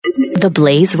The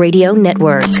Blaze Radio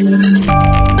Network.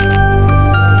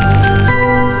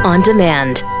 On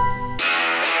demand.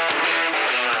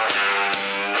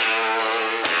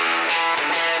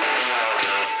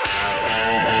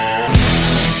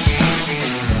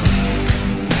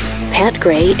 Pat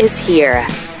Gray is here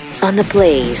on the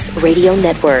Blaze Radio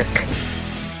Network.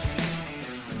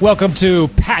 Welcome to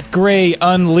Pat Gray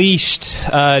Unleashed.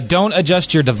 Don't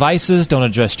adjust your devices. Don't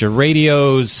adjust your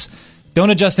radios. Don't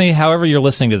adjust any. However you're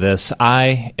listening to this,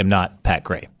 I am not Pat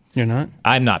Gray. You're not?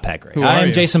 I'm not Pat Gray. Who I are am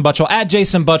you? Jason Buttrell, at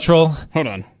Jason Buttrell. Hold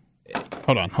on.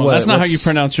 That's not how you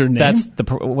pronounce your name.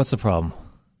 What's the problem?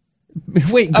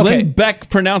 Wait, Okay. Glenn Beck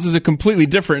pronounces it completely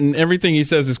different, and everything he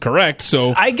says is correct.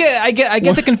 So I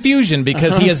get the confusion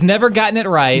because he has never gotten it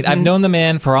right. I've known the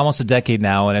man for almost a decade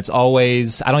now, and it's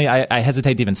always I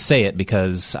hesitate to even say it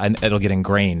because it'll get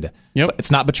ingrained. Yep. But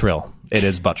it's not Buttrell. It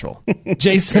is Buttrell.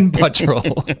 Jason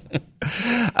Buttrell.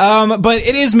 But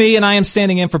it is me, and I am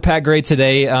standing in for Pat Gray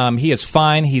today. He is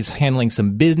fine. He's handling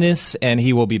some business, and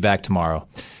he will be back tomorrow.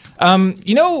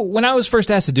 When I was first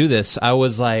asked to do this, I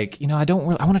was like, I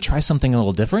want to try something a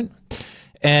little different.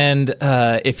 And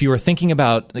if you were thinking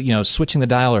about, switching the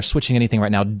dial or switching anything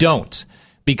right now, don't.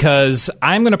 Because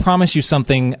I'm going to promise you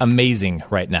something amazing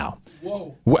right now.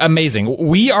 Whoa. Amazing.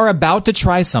 We are about to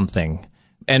try something.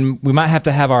 And we might have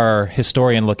to have our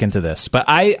historian look into this. But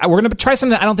we're going to try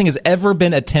something that I don't think has ever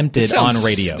been attempted on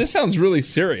radio. This sounds really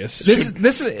serious.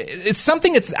 It's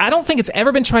something I don't think it's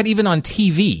ever been tried even on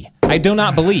TV. I do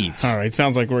not believe. All right,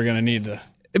 sounds like we're going to need to.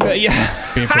 But yeah,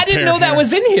 I didn't know that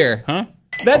was in here. Huh?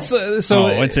 That's so. Oh,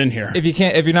 it's in here.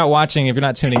 If you're not watching, if you're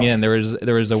not tuning in, there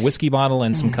is a whiskey bottle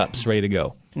and some cups ready to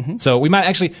go. Mm-hmm. So we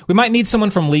might need someone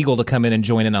from legal to come in and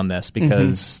join in on this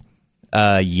because,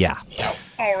 yeah.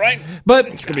 All right, but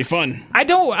it's gonna be fun. I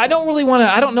don't really want to.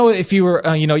 I don't know if you were,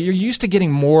 you're used to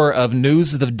getting more of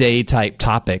news of the day type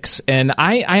topics, and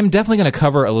I am definitely going to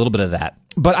cover a little bit of that.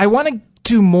 But I want to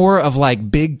do more of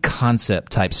like big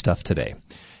concept type stuff today.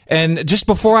 And just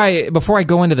before I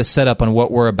go into the setup on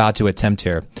what we're about to attempt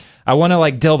here, I want to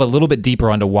like delve a little bit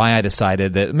deeper onto why I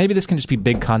decided that maybe this can just be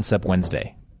Big Concept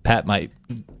Wednesday. Pat might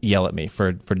yell at me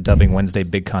for dubbing Wednesday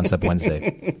Big Concept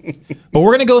Wednesday. But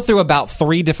we're going to go through about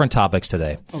 3 different topics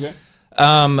today. Okay.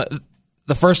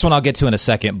 The first one I'll get to in a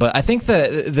second, but I think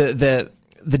the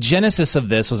genesis of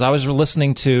this was I was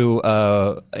listening to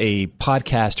a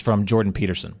podcast from Jordan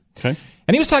Peterson. Okay.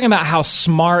 And he was talking about how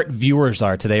smart viewers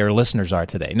are today or listeners are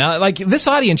today. Now, like this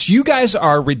audience, you guys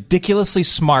are ridiculously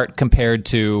smart compared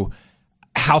to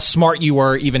how smart you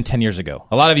were even 10 years ago.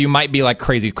 A lot of you might be like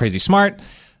crazy, crazy smart.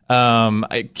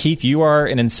 Keith, you are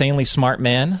an insanely smart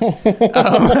man.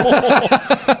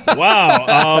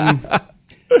 Wow.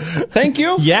 Thank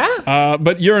you. Yeah.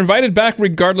 But you're invited back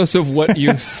regardless of what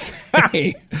you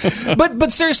say.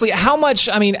 But seriously, how much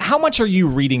are you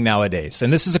reading nowadays?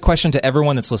 And this is a question to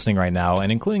everyone that's listening right now,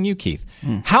 and including you, Keith.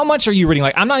 How much are you reading?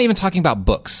 Like, I'm not even talking about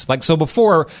books. Like, so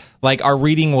before, like, our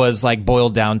reading was like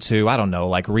boiled down to, I don't know,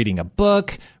 like reading a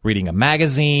book, reading a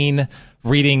magazine,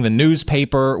 reading the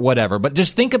newspaper, whatever. But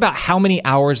just think about how many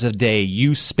hours a day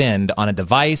you spend on a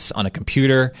device, on a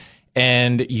computer,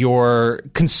 and you're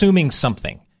consuming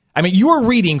something. I mean, you are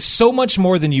reading so much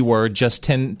more than you were just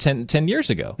 10 years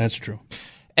ago. That's true.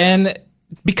 And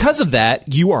because of that,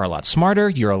 you are a lot smarter.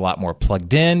 You're a lot more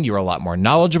plugged in. You're a lot more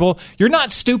knowledgeable. You're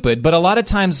not stupid, but a lot of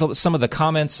times some of the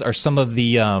comments or some of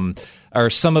the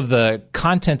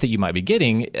content that you might be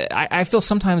getting, I feel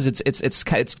sometimes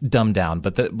it's dumbed down.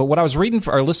 But what I was reading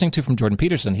or listening to from Jordan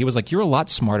Peterson, he was like, you're a lot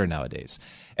smarter nowadays.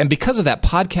 And because of that,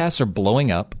 podcasts are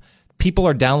blowing up. People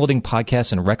are downloading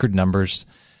podcasts in record numbers.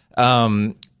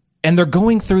 And they're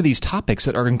going through these topics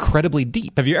that are incredibly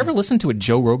deep. Have you ever listened to a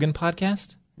Joe Rogan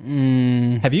podcast?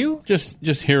 Have you? Just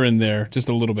here and there, just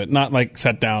a little bit. Not like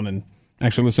sat down and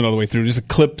actually listen all the way through. Just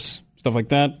clips, stuff like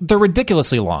that. They're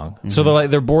ridiculously long. Mm-hmm. So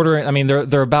they're bordering. I mean,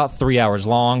 they're about 3 hours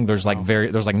long. There's like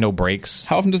there's like no breaks.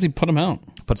 How often does he put them out?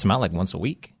 Puts them out like once a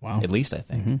week. Wow. At least I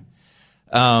think. Mm-hmm.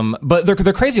 But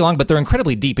they're crazy long, but they're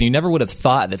incredibly deep, and you never would have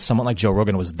thought that someone like Joe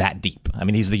Rogan was that deep. I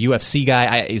mean, he's the UFC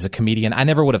guy. He's a comedian. I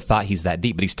never would have thought he's that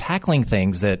deep, but he's tackling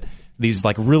things these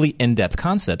like really in-depth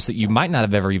concepts that you might not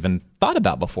have ever even thought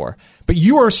about before. But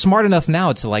you are smart enough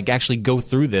now to like actually go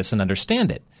through this and understand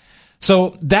it.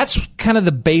 So that's kind of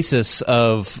the basis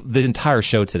of the entire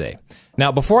show today.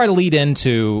 Now, before I lead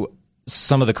into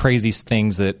some of the craziest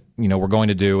things that we're going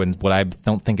to do and what I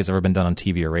don't think has ever been done on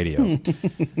TV or radio.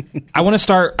 I want to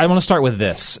start with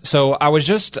this. So I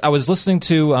was listening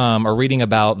to or reading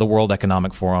about the World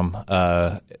Economic Forum.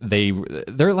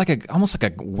 They're like almost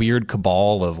like a weird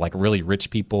cabal of like really rich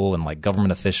people and like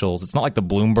government officials. It's not like the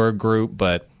Bloomberg group,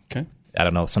 but okay. I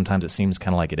don't know, sometimes it seems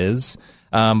kind of like it is.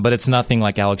 But it's nothing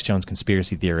like Alex Jones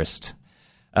conspiracy theorist.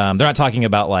 They're not talking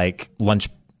about like lunch,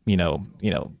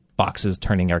 boxes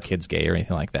turning our kids gay or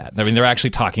anything like that. I mean, they're actually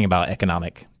talking about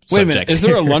economic Wait a minute. subjects. Is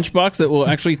there a lunchbox that will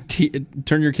actually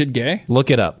turn your kid gay?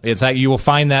 Look it up. You will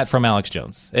find that from Alex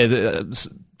Jones.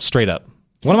 Straight up.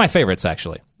 One of my favorites,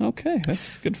 actually. Okay,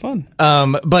 that's good fun.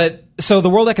 But so the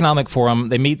World Economic Forum,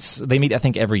 they meet I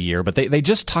think every year, but they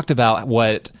just talked about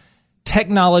what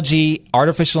technology,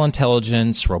 artificial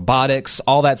intelligence, robotics,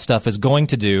 all that stuff is going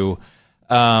to do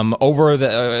over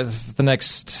the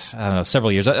next, I don't know,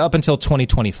 several years, up until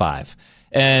 2025.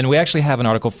 And we actually have an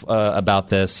article about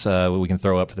this we can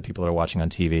throw up for the people that are watching on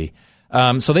TV.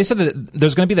 So they said that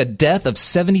there's going to be the death of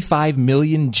 75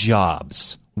 million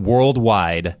jobs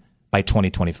worldwide by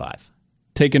 2025.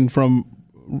 Taken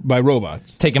by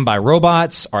robots. Taken by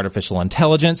robots, artificial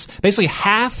intelligence. Basically,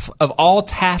 half of all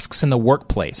tasks in the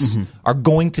workplace are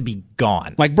going to be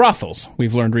gone. Like brothels,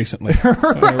 we've learned recently.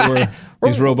 where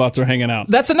these robots are hanging out.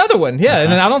 That's another one, yeah.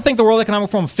 And I don't think the World Economic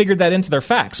Forum figured that into their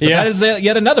facts, but that is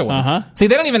yet another one. See,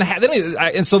 they don't even have,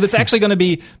 and so it's actually going to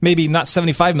be maybe not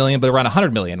 75 million, but around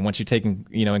 100 million once you take in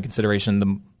consideration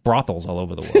the brothels all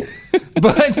over the world.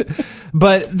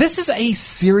 But this is a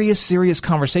serious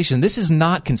conversation. This is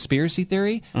not conspiracy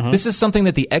theory. This is something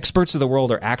that the experts of the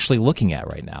world are actually looking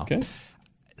at right now. Okay.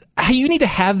 You need to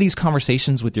have these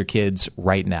conversations with your kids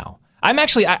right now. I'm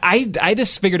actually, I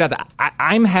just figured out that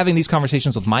I'm having these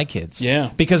conversations with my kids.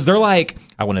 Yeah. Because they're like,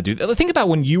 I want to do that. Think about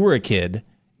when you were a kid,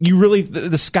 you really,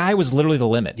 the sky was literally the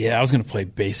limit. Yeah, I was going to play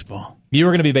baseball. You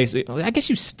were going to be baseball. I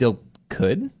guess you still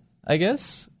could, I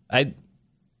guess.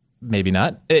 Maybe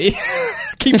not.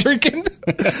 Keep drinking.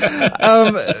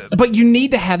 But you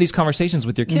need to have these conversations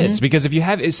with your kids because if you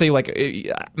have, say,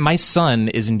 like, my son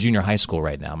is in junior high school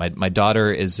right now. My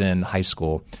daughter is in high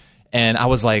school. And I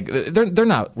was like, they're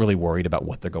not really worried about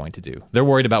what they're going to do. They're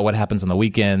worried about what happens on the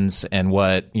weekends and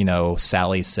what,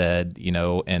 Sally said,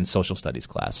 in social studies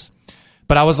class.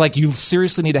 But I was like, you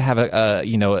seriously need to have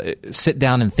sit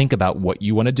down and think about what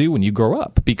you want to do when you grow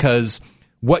up, because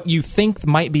what you think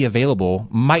might be available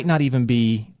might not even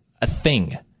be a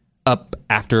thing up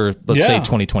after, let's say,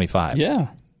 2025. Yeah.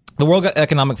 The World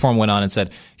Economic Forum went on and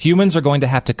said, humans are going to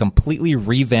have to completely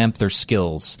revamp their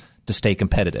skills to stay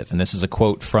competitive. And this is a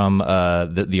quote from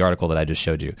the article that I just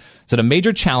showed you. So a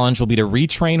major challenge will be to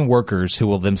retrain workers who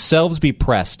will themselves be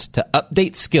pressed to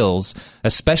update skills,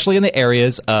 especially in the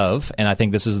areas of, and I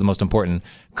think this is the most important,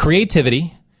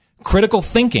 creativity, critical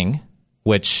thinking,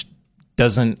 which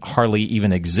doesn't hardly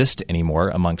even exist anymore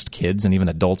amongst kids and even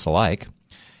adults alike,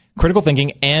 critical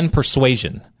thinking, and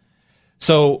persuasion.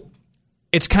 So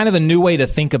it's kind of a new way to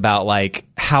think about like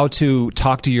how to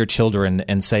talk to your children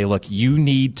and say, look, you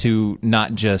need to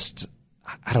not just,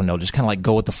 I don't know, just kind of like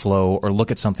go with the flow or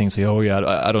look at something and say, oh yeah,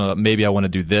 I don't know, maybe I want to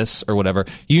do this or whatever.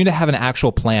 You need to have an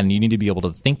actual plan. You need to be able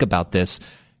to think about this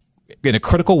in a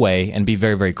critical way and be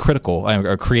very, very critical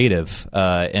or creative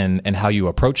in how you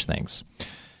approach things.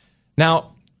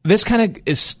 Now, this kind of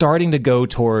is starting to go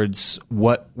towards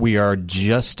what we are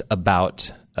just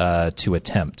about to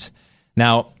attempt.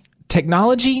 Now,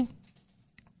 technology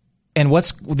and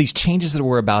what's these changes that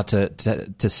we're about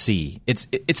to see,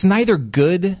 it's neither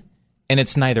good and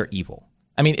it's neither evil.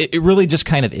 I mean, it really just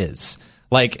kind of is.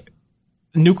 Like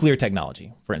nuclear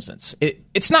technology, for instance,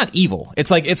 it's not evil.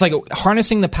 It's like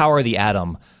harnessing the power of the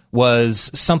atom was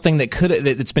something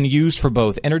that's been used for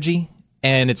both energy,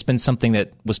 and it's been something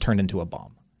that was turned into a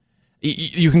bomb.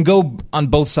 You can go on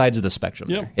both sides of the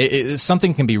spectrum. Yeah. There.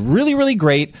 Something can be really, really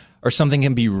great, or something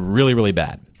can be really, really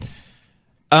bad.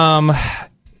 And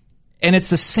it's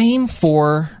the same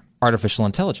for artificial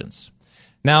intelligence.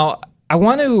 Now, I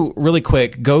want to really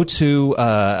quick go to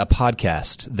a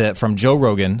podcast from Joe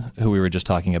Rogan, who we were just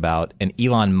talking about, and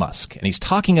Elon Musk. And he's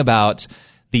talking about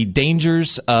the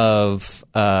dangers of,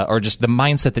 or just the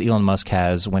mindset that Elon Musk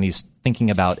has when he's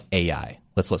thinking about AI.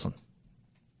 Let's listen.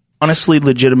 Honestly,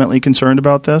 legitimately concerned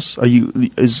about this?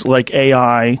 Is like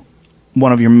AI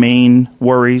one of your main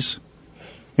worries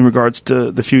in regards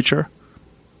to the future?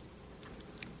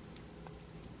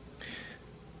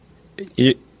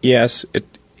 Yes,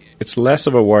 it's less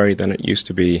of a worry than it used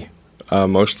to be,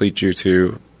 mostly due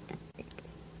to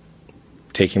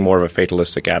taking more of a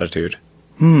fatalistic attitude.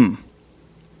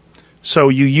 So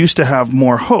you used to have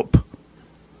more hope,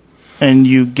 and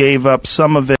you gave up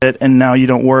some of it, and now you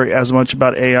don't worry as much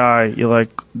about AI. You're like,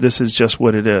 this is just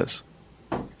what it is.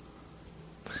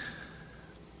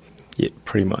 Yeah,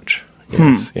 pretty much.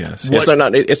 Yes, yes. Yes, no,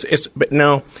 but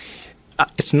no,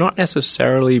 it's not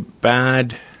necessarily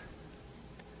bad.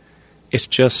 It's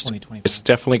just, it's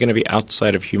definitely going to be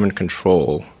outside of human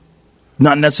control.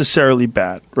 Not necessarily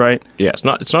bad, right? Yeah, it's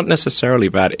not necessarily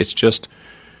bad. It's just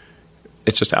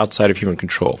outside of human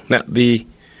control. Now, the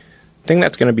thing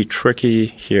that's going to be tricky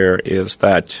here is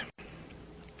that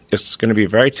it's going to be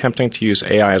very tempting to use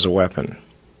AI as a weapon.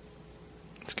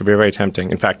 It's going to be very tempting.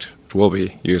 In fact, it will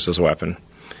be used as a weapon.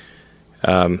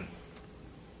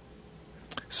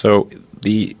 So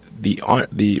the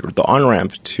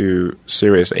on-ramp to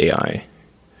serious AI,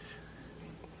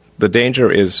 the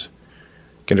danger is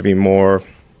going to be more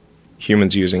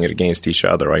humans using it against each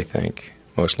other, I think,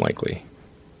 most likely.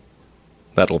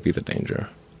 That'll be the danger.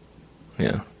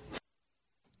 Yeah.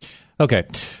 Okay,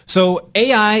 so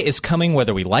AI is coming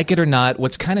whether we like it or not.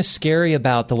 What's kind of scary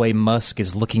about the way Musk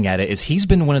is looking at it is he's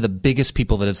been one of the biggest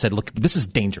people that have said, look, this is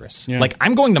dangerous. Yeah. Like,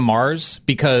 I'm going to Mars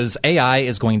because AI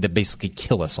is going to basically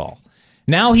kill us all.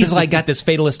 Now he's like got this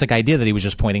fatalistic idea that he was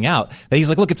just pointing out, that he's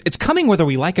like, look, it's coming whether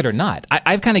we like it or not.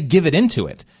 I've kind of given into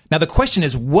it. Now the question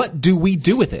is, what do we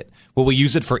do with it? Will we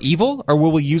use it for evil or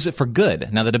will we use it for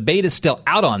good? Now the debate is still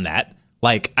out on that.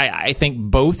 Like, I think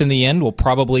both in the end will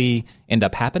probably end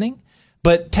up happening.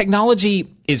 But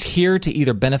technology is here to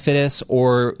either benefit us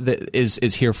or is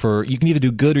here for, you can either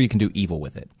do good or you can do evil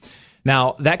with it.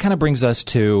 Now, that kind of brings us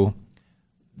to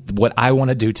what I want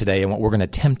to do today and what we're going to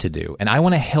attempt to do. And I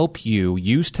want to help you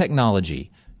use technology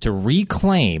to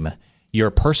reclaim your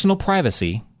personal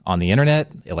privacy on the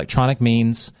internet, electronic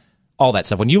means, all that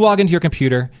stuff. When you log into your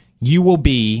computer, you will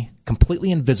be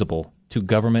completely invisible to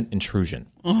government intrusion.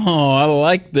 Oh, I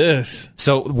like this.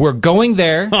 So we're going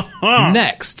there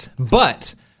next.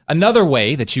 But another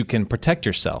way that you can protect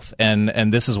yourself,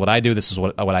 and this is what I do, this is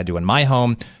what I do in my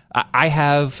home. I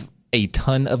have a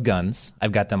ton of guns.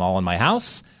 I've got them all in my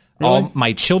house. Really? All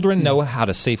my children know how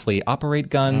to safely operate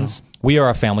guns. We are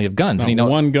a family of guns. Not And you know,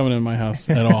 one gun in my house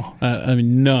at all. I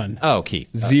mean, none. oh,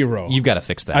 Keith. Zero. You've got to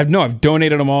fix that. I've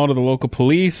donated them all to the local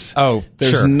police. Oh,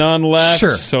 There's sure. none left,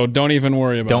 Sure. so don't even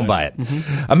worry about it. Don't buy it.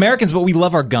 Americans, but we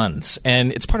love our guns,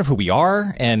 and it's part of who we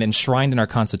are and enshrined in our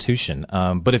Constitution.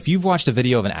 But if you've watched a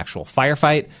video of an actual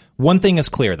firefight, one thing is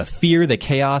clear. The fear, the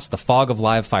chaos, the fog of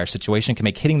live fire situation can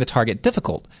make hitting the target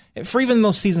difficult. For even the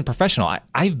most seasoned professional,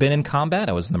 I've been in combat.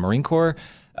 I was in the Marine Corps.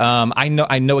 I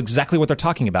know exactly what they're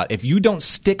talking about. If you don't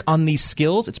stick on these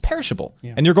skills, it's perishable,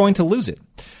 and you're going to lose it.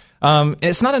 And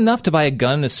it's not enough to buy a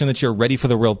gun and assume that you're ready for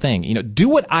the real thing. You know, do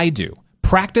what I do.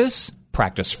 Practice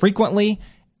frequently,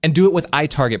 and do it with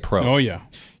iTarget Pro. Oh, yeah.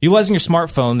 Utilizing your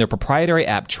smartphone, their proprietary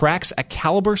app tracks a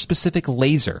caliber-specific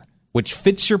laser, which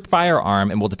fits your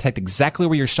firearm and will detect exactly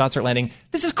where your shots are landing.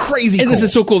 This is crazy And cool. this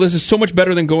is so cool. This is so much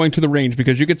better than going to the range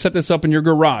because you could set this up in your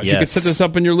garage. You could Yes. set this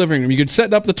up in your living room. You could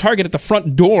set up the target at the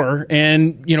front door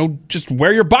and, you know, just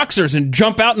wear your boxers and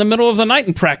jump out in the middle of the night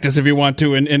and practice if you want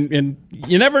to. And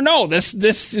you never know.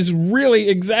 This is really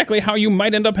exactly how you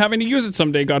might end up having to use it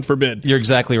someday, God forbid. You're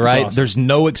exactly right. awesome. There's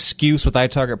no excuse with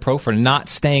iTarget Pro for not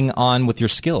staying on with your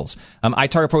skills.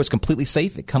 iTarget Pro is completely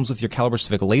safe. It comes with your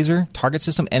caliber-specific laser, target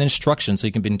system, and instructions, so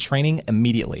you can begin training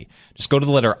immediately. Just go to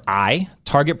the letter I,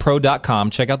 targetpro.com,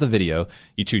 check out the video.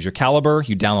 You choose your caliber,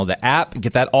 you download the app,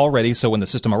 get that all ready, so when the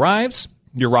system arrives,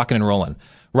 you're rocking and rolling.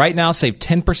 Right now, save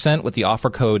 10% with the offer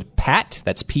code PAT,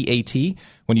 that's P-A-T,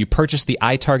 when you purchase the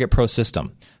iTarget Pro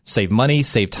system. Save money,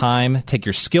 save time, take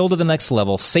your skill to the next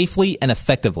level safely and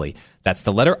effectively. That's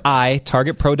the letter I,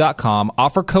 targetpro.com,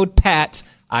 offer code PAT,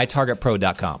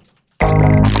 itargetpro.com.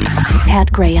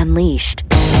 Pat Gray Unleashed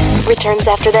returns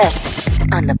after this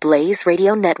on the Blaze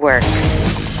Radio Network.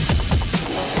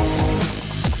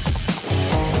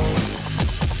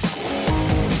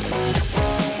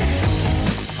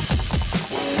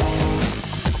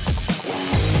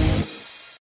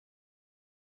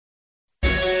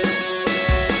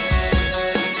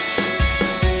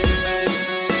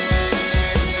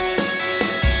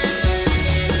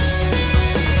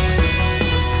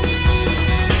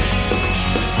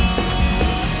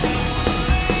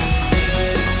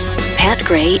 Pat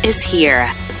Gray is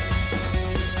here.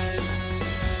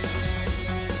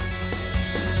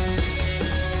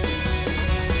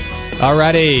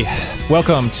 Alrighty,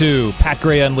 welcome to Pat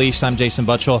Gray Unleashed. I'm Jason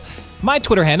Buttrill. My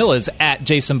Twitter handle is at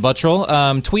Jason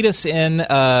Buttrill. Tweet us in.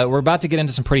 We're about to get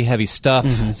into some pretty heavy stuff.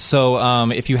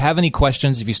 So if you have any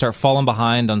questions, if you start falling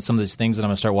behind on some of these things that I'm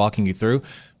going to start walking you through,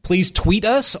 please tweet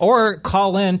us or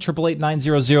call in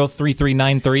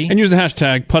 888-900-3393. And use the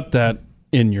hashtag, put that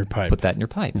in your pipe. Put that in your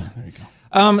pipe. There you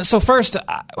go. So first,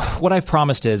 what I've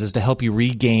promised is to help you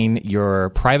regain your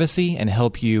privacy and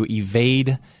help you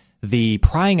evade the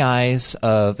prying eyes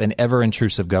of an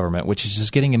ever-intrusive government, which is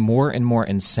just getting more and more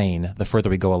insane the further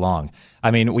we go along. I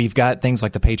mean, we've got things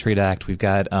like the Patriot Act. We've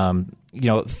got,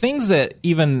 things that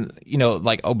even,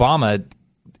 like Obama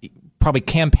probably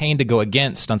campaigned to go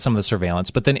against on some of the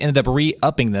surveillance, but then ended up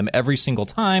re-upping them every single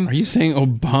time. Are you saying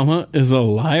Obama is a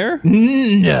liar?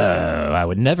 No, I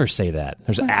would never say that.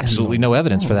 There's absolutely no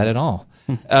evidence for that at all.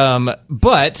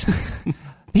 But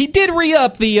he did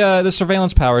re-up the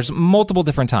surveillance powers multiple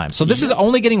different times. So this is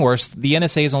only getting worse. The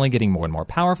NSA is only getting more and more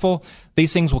powerful.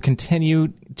 These things will continue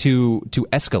to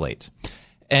escalate.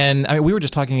 And I mean, we were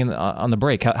just talking on the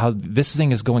break how this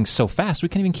thing is going so fast we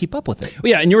can't even keep up with it. Well,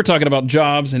 yeah, and you were talking about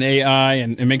jobs and AI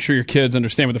and make sure your kids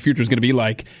understand what the future is going to be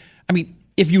like. I mean,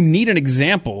 if you need an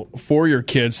example for your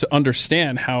kids to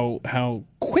understand how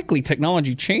quickly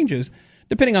technology changes,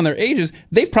 depending on their ages,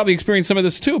 they've probably experienced some of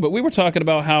this too. But we were talking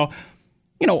about how,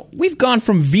 we've gone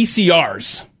from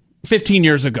VCRs 15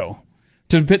 years ago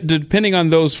to depending on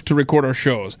those to record our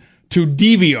shows, to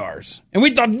DVRs. And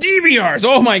we thought DVRs,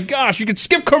 oh my gosh, you could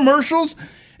skip commercials.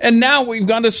 And now we've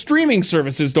gone to streaming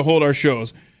services to hold our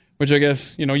shows, which I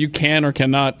guess, you can or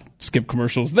cannot skip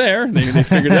commercials there. They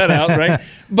figured that out, right?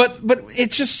 But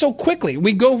it's just so quickly.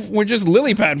 We're just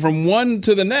lily pad from one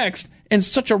to the next in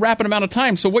such a rapid amount of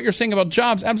time. So what you're saying about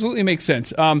jobs absolutely makes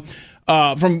sense.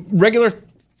 From regular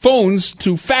phones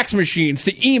to fax machines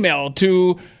to email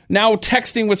to now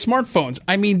texting with smartphones.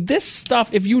 I mean, this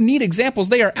stuff, if you need examples,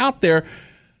 they are out there.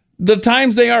 The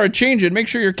times they are changing. Make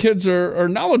sure your kids are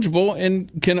knowledgeable and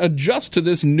can adjust to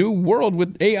this new world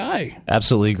with AI.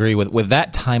 Absolutely agree with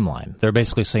that timeline. They're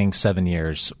basically saying 7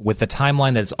 years with the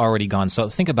timeline that's already gone. So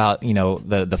think about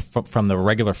from the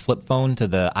regular flip phone to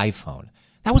the iPhone.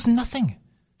 That was nothing.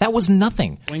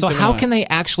 So how can they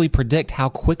actually predict how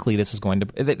quickly this is going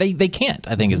to? They can't.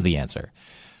 I think is the answer.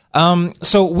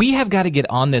 So we have got to get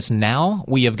on this now.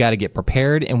 We have got to get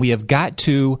prepared, and we have got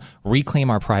to reclaim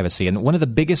our privacy. And one of the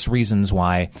biggest reasons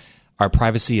why our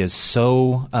privacy is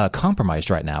so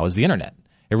compromised right now is the internet.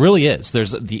 It really is.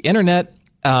 The internet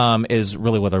is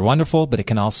really wonderful, but it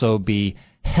can also be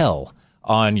hell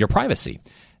on your privacy.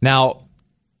 Now,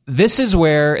 this is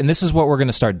where, and this is what we're going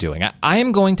to start doing. I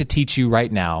am going to teach you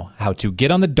right now how to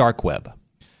get on the dark web. I'm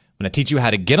going to teach you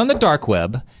how to get on the dark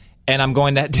web, and I'm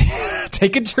going to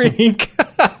take a drink.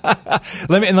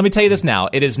 Let me tell you this now.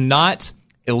 It is not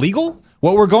illegal.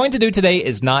 What we're going to do today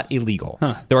is not illegal.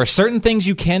 There are certain things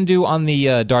you can do on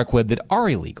the dark web that are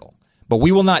illegal, but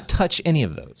we will not touch any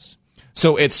of those.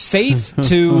 So it's safe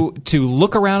to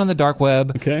look around on the dark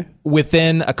web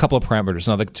within a couple of parameters.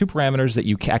 Now, the two parameters that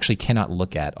you actually cannot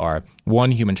look at are,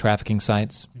 one, human trafficking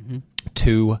sites,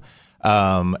 two,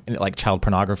 like child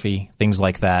pornography, things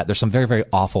like that. There's some very, very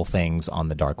awful things on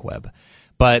the dark web.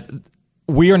 But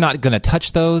we are not going to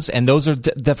touch those, and those are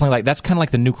definitely that's kind of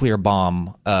like the nuclear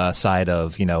bomb side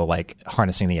of like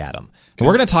harnessing the atom. And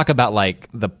we're going to talk about like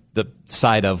the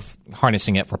side of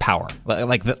harnessing it for power,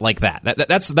 like that.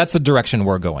 That's the direction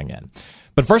we're going in.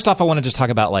 But first off, I want to just talk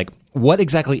about like what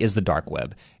exactly is the dark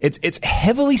web. It's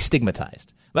heavily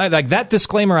stigmatized. Like that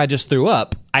disclaimer I just threw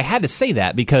up, I had to say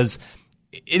that because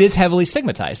it is heavily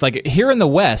stigmatized. Like here in the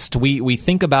West, we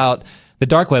think about the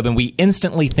dark web and we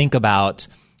instantly think about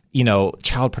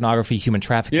child pornography, human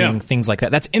trafficking, things like that.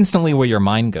 That's instantly where your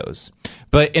mind goes.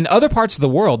 But in other parts of the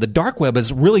world, the dark web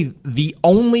is really the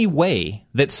only way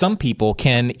that some people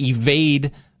can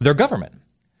evade their government.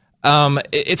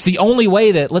 It's the only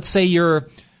way that let's say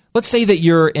that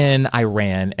you're in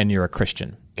Iran and you're a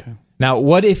Christian. Okay. Now,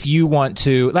 what if you want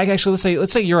to let's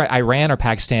say you're at Iran or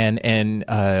Pakistan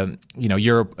and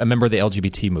you're a member of the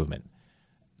LGBT movement.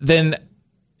 Then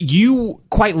you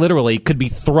quite literally could be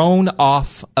thrown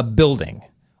off a building,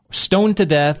 stoned to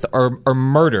death, or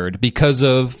murdered because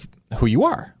of who you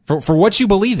are, for what you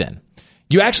believe in.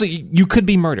 You could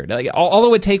be murdered. Like, all it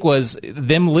would take was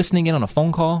them listening in on a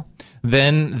phone call,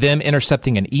 then them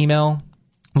intercepting an email,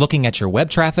 looking at your web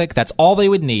traffic. That's all they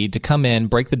would need to come in,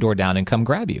 break the door down, and come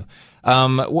grab you.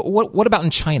 What about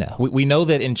in China? We know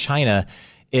that in China,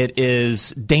 it is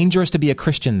dangerous to be a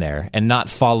Christian there and not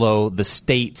follow the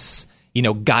state's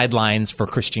guidelines for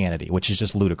Christianity, which is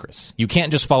just ludicrous. You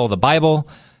can't just follow the Bible.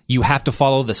 You have to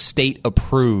follow the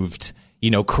state-approved,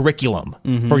 curriculum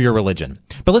for your religion.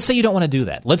 But let's say you don't want to do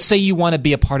that. Let's say you want to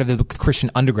be a part of the Christian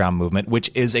underground movement,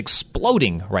 which is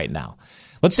exploding right now.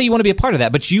 Let's say you want to be a part of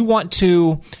that, but you want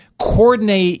to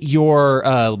coordinate your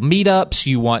meetups.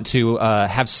 You want to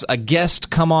have a guest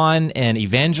come on and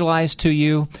evangelize to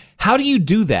you. How do you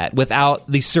do that without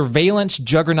the surveillance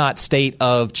juggernaut state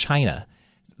of China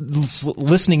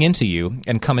listening into you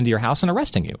and coming to your house and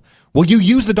arresting you? Well, you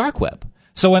use the dark web.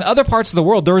 So in other parts of the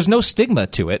world, there is no stigma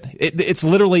to it. It's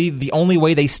literally the only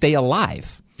way they stay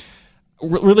alive.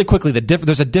 Really quickly,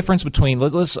 there's a difference between,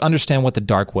 let's understand what the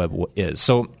dark web is.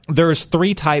 So there's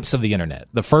three types of the internet.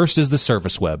 The first is the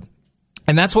surface web.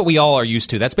 And that's what we all are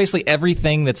used to. That's basically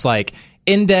everything that's like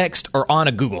indexed or on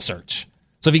a Google search.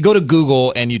 So if you go to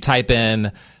Google and you type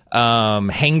in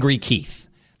Hangry Keith,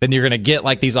 then you're going to get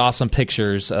like these awesome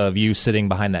pictures of you sitting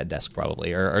behind that desk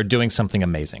probably or doing something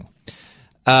amazing.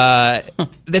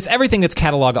 That's everything that's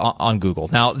cataloged on Google.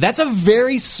 Now, that's a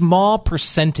very small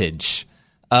percentage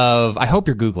of... I hope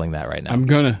you're Googling that right now. I'm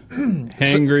going to.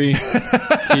 Hangry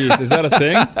Keith. Is that a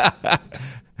thing?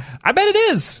 I bet it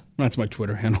is. That's my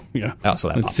Twitter handle. Yeah. Oh, so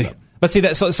that pops up. But see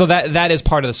that so that is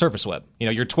part of the surface web. You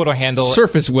know, your Twitter handle.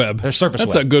 Surface web. Or surface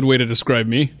That's web. a good way to describe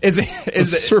me. Is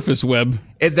surface web.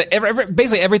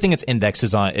 Basically everything that's indexed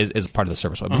is part of the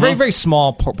surface web. A very, very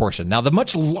small portion. Now, the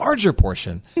much larger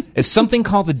portion is something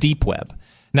called the deep web.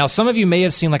 Now, some of you may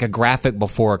have seen like a graphic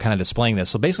before kind of displaying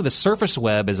this. So basically the surface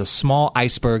web is a small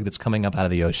iceberg that's coming up out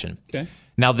of the ocean. Okay.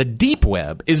 Now, the deep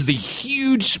web is the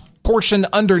huge portion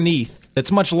underneath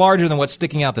that's much larger than what's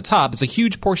sticking out the top. It's a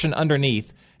huge portion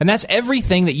underneath. And that's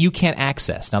everything that you can't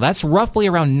access. Now, that's roughly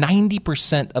around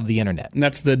 90% of the internet. And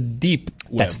that's the deep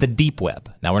web. That's the deep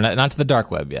web. Now, we're not to the dark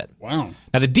web yet. Wow.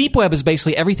 Now, the deep web is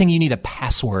basically everything you need a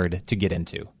password to get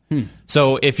into.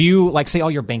 So if you, like, say, all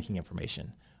your banking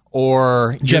information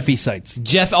or... Jeffy sites.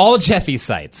 All Jeffy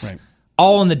sites. Right.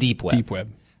 All in the deep web. Deep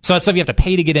web. So that's stuff you have to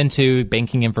pay to get into,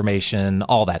 banking information,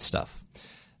 all that stuff.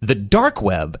 The dark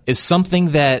web is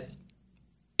something that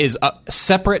is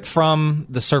separate from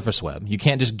the surface web. You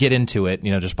can't just get into it,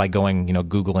 just by going,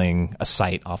 Googling a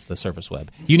site off the surface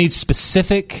web. You need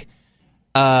specific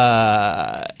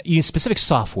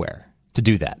software to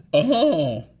do that.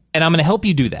 Oh. And I'm going to help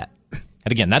you do that.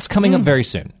 And again, that's coming up very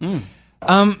soon. But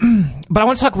I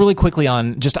want to talk really quickly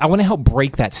on I want to help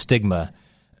break that stigma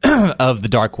of the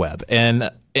dark web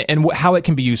and how it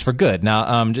can be used for good.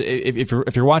 Now, if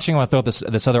you're watching, I want to throw up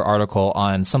this other article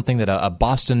on something that a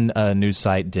Boston news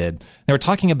site did. They were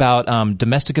talking about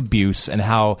domestic abuse and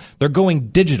how they're going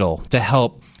digital to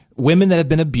help women that have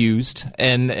been abused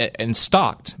and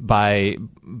stalked by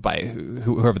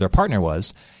whoever their partner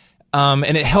was.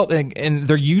 And it helped, and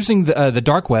they're using the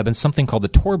dark web and something called the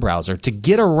Tor browser to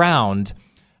get around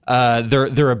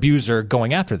their abuser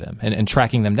going after them and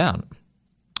tracking them down.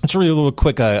 It's really a little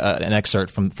quick an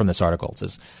excerpt from this article. It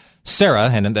says, Sarah,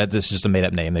 and this is just a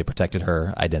made-up name. They protected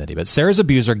her identity. But Sarah's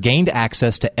abuser gained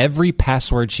access to every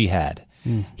password she had.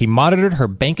 He monitored her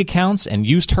bank accounts and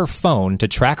used her phone to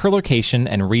track her location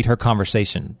and read her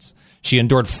conversations. She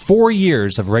endured 4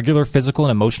 years of regular physical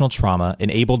and emotional trauma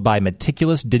enabled by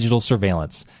meticulous digital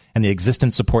surveillance, and the existing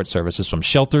support services from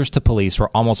shelters to police were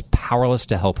almost powerless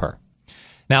to help her.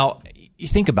 Now, you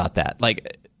think about that.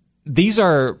 Like, these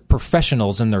are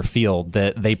professionals in their field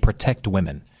that they protect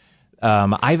women.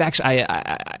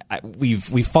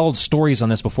 We've followed stories on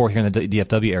this before here in the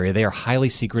DFW area. They are highly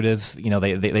secretive.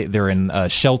 They're in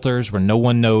shelters where no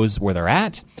one knows where they're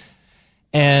at.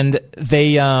 And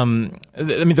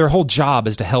their whole job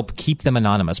is to help keep them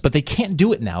anonymous, but they can't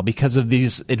do it now because of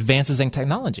these advances in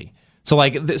technology. So,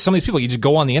 like, some of these people, you just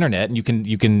go on the internet and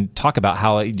you can talk about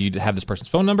how you have this person's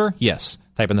phone number. Yes,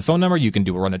 type in the phone number. You can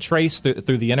run a trace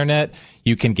through the internet.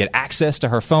 You can get access to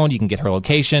her phone. You can get her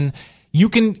location. You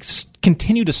can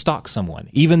continue to stalk someone,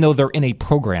 even though they're in a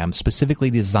program specifically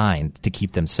designed to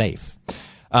keep them safe.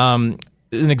 An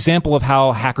example of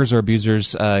how hackers or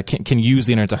abusers can use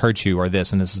the internet to hurt you are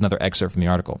this, and this is another excerpt from the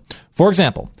article. For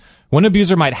example, one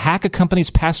abuser might hack a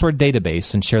company's password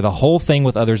database and share the whole thing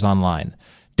with others online.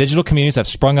 Digital communities have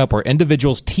sprung up where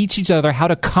individuals teach each other how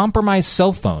to compromise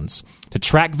cell phones to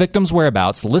track victims'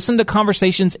 whereabouts, listen to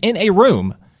conversations in a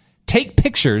room, take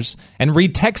pictures, and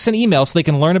read texts and emails so they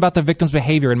can learn about the victim's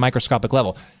behavior at a microscopic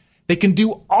level. They can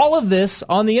do all of this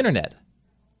on the internet.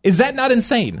 Is that not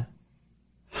insane?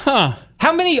 Huh.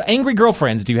 How many angry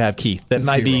girlfriends do you have, Keith, that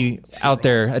might be out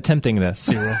there attempting this?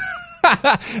 Zero.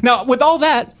 Now, with all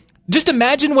that, just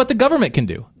imagine what the government can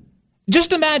do.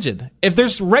 Just imagine if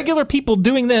there's regular people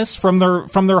doing this from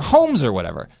their homes or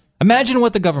whatever. Imagine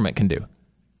what the government can do.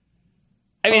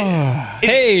 I mean,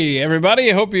 hey,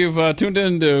 everybody. I hope you've tuned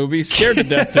in to Be Scared to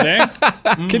Death today.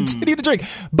 Continue to drink.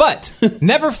 But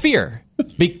never fear,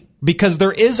 because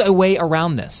there is a way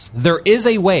around this. There is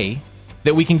a way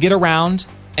that we can get around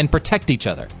and protect each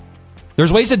other.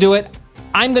 There's ways to do it.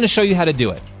 I'm going to show you how to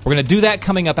do it. We're going to do that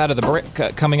coming up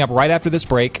coming up right after this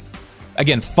break.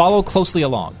 Again, follow closely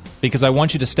along, because I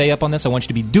want you to stay up on this. I want you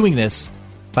to be doing this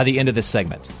by the end of this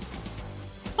segment.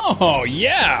 Oh,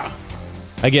 yeah.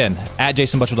 Again, at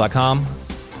jasonbutchell.com,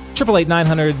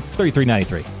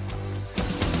 888-900-3393.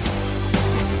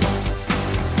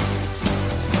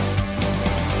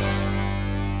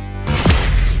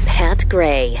 Pat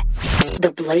Gray,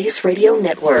 the Blaze Radio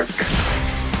Network.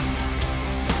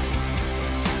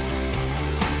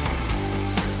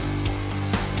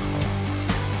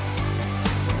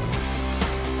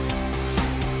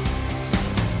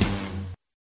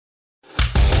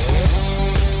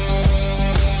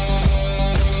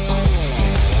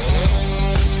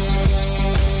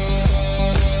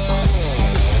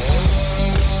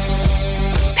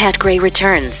 Pat Gray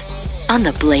returns on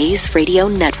the Blaze Radio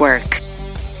Network.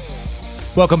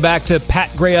 Welcome back to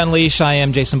Pat Gray Unleash. I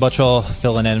am Jason Buttrell,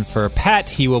 filling in for Pat.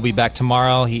 He will be back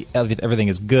tomorrow. Everything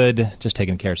is good, just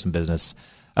taking care of some business.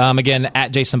 Again,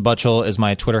 at Jason Buttrell is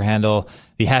my Twitter handle.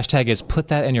 The hashtag is put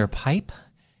that in your pipe.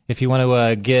 If you want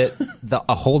to get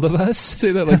a hold of us.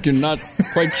 Say that like you're not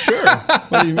quite sure.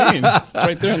 What do you mean? It's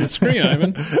right there on the screen,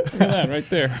 Ivan. Look at that, right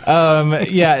there.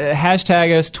 Yeah,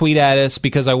 hashtag us, tweet at us,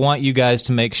 because I want you guys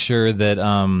to make sure that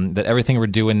that everything we're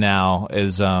doing now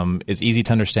is easy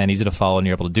to understand, easy to follow, and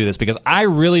you're able to do this. Because I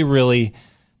really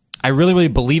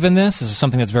believe in this. This is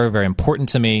something that's very, very important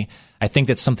to me. I think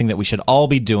that's something that we should all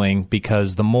be doing,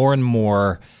 because the more and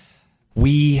more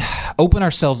we open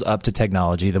ourselves up to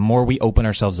technology, the more we open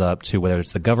ourselves up to whether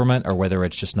it's the government or whether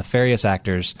it's just nefarious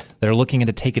actors that are looking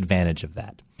to take advantage of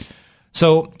that.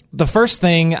 So the first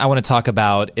thing I want to talk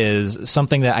about is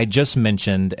something that I just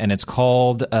mentioned, and it's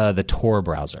called the Tor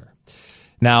browser.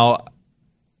 Now,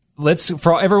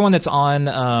 for everyone that's on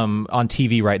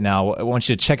TV right now, I want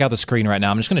you to check out the screen right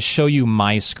now. I'm just going to show you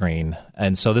my screen,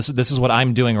 and so this is what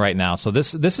I'm doing right now. So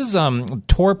this is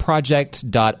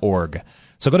torproject.org.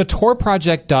 So go to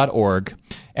torproject.org,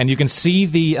 and you can see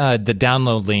the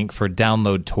download link for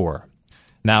download Tor.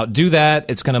 Now, do that.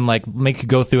 It's going to make you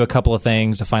go through a couple of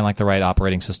things to find the right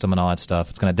operating system and all that stuff.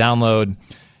 It's going to download,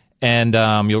 and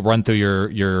you'll run through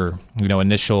your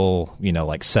initial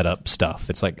setup stuff.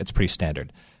 It's pretty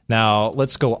standard. Now,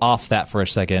 let's go off that for a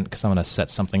second, because I'm going to set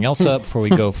something else up before we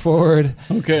go forward.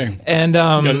 Okay. And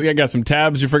I got some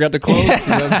tabs you forgot to close? Is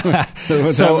that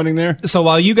what's happening there? So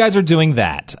while you guys are doing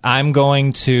that, I'm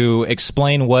going to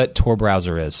explain what Tor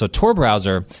browser is. So Tor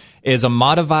browser is a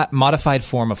modified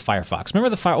form of Firefox.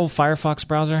 Remember the old Firefox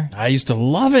browser? I used to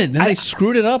love it. Then they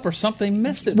screwed it up or something,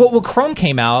 missed it. Well, Chrome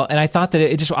came out, and I thought that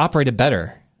it just operated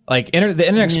better. The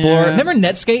Internet Explorer. Yeah. Remember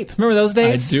Netscape? Remember those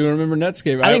days? I do remember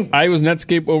Netscape. I was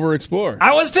Netscape over Explorer.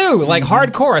 I was too.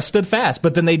 Hardcore. I stood fast.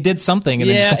 But then they did something. And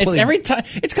yeah, just completely... it's every time.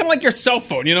 It's kind of like your cell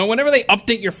phone. Whenever they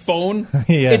update your phone,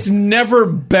 it's never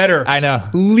better. I know.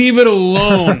 Leave it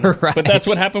alone. Right. But that's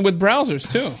what happened with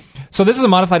browsers too. So this is a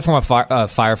modified form of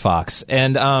Firefox,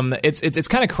 and it's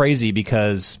kind of crazy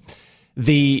because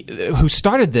who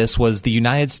started this was the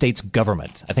United States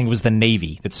government. I think it was the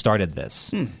Navy that started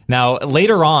this. Now,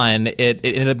 later on, it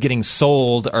ended up getting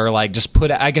sold or just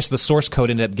put. I guess the source code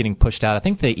ended up getting pushed out. I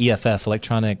think the EFF,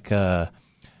 Electronic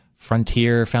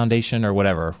Frontier Foundation, or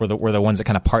whatever, were the ones that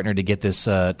kind of partnered to get this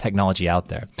technology out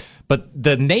there. But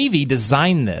the Navy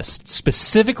designed this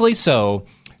specifically so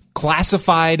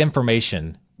classified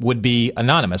information would be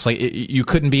anonymous. You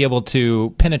couldn't be able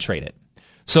to penetrate it.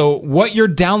 So what you're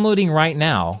downloading right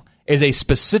now is a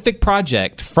specific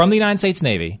project from the United States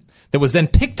Navy that was then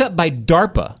picked up by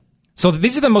DARPA. So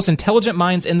these are the most intelligent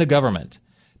minds in the government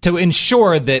to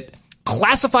ensure that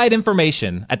classified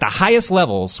information at the highest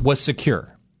levels was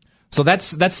secure. So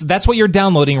that's what you're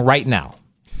downloading right now.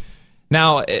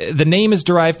 Now, the name is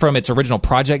derived from its original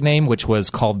project name, which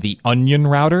was called the Onion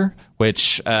Router,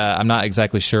 which I'm not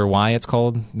exactly sure why it's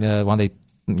called, why they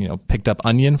picked up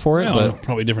Onion for it. Well, but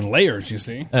probably different layers, you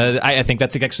see. I think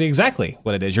that's actually exactly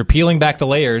what it is. You're peeling back the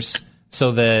layers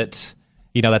so that,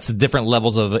 that's the different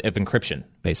levels of encryption,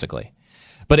 basically.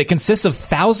 But it consists of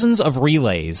thousands of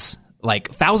relays,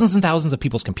 thousands and thousands of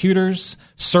people's computers,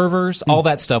 servers, all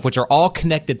that stuff, which are all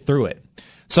connected through it.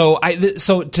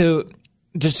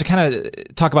 Just to kind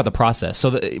of talk about the process.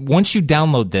 So once you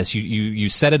download this, you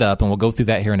set it up, and we'll go through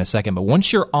that here in a second. But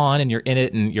once you're on and you're in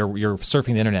it and you're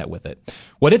surfing the internet with it,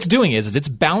 what it's doing is it's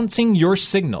bouncing your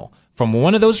signal from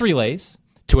one of those relays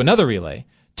to another relay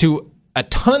to a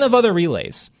ton of other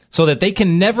relays so that they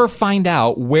can never find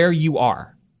out where you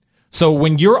are. So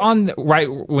when you're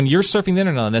when you're surfing the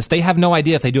internet on this, they have no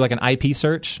idea if they do an IP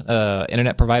search,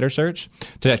 internet provider search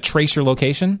to trace your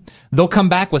location. They'll come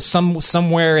back with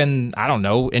somewhere in, I don't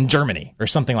know, in Germany or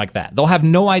something like that. They'll have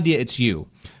no idea it's you.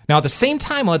 Now, at the same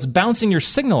time, while it's bouncing your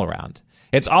signal around,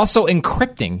 it's also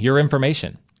encrypting your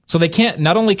information. So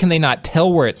not only can they not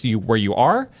tell where you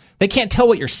are, they can't tell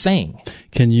what you're saying.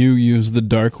 Can you use the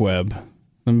dark web?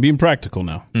 I'm being practical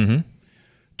now. Mm-hmm.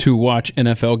 To watch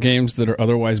NFL games that are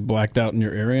otherwise blacked out in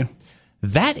your area?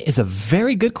 That is a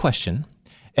very good question,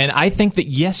 and I think that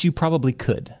yes, you probably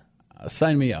could.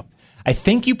 Sign me up. I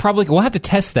think you probably. We'll have to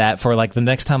test that for the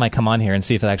next time I come on here and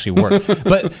see if it actually works.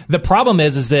 But the problem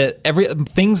is that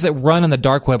things that run on the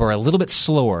dark web are a little bit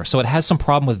slower, so it has some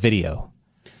problem with video.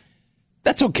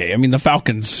 That's okay. I mean, the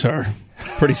Falcons are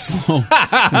pretty slow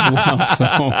as well, so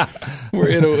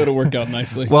it'll work out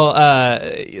nicely. Well,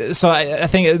 so I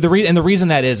think the reason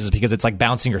that is because it's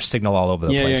bouncing your signal all over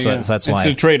the place. So that's why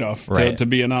it's a trade-off to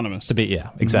be anonymous.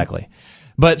 Exactly.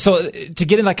 Mm-hmm. But so to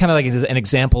get in like kind of like an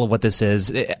example of what this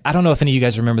is, I don't know if any of you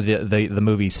guys remember the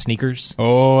movie Sneakers.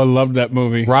 Oh, I loved that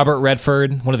movie. Robert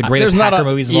Redford, one of the greatest hacker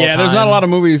movies of all time. Yeah, there's not a lot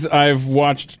of movies I've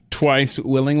watched twice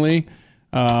willingly,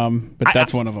 but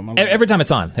that's one of them. Every time it's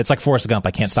on, it's like Forrest Gump.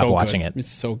 I can't stop so watching good. it. It's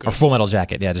so good. Or Full Metal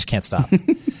Jacket. Yeah, I just can't stop.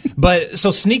 But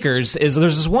so Sneakers there's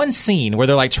this one scene where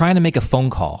they're like trying to make a phone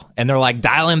call and they're like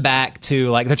dialing back to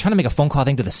like they're trying to make a phone call I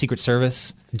think to the Secret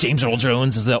Service. James Earl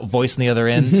Jones is the voice on the other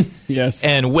end. Yes.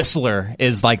 And Whistler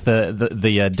is like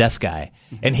the deaf guy.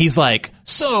 And he's like,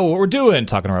 so what we're doing,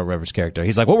 talking about Redford's character.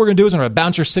 He's like, what we're going to do is we're going to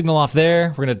bounce your signal off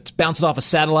there. We're going to bounce it off a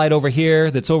satellite over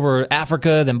here that's over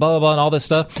Africa, then blah, blah, blah, and all this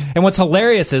stuff. And what's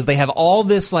hilarious is they have all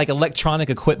this like electronic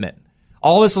equipment.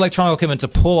 All this electronic equipment to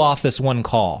pull off this one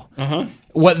call. Uh-huh.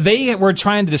 What they were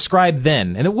trying to describe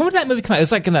then, and when did that movie come out? It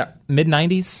was like in the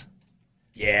mid-90s?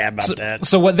 Yeah, about that.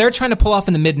 So what they're trying to pull off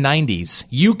in the mid-90s,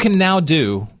 you can now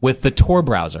do with the Tor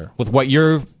browser, with what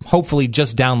you're hopefully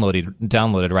just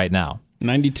downloaded right now.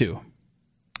 92.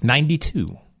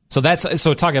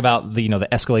 So talk about the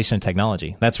escalation of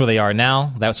technology. That's where they are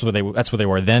now. That's where they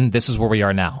were then. This is where we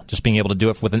are now. Just being able to do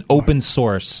it with an open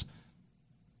source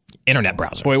internet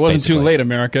browser. Boy, it wasn't basically. too late,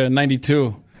 America. In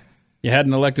 92, you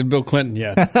hadn't elected Bill Clinton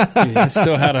yet. You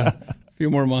still had a few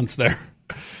more months there.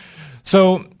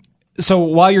 So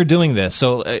while you're doing this,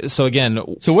 so again,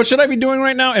 so what should I be doing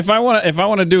right now if I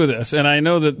want to do this? And I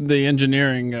know that the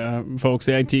engineering folks,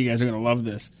 the IT guys, are going to love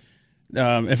this.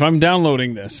 If I'm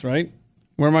downloading this, right?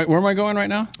 Where am I going right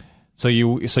now? So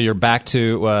you're back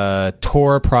to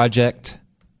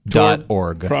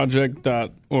torproject.org.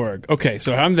 Project.org. Okay,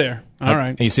 so I'm there. All right.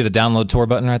 And you see the download Tor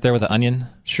button right there with the onion?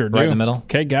 Sure do. Right in the middle?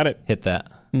 Okay, got it. Hit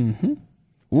that. Mm-hmm.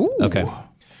 Ooh. Okay.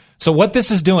 So what this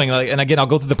is doing, and again, I'll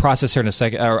go through the process here in a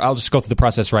second, or I'll just go through the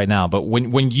process right now. But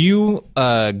when you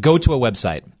go to a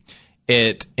website,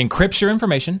 it encrypts your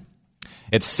information,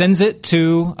 it sends it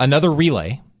to another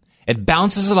relay, it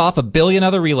bounces it off a billion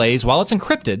other relays while it's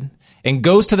encrypted, and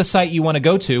goes to the site you want to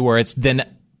go to where it's then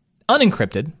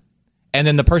unencrypted, and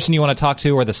then the person you want to talk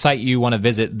to or the site you want to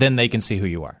visit, then they can see who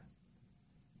you are.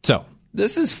 So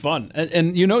this is fun,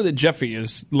 and you know that Jeffy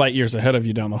is light years ahead of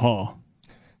you down the hall.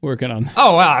 Working on.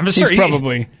 Oh wow! I'm just sure he's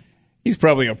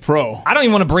probably a pro. I don't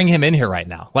even want to bring him in here right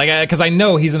now, like because I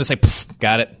know he's going to say,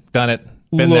 "Got it, done it,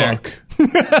 been there."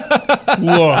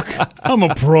 Look, I'm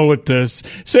a pro at this.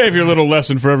 Save your little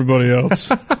lesson for everybody else.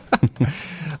 All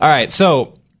right,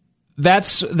 so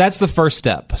that's the first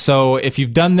step. So if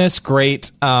you've done this, great.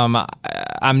 I'm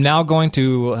now going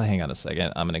to hang on a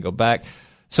second. I'm going to go back.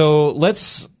 So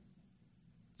let's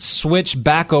switch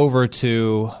back over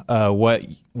to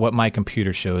what my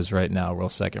computer shows right now real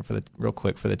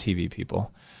quick for the TV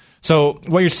people. So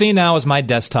what you're seeing now is my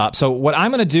desktop. So what I'm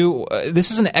going to do,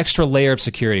 this is an extra layer of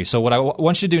security. So what I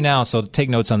want you to do now, so take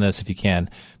notes on this if you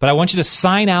can, but I want you to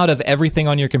sign out of everything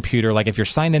on your computer. Like if you're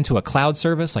signed into a cloud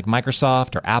service like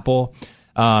Microsoft or Apple,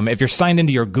 if you're signed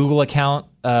into your Google account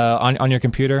on your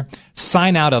computer,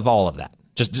 sign out of all of that.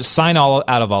 Just sign out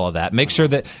of all of that. Make sure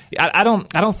that I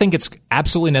don't think it's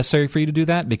absolutely necessary for you to do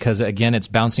that because again it's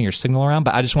bouncing your signal around.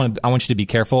 But I want you to be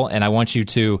careful and I want you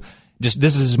to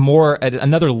this is more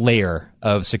another layer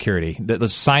of security.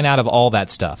 Let's sign out of all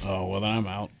that stuff. Oh well, then I'm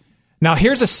out. Now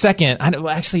here's a second.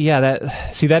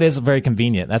 That is very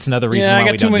convenient. That's another reason. Yeah, why I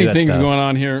got we too don't many do that things stuff. going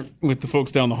on here with the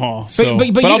folks down the hall. So,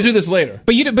 but I'll do this later.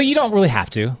 But you don't really have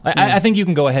to. I think you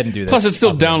can go ahead and do this. Plus, it's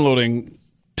still downloading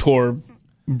Tor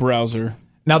browser.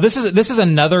 Now this is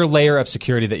another layer of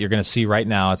security that you're going to see right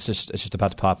now. It's just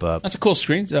about to pop up. That's a cool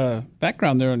screen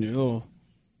background there on your little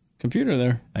computer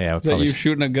there. Yeah, is that you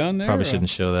shooting a gun there? Probably shouldn't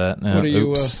show that. No, what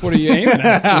are you aiming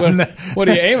at? What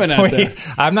are you aiming at there?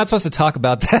 I'm not supposed to talk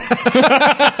about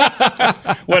that.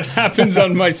 What happens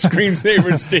on my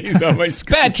screensaver stays on my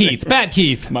screen. Bad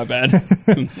Keith. My bad.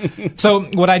 So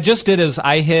what I just did is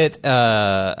I hit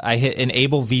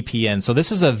enable VPN. So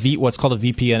this is what's called a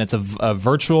VPN. It's a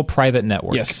virtual private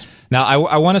network. Yes. Now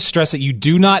I want to stress that you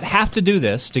do not have to do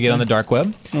this to get on the dark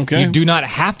web. Okay. You do not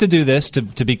have to do this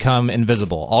to become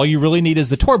invisible. All you really need is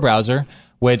the Tor browser,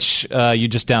 which you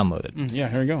just downloaded. Yeah,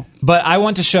 here we go. But I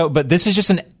want to show, but this is just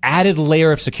an added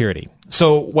layer of security.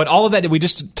 So what all of that, we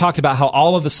just talked about how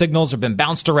all of the signals have been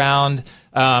bounced around.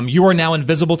 You are now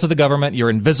invisible to the government. You're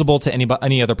invisible to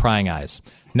any other prying eyes.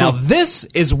 Now this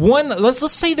is one, let's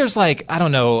say there's like, I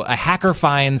don't know, a hacker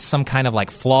finds some kind of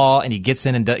like flaw and he gets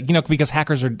in and does, because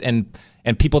hackers and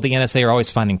people at the NSA are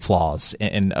always finding flaws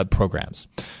in programs.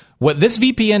 What this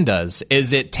VPN does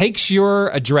is it takes your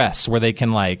address where they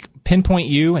can like pinpoint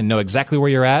you and know exactly where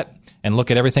you're at and look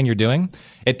at everything you're doing.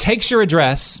 It takes your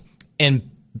address and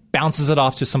bounces it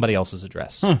off to somebody else's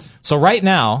address. So right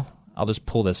now, I'll just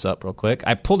pull this up real quick.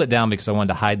 I pulled it down because I wanted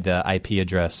to hide the IP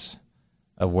address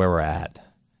of where we're at.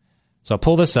 So I'll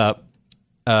pull this up.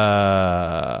 Hang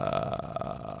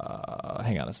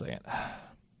on a second.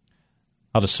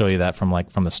 I'll just show you that from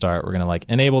the start. We're gonna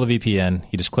enable the VPN.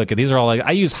 You just click it. These are all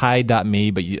I use hide.me,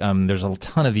 but there's a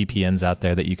ton of VPNs out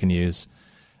there that you can use.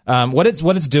 What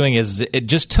it's doing is it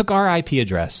just took our IP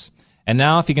address, and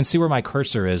now if you can see where my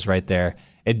cursor is right there,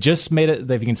 it just made it.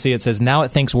 If you can see, it says now it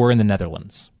thinks we're in the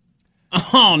Netherlands.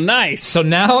 Oh, nice. So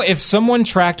now if someone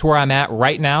tracked where I'm at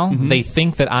right now, they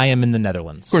think that I am in the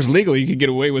Netherlands. Of course, legally, you could get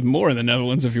away with more in the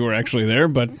Netherlands if you were actually there,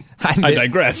 but I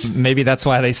digress. Maybe that's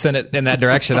why they sent it in that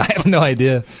direction. I have no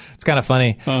idea. It's kind of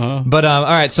funny. But all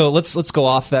right, so let's go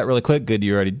off that really quick. Good,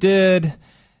 you already did.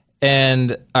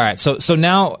 And all right, so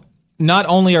now not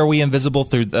only are we invisible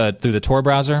through the Tor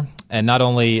browser, and not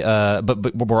only,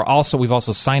 but we've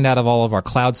also signed out of all of our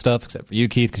cloud stuff, except for you,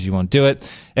 Keith, because you won't do it.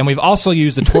 And we've also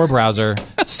used the Tor browser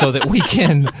so that we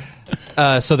can,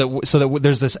 so that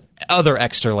there's this other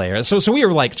extra layer. So we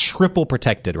are triple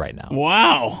protected right now.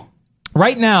 Wow.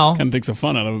 Right now, kind of takes the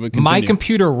fun out of it. But my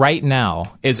computer right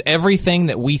now is everything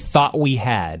that we thought we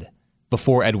had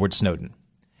before Edward Snowden.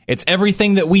 It's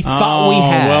everything that we thought we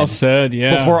had. Well said,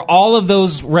 yeah. Before all of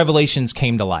those revelations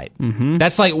came to light.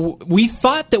 That's we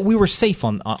thought that we were safe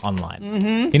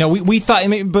online. We thought,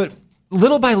 but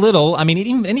little by little,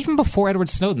 even before Edward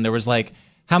Snowden, there was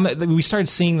we started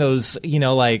seeing those, what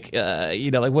are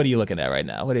you looking at right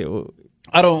now?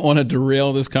 I don't want to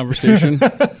derail this conversation.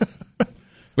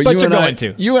 But you're going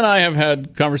to. You and I have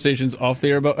had conversations off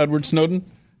the air about Edward Snowden,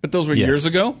 but those were years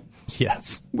ago.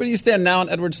 Yes. Where do you stand now on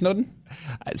Edward Snowden?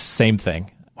 Same thing.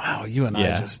 Wow, you and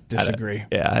I just disagree.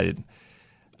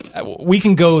 We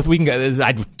can go.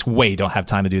 I don't have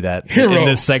time to do that in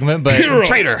this segment. But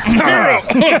traitor. Hero.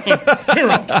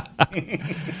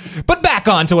 But back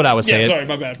on to what I was saying. Sorry,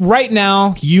 my bad. Right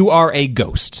now, you are a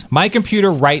ghost. My computer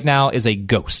right now is a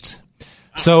ghost.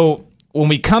 So when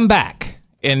we come back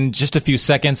in just a few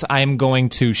seconds, I am going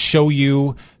to show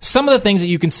you some of the things that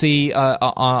you can see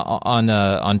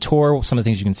on Tor, some of the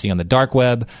things you can see on the dark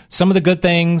web, some of the good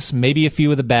things, maybe a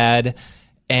few of the bad,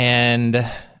 and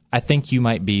I think you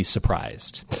might be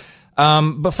surprised.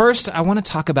 But first, I want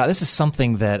to talk about, this is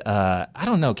something that, I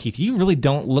don't know, Keith, you really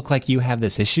don't look like you have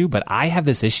this issue, but I have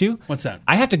this issue. What's that?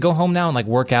 I have to go home now and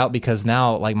work out because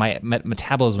now my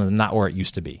metabolism is not where it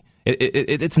used to be.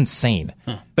 It's insane.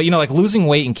 But losing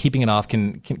weight and keeping it off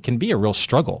can be a real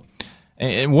struggle.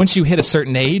 And once you hit a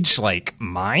certain age, like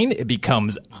mine, it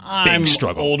becomes a big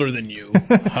struggle. I'm older than you.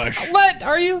 Hush. What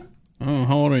are you? Oh,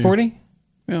 how old are you? 40?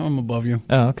 Yeah, I'm above you.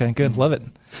 Oh, okay, good. Love it.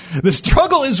 The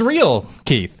struggle is real,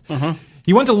 Keith.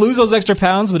 You want to lose those extra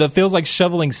pounds, but it feels like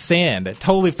shoveling sand. It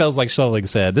totally feels like shoveling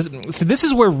sand. This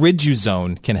is where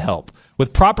Riduzone can help.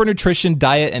 With proper nutrition,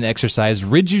 diet, and exercise,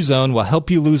 Riduzone will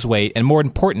help you lose weight and, more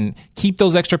important, keep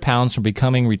those extra pounds from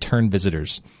becoming return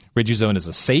visitors. Riduzone is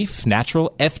a safe,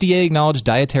 natural, FDA-acknowledged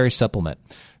dietary supplement.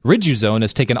 Riduzone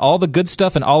has taken all the good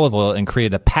stuff in olive oil and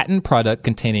created a patent product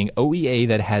containing OEA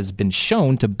that has been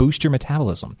shown to boost your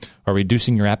metabolism while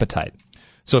reducing your appetite.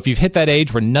 So if you've hit that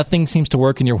age where nothing seems to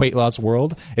work in your weight loss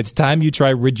world, it's time you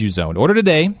try Riduzone. Order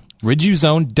today,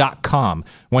 Riduzone.com.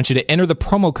 I want you to enter the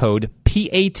promo code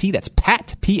PAT, that's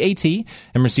PAT, P-A-T,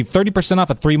 and receive 30%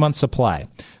 off a 3-month supply.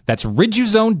 That's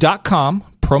Riduzone.com,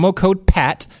 promo code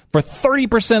PAT, for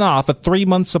 30% off a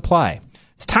 3-month supply.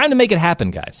 It's time to make it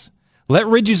happen, guys. Let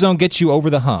Riduzone get you over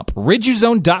the hump.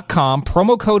 Riduzone.com,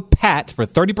 promo code PAT, for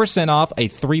 30% off a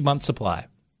 3-month supply.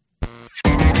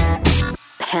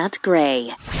 Pat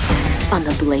Gray on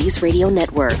the Blaze Radio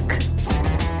Network.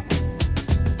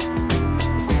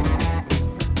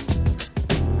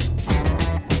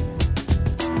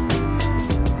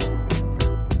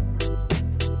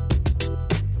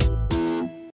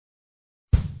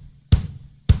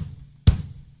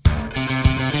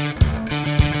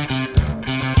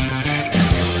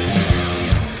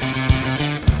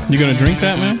 You gonna drink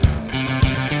that, man?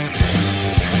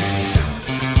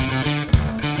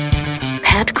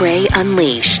 Pat Gray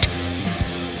Unleashed.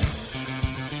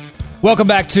 Welcome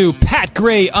back to Pat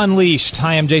Gray Unleashed.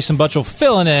 I am Jason Butchell,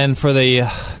 filling in for the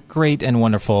great and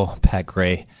wonderful Pat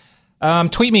Gray.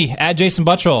 Tweet me, @Jason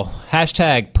Butchell,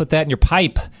 hashtag put that in your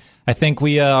pipe. I think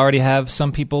we already have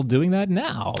some people doing that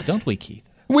now, don't we, Keith?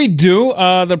 We do.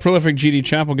 The prolific G.D.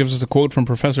 Chappell gives us a quote from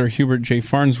Professor Hubert J.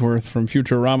 Farnsworth from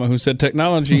Futurama, who said,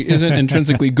 "Technology isn't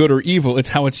intrinsically good or evil, it's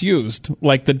how it's used,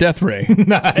 like the death ray."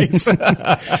 Nice.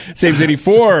 Saves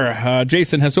 84.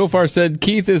 Jason has so far said,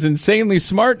 "Keith is insanely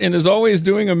smart and is always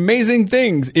doing amazing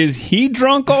things. Is he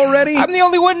drunk already?" I'm the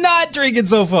only one not drinking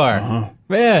so far.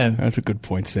 Man. That's a good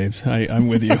point, Saves. I'm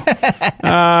with you.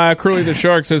 Curly the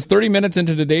Shark says, 30 minutes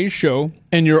into today's show,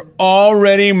 and you're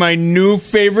already my new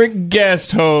favorite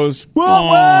guest host.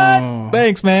 What?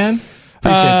 Thanks, man.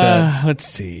 Appreciate that. Let's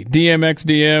see.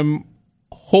 DMXDM.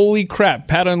 Holy crap,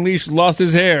 Pat Unleashed lost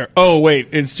his hair. Oh, wait,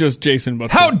 it's just Jason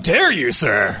Buxton. How dare you,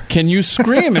 sir? Can you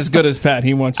scream as good as Pat?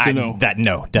 He wants to know.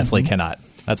 No, definitely cannot.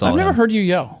 That's all. I've never heard you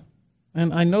yell,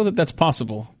 and I know that that's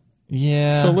possible.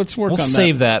 Yeah. So let's work on that. We'll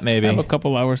save that, maybe. Have a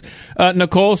couple hours.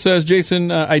 Nicole says,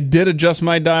 Jason, I did adjust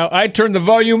my dial. I turned the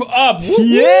volume up. Woo-woo!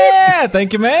 Yeah,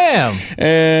 thank you, ma'am.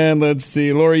 And let's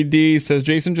see. Lori D says,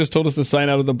 Jason just told us to sign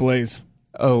out of the Blaze.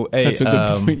 Oh, hey, that's a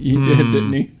good point. He did,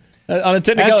 didn't he? On a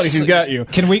technicality, he's got you.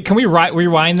 Can we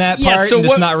rewind that part so and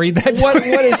just not read that? What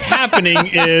is happening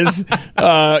is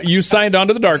you signed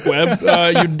onto the dark web.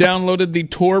 You downloaded the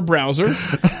Tor browser,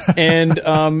 and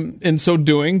in so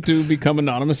doing, to become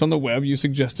anonymous on the web, you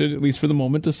suggested, at least for the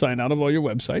moment, to sign out of all your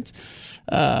websites.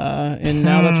 And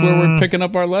now that's where we're picking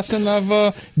up our lesson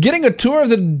of getting a tour of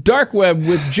the dark web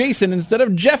with Jason instead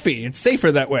of Jeffy. It's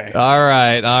safer that way. All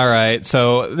right.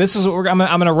 So this is what I'm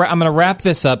gonna wrap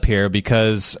this up here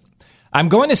because I'm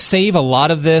going to save a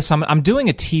lot of this. I'm doing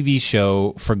a TV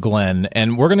show for Glenn,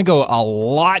 and we're going to go a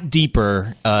lot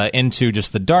deeper into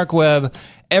just the dark web,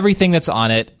 everything that's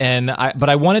on it. But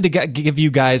I wanted to give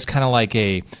you guys kind of like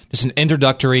just an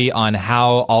introductory on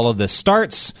how all of this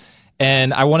starts,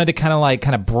 and I wanted to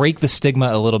kind of break the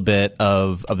stigma a little bit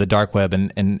of the dark web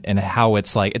and how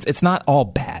it's like it's not all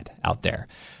bad out there.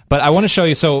 But I want to show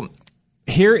you. So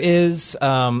here is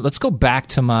let's go back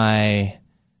to my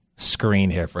screen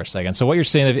here for a second. So what you're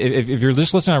seeing, if you're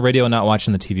just listening on radio and not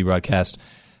watching the TV broadcast,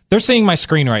 they're seeing my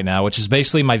screen right now, which is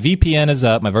basically my VPN is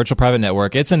up, my virtual private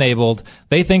network. It's enabled.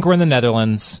 They think we're in the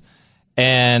Netherlands.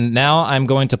 And now I'm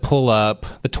going to pull up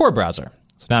the Tor browser.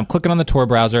 So now I'm clicking on the Tor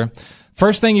browser.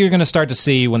 First thing you're going to start to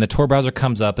see when the Tor browser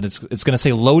comes up, and it's going to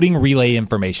say loading relay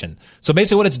information. So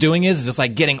basically what it's doing is it's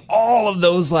like getting all of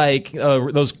those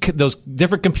those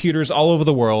different computers all over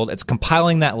the world. It's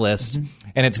compiling that list,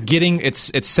 and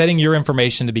it's setting your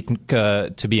information to be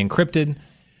encrypted,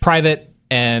 private,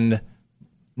 and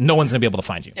no one's going to be able to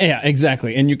find you. Yeah,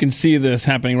 exactly. And you can see this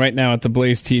happening right now at the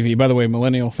Blaze TV. By the way,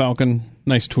 Millennial Falcon,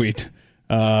 nice tweet.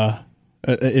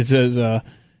 It says,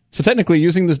 so technically,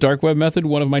 using this dark web method,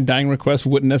 one of my dying requests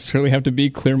wouldn't necessarily have to be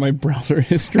clear my browser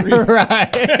history.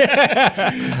 Right.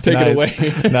 Take it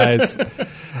away. Nice.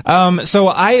 So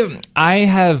I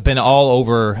have been all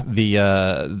over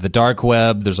the dark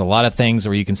web. There's a lot of things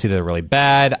where you can see that are really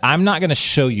bad. I'm not going to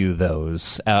show you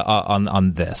those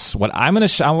on this. What I'm going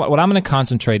to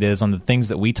concentrate is on the things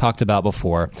that we talked about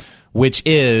before, which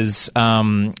is,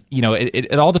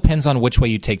 it all depends on which way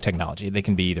you take technology. They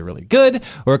can be either really good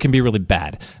or it can be really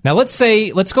bad. Now, let's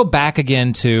go back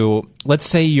again to, let's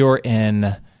say you're in,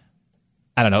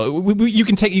 I don't know, you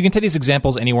can take these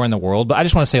examples anywhere in the world, but I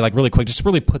just want to say, like, really quick, just to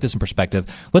really put this in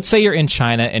perspective. Let's say you're in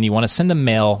China and you want to send a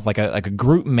mail, like a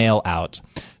group mail out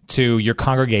to your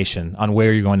congregation on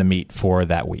where you're going to meet for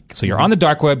that week. So you're on the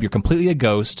dark web, you're completely a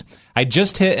ghost. I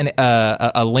just hit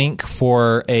a link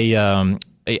for a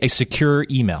secure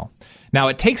email. Now,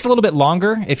 it takes a little bit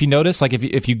longer. If you notice, like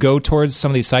if you go towards some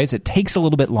of these sites, it takes a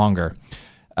little bit longer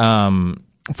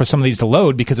for some of these to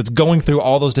load because it's going through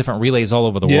all those different relays all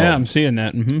over the world. Yeah, I'm seeing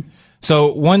that. Mm-hmm.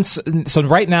 So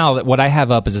right now, what I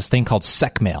have up is this thing called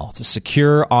SecMail. It's a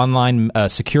secure online,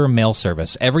 secure mail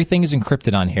service. Everything is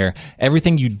encrypted on here.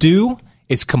 Everything you do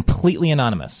is completely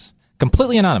anonymous.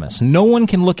 Completely anonymous. No one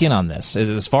can look in on this,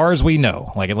 as far as we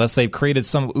know. Like, unless they've created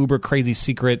some uber crazy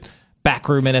secret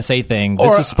backroom NSA thing.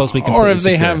 This is supposed to be completely Or if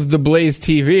they secure. have the Blaze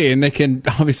TV and they can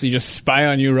obviously just spy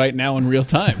on you right now in real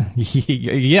time.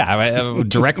 Yeah,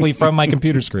 directly from my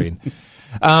computer screen.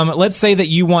 Let's say that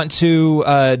you want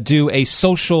to do a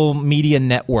social media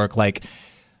network. Like,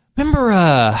 remember,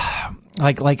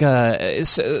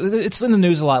 it's in the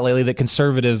news a lot lately that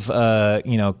conservative, sites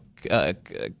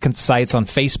on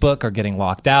Facebook are getting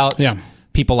locked out. Yeah.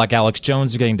 People like Alex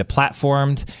Jones are getting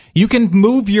deplatformed. You can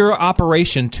move your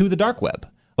operation to the dark web.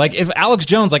 Like, if Alex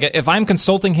Jones, if I'm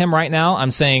consulting him right now,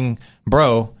 I'm saying,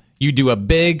 bro, you do a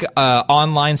big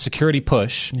online security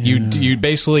push. Yeah. You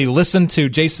basically listen to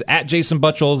Jason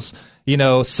Butchell's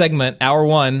segment, Hour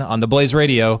 1 on the Blaze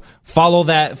Radio. Follow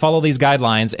these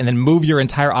guidelines, and then move your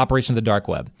entire operation to the dark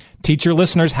web. Teach your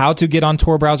listeners how to get on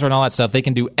Tor browser and all that stuff. They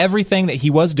can do everything that he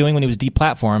was doing when he was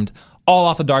deplatformed, all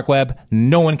off the dark web.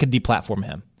 No one could deplatform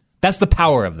him. That's the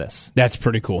power of this. That's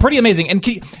pretty cool. Pretty amazing. And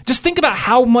just think about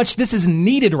how much this is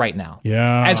needed right now.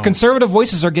 Yeah. As conservative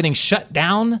voices are getting shut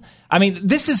down. I mean,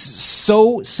 this is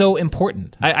so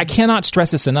important. I cannot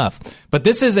stress this enough. But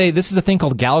this is a thing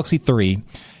called Galaxy 3.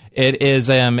 It is.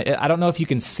 I don't know if you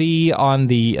can see on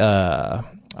the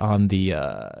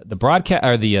broadcast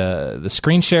or the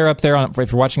screen share up there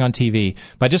if you're watching on TV,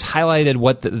 but I just highlighted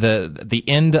what the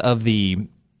end of the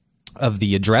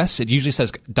address. It usually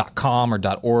says .com or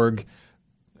 .org.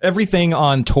 Everything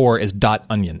on Tor is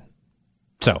 .onion.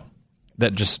 So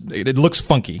that just it looks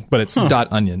funky, but it's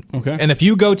 .onion. Okay. And if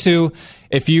you go to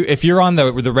if you're on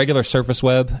the regular Surface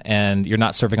web and you're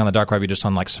not surfing on the dark web, you're just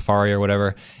on like Safari or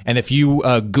whatever. And if you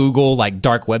Google like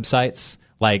dark websites,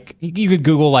 like you could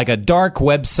Google like a dark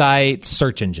website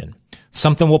search engine,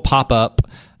 something will pop up.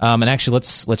 And actually,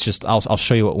 let's just I'll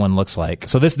show you what one looks like.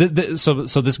 So this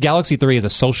Galaxy 3 is a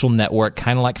social network,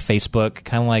 kind of like Facebook,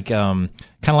 kind of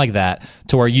like that,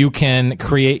 to where you can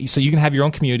create. So you can have your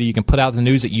own community. You can put out the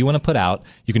news that you want to put out.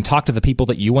 You can talk to the people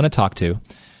that you want to talk to,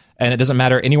 and it doesn't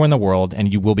matter anywhere in the world,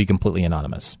 and you will be completely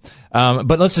anonymous.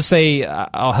 But let's just say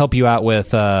I'll help you out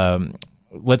with.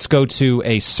 Let's go to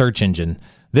a search engine.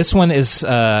 This one is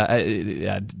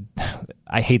I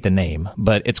hate the name,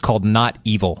 but it's called Not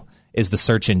Evil. Is the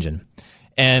search engine.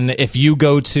 And if you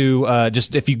go to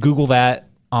if you Google that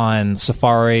on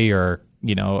Safari or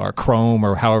or Chrome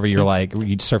or however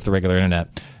you surf the regular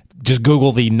internet, just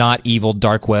Google the Not Evil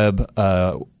dark web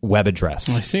web address.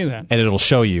 I see that. And it'll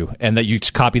show you. And that you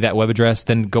copy that web address,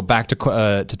 then go back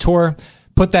to Tor,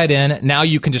 put that in. Now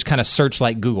you can just kind of search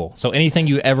like Google. So anything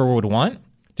you ever would want,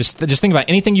 just think about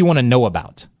anything you want to know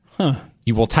about. Huh.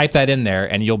 You will type that in there,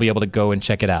 and you'll be able to go and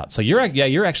check it out. So you're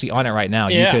actually on it right now.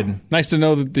 Yeah. You could. Nice to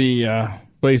know that the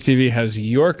Blaze TV has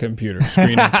your computer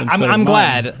screen up instead of I'm mine.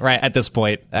 glad, right at this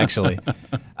point, actually.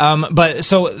 But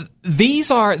so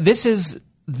this is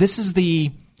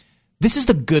the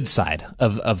good side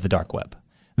of the dark web.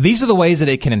 These are the ways that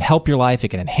it can help your life, it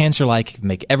can enhance your life, it can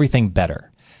make everything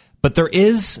better. But there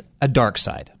is a dark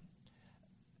side.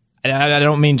 And I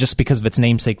don't mean just because of its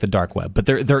namesake, the dark web, but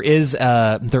there is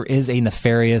a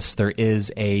nefarious, there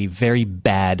is a very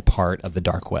bad part of the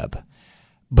dark web,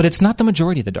 but it's not the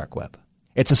majority of the dark web.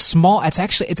 It's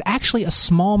actually a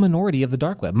small minority of the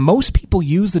dark web. Most people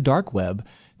use the dark web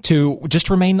to just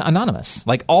remain anonymous.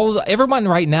 Like everyone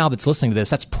right now that's listening to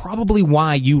this, that's probably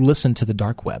why you listen to the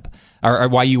dark web, or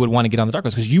why you would want to get on the dark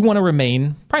web, because you want to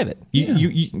remain private.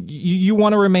 You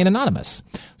want to remain anonymous.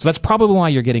 So that's probably why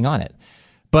you're getting on it.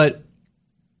 But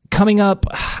coming up,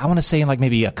 I want to say in like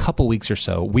maybe a couple weeks or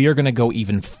so, we are going to go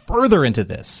even further into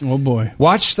this. Oh, boy.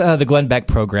 Watch the Glenn Beck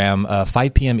program,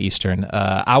 5 p.m. Eastern.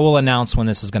 I will announce when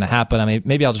this is going to happen. I mean,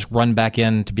 maybe I'll just run back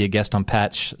in to be a guest on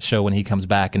Pat's show when he comes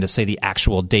back and to say the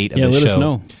actual date of the show. Let us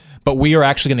know. But we are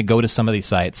actually going to go to some of these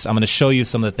sites. I'm going to show you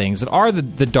some of the things that are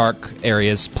the dark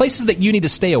areas, places that you need to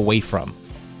stay away from.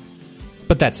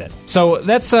 But that's it. So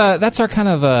that's our kind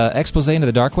of expose into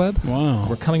the dark web. Wow.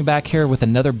 We're coming back here with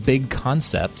another big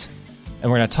concept, and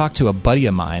we're going to talk to a buddy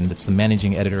of mine that's the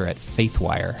managing editor at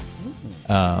Faithwire.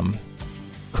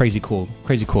 Crazy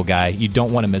cool guy. You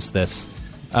don't want to miss this.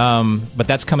 But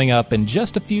that's coming up in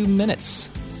just a few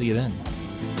minutes. See you then.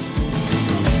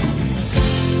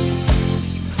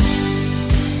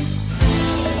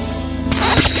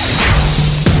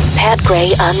 Pat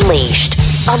Gray Unleashed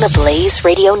on the Blaze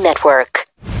Radio Network.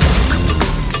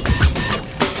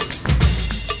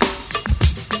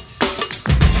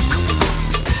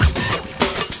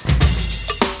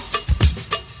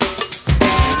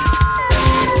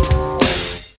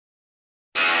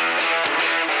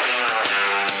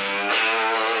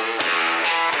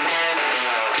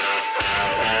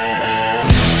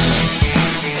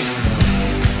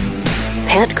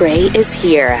 Pat Gray is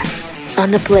here on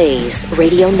the Blaze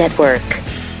Radio Network.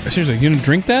 Seriously, you gonna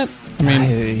drink that? I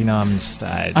mean, I'm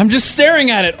just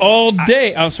staring at it all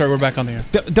day. Oh, sorry, we're back on the air.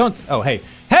 Don't. Oh,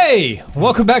 hey!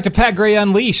 Welcome back to Pat Gray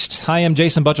Unleashed. I am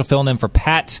Jason Butchell filling in for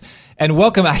Pat, and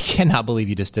welcome. I cannot believe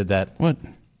you just did that. What?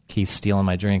 Keith's stealing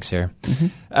my drinks here.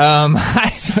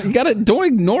 Mm-hmm. You gotta don't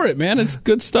ignore it, man. It's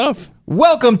good stuff.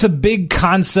 Welcome to Big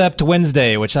Concept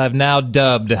Wednesday, which I've now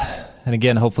dubbed. And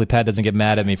again, hopefully Pat doesn't get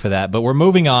mad at me for that. But we're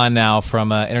moving on now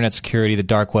from internet security, the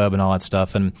dark web, and all that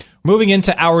stuff. And moving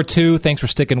into hour 2. Thanks for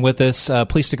sticking with us.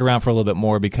 Please stick around for a little bit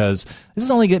more because this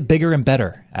is only get bigger and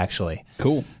better, actually.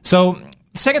 Cool. So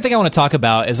the second thing I want to talk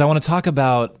about is I want to talk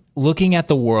about looking at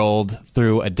the world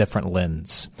through a different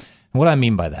lens. And what I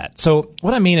mean by that. So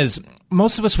what I mean is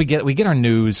most of us, we get our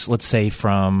news, let's say,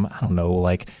 from, I don't know,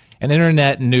 like an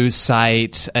internet news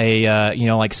site, like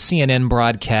CNN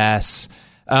broadcasts,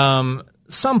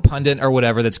 some pundit or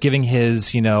whatever that's giving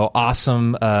his,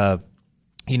 awesome,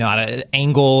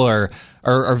 angle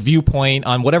or viewpoint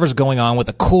on whatever's going on with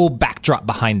a cool backdrop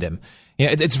behind him.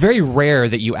 it's very rare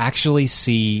that you actually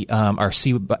see or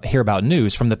hear about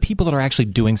news from the people that are actually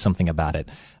doing something about it.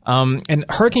 And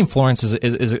Hurricane Florence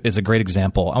is a great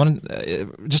example. I want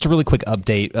just a really quick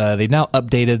update. They've now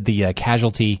updated the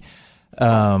casualty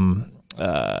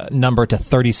number to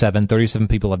 37. 37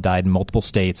 people have died in multiple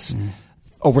states.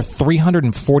 Over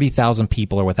 340,000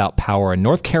 people are without power in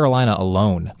North Carolina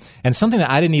alone. And something that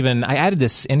I added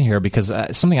this in here because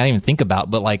something I didn't even think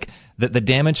about, but like the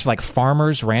damage to like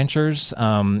farmers, ranchers,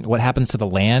 what happens to the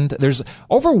land. There's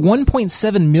over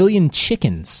 1.7 million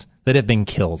chickens that have been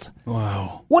killed.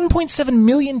 Wow. 1.7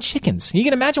 million chickens. You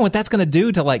can imagine what that's going to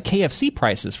do to like KFC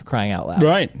prices, for crying out loud.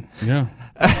 Right. Yeah.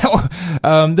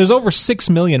 There's over 6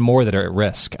 million more that are at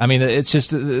risk. I mean, it's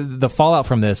just the fallout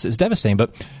from this is devastating.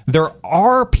 But there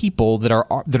are people that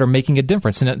are making a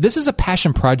difference, and this is a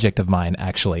passion project of mine,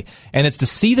 actually. And it's to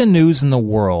see the news in the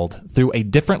world through a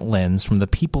different lens from the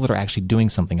people that are actually doing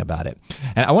something about it.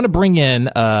 And I want to bring in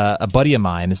a buddy of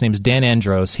mine. His name is Dan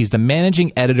Andros. He's the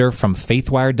managing editor from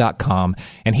FaithWire.com,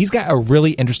 and he's got a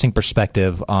really interesting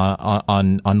perspective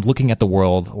on looking at the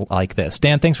world like this.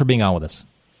 Dan, thanks for being on with us.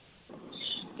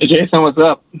 Hey, Jason, what's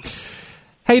up?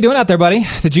 How you doing out there, buddy?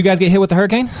 Did you guys get hit with the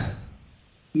hurricane?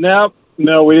 No,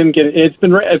 we didn't get it.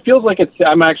 It feels like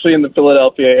I'm actually in the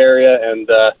Philadelphia area, and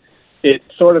it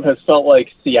sort of has felt like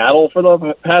Seattle for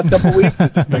the past couple of weeks.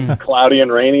 It's been cloudy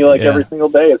and rainy every single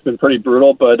day. It's been pretty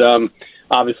brutal, but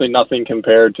obviously nothing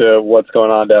compared to what's going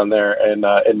on down there in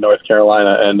North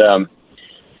Carolina. And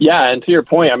and to your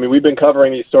point, I mean, we've been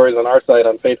covering these stories on our site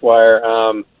on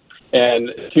FaithWire. And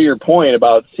to your point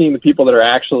about seeing the people that are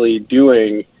actually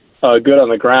doing good on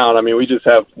the ground, I mean, we just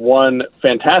have one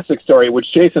fantastic story, which,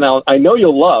 Jason, I know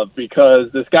you'll love because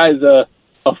this guy's a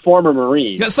former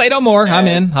Marine. Say no more. I'm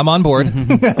in. I'm on board.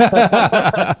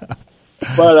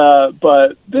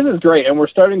 But this is great, and we're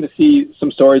starting to see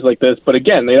some stories like this. But,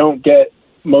 again, they don't get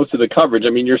most of the coverage.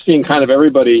 I mean, you're seeing kind of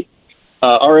everybody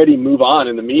already move on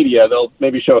in the media. They'll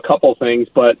maybe show a couple things,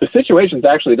 but the situation's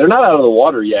actually, they're not out of the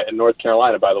water yet in North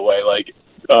Carolina, by the way. Like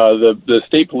the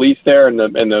state police there and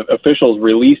the officials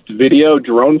released video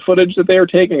drone footage that they were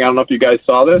taking. I don't know if you guys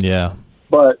saw this. Yeah.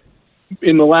 But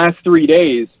in the last 3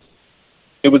 days,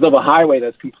 it was of a highway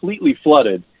that's completely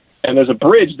flooded. And there's a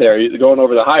bridge there going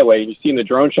over the highway, and you see in the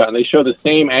drone shot, and they show the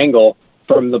same angle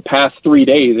from the past 3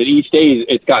 days. And each day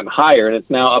it's gotten higher, and it's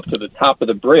now up to the top of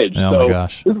the bridge. Oh, my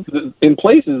gosh. In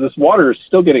places, this water is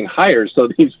still getting higher, so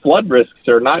these flood risks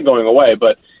are not going away.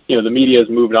 But, you know, the media has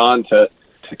moved on to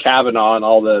Kavanaugh and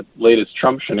all the latest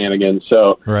Trump shenanigans.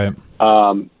 So, right.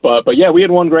 But yeah, we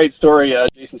had one great story,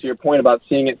 Jason, to your point about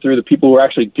seeing it through the people who are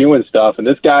actually doing stuff. And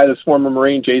this guy, this former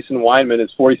Marine, Jason Weinman,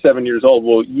 is 47 years old.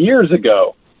 Well, years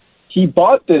ago, he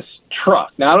bought this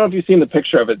truck. Now, I don't know if you've seen the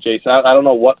picture of it, Jason. I don't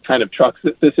know what kind of truck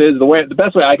this is. The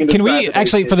best way I can describe it. Can we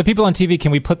actually, for the people on TV,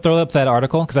 can we throw up that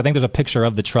article? Because I think there's a picture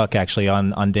of the truck actually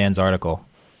on Dan's article,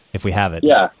 if we have it.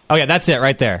 Yeah. Oh, yeah, that's it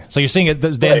right there. So you're seeing it,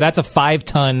 Dan, right. That's a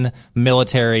 5-ton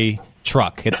military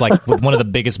truck. It's like one of the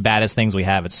biggest, baddest things we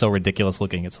have. It's so ridiculous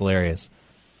looking. It's hilarious.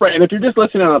 Right, and if you're just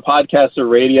listening on a podcast or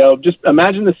radio, just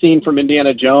imagine the scene from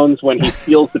Indiana Jones when he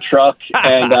steals the truck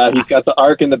and he's got the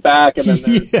Ark in the back, and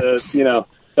then there's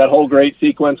that whole great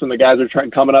sequence when the guys are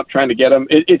coming up trying to get him.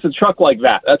 It's a truck like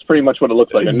that. That's pretty much what it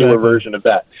looks like, exactly. A newer version of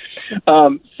that.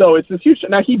 So it's this huge.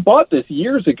 Now he bought this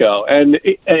years ago, and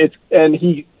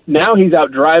he's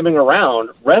out driving around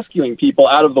rescuing people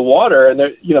out of the water,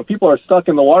 and people are stuck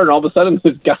in the water, and all of a sudden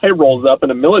this guy rolls up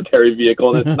in a military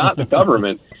vehicle, and it's not the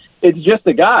government. It's just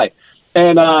a guy.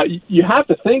 And you have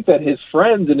to think that his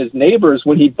friends and his neighbors,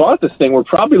 when he bought this thing, were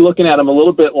probably looking at him a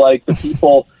little bit like the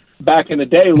people back in the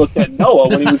day looked at Noah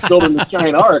when he was building this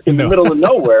giant ark in the middle of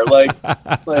nowhere. Like,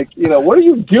 what are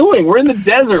you doing? We're in the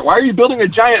desert. Why are you building a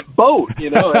giant boat?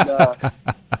 And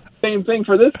same thing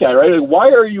for this guy, right? Like, why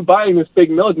are you buying this big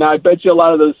millet? Now, I bet you a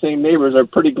lot of those same neighbors are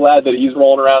pretty glad that he's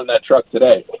rolling around in that truck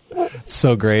today.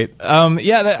 So great.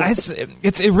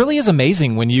 It really is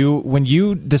amazing when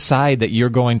you decide that you're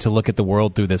going to look at the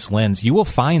world through this lens. You will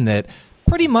find that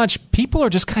pretty much people are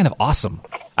just kind of awesome.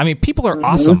 I mean, people are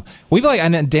awesome.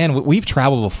 And Dan, we've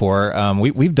traveled before.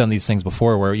 We've done these things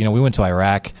before where, we went to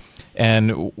Iraq.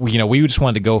 And we just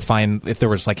wanted to go find if there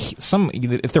was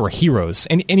if there were heroes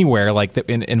anywhere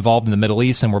involved in the Middle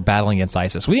East and were battling against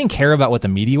ISIS. We didn't care about what the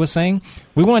media was saying.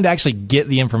 We wanted to actually get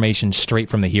the information straight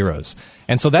from the heroes,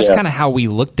 and so that's kind of how we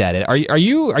looked at it. Are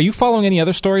you following any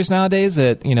other stories nowadays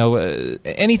that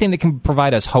anything that can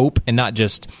provide us hope and not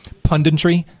just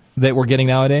punditry that we're getting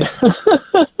nowadays?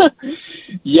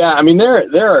 Yeah, I mean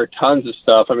there are tons of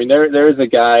stuff. I mean there is a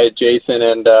guy, Jason,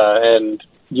 and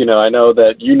I know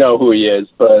that you know who he is,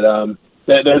 but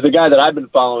there's a guy that I've been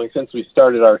following since we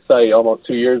started our site almost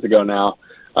 2 years ago now,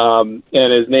 and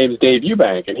his name's Dave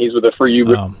Eubank, and he's with the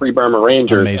Free Burma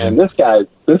Rangers. Amazing. And this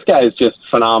guy is just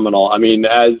phenomenal. I mean,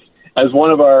 as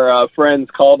one of our friends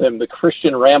called him, the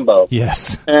Christian Rambo.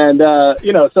 Yes. And but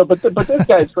this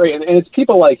guy's great, and it's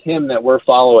people like him that we're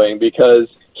following because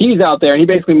he's out there and he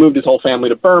basically moved his whole family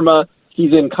to Burma.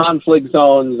 He's in conflict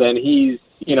zones and he's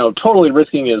totally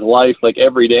risking his life like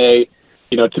every day,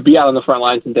 to be out on the front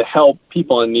lines and to help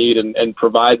people in need and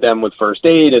provide them with first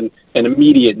aid and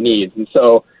immediate needs. And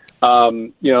so,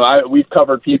 we've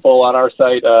covered people on our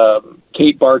site.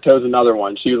 Kate Bartow's another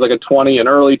one. She was like an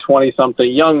early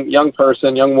 20-something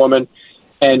young woman.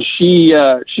 And she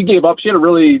gave up. She had a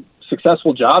really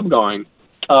successful job going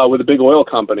with a big oil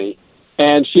company.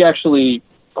 And she actually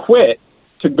quit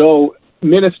to go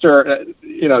minister,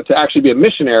 to actually be a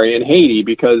missionary in Haiti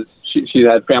because she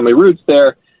had family roots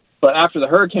there. But after the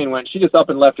hurricane went, she just up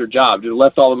and left her job, just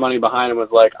left all the money behind and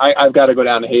was like, I've got to go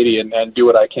down to Haiti and do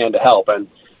what I can to help. And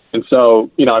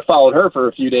so, I followed her for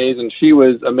a few days and she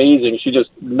was amazing. She just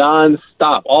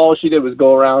nonstop. All she did was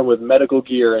go around with medical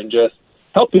gear and just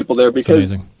help people there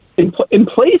because in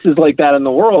places like that in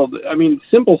the world, I mean,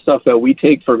 simple stuff that we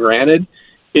take for granted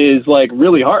is like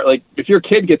really hard. Like if your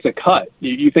kid gets a cut,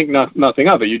 you think nothing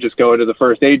of it. You just go into the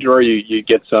first aid drawer, you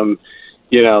get some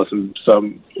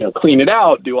clean it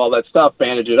out, do all that stuff,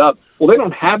 bandage it up. Well, they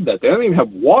don't have that. They don't even have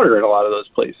water in a lot of those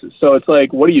places. So it's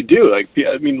like, what do you do? Like,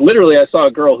 I mean, literally, I saw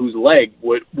a girl whose leg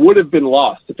would have been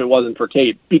lost if it wasn't for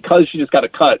Kate because she just got a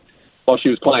cut while she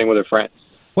was playing with her friends.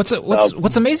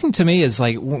 What's amazing to me is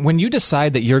like when you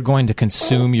decide that you're going to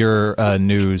consume your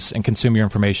news and consume your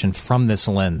information from this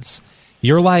lens,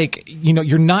 you're like,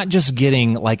 you're not just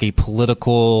getting like a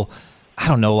political, I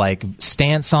don't know, like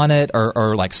stance on it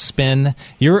or like spin.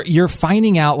 You're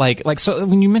finding out like so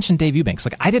when you mentioned Dave Eubanks,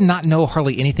 like I did not know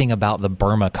hardly anything about the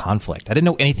Burma conflict. I didn't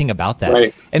know anything about that.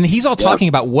 Right. And he's all talking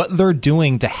about what they're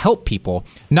doing to help people,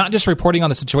 not just reporting on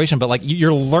the situation, but like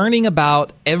you're learning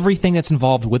about everything that's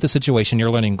involved with the situation. You're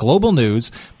learning global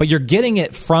news, but you're getting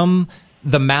it from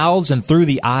the mouths and through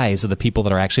the eyes of the people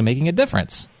that are actually making a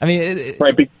difference. I mean,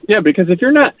 right. Because if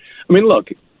you're not, I mean, look,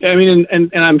 I mean,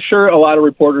 and I'm sure a lot of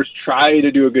reporters try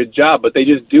to do a good job, but they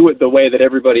just do it the way that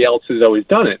everybody else has always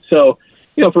done it. So,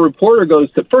 if a reporter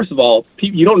goes to, first of all,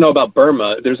 you don't know about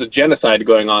Burma. There's a genocide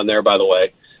going on there, by the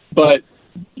way.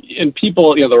 And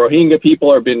people, the Rohingya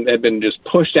people have been just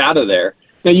pushed out of there.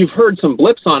 Now, you've heard some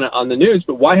blips on it on the news,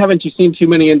 but why haven't you seen too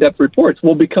many in-depth reports?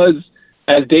 Well, because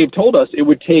as Dave told us, it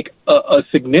would take a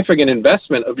significant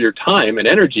investment of your time and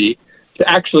energy to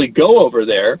actually go over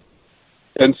there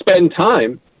and spend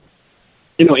time,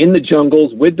 in the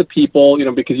jungles with the people,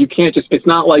 because you can't it's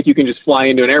not like you can just fly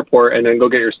into an airport and then go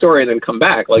get your story and then come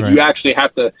back. Like You actually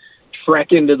have to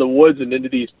trek into the woods and into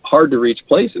these hard to reach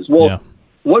places. Well,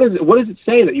 what does it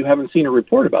say that you haven't seen a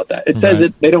report about that? It says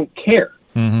that they don't care.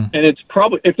 Mm-hmm. And it's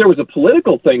probably, if there was a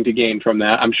political thing to gain from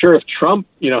that, I'm sure if Trump,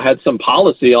 had some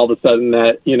policy all of a sudden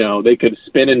that, they could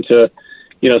spin into,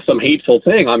 some hateful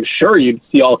thing, I'm sure you'd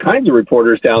see all kinds of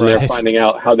reporters down there finding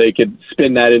out how they could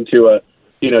spin that into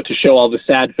to show all the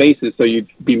sad faces so you'd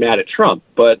be mad at Trump.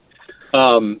 But,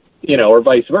 or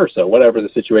vice versa, whatever the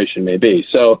situation may be.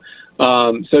 So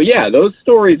those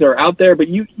stories are out there, but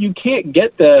you can't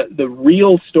get the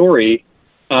real story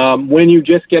when you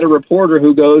just get a reporter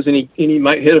who goes and he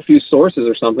might hit a few sources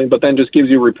or something, but then just gives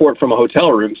you a report from a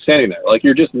hotel room standing there. Like,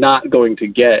 you're just not going to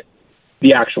get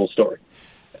the actual story.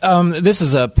 This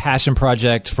is a passion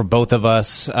project for both of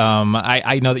us.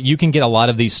 I know that you can get a lot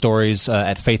of these stories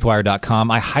at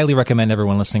faithwire.com. I highly recommend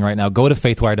everyone listening right now, go to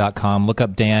faithwire.com, look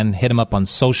up Dan, hit him up on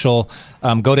social,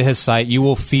 go to his site. You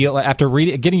will feel, after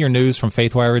getting your news from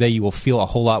Faithwire every day, you will feel a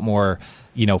whole lot more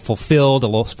fulfilled, a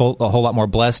whole lot more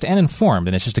blessed and informed.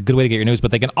 And it's just a good way to get your news.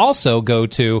 But they can also go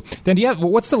to, Dan,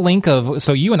 what's the link of,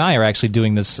 so you and I are actually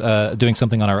doing this, doing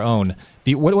something on our own.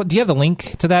 Do you have the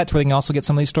link to that, to where they can also get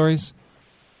some of these stories?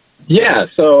 Yeah,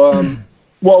 so,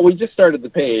 well, we just started the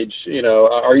page,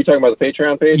 are you talking about the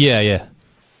Patreon page? Yeah.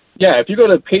 Yeah, if you go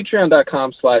to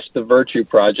patreon.com/The Virtue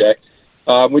Project,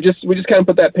 we just kind of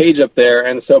put that page up there,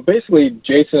 and so basically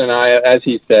Jason and I, as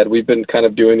he said, we've been kind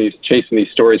of chasing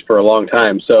these stories for a long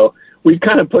time, so we've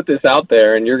kind of put this out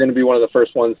there, and you're going to be one of the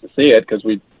first ones to see it, because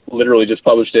we literally just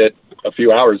published it a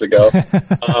few hours ago.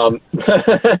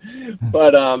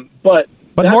 But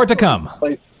more to come.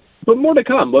 But more to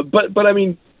come. But I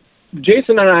mean,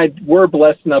 Jason and I were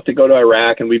blessed enough to go to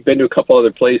Iraq, and we've been to a couple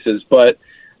other places, but,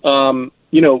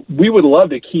 we would love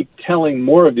to keep telling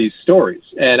more of these stories.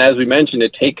 And as we mentioned,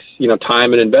 it takes,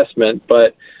 time and investment.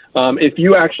 But if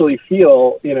you actually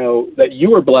feel, that you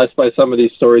were blessed by some of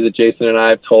these stories that Jason and I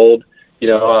have told,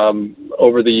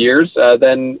 over the years,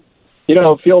 then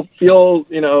feel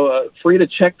free to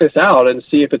check this out and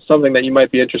see if it's something that you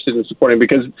might be interested in supporting.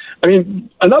 Because, I mean,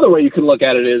 another way you can look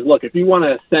at it is, look, if you want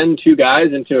to send two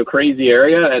guys into a crazy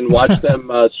area and watch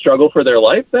them struggle for their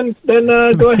life, then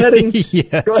go ahead and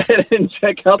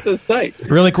check out this site.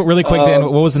 Really quick, Dan,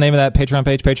 what was the name of that Patreon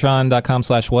page?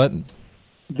 Patreon.com/what?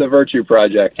 The Virtue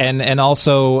Project. And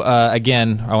also,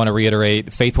 again, I want to reiterate,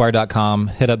 faithwire.com.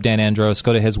 Hit up Dan Andros.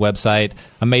 Go to his website.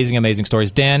 Amazing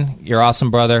stories. Dan, you're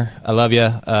awesome, brother. I love you.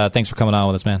 Thanks for coming on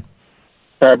with us, man.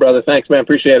 All right, brother. Thanks, man.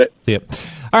 Appreciate it. See you.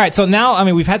 All right, so now, I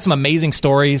mean, we've had some amazing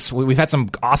stories. We've had some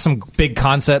awesome big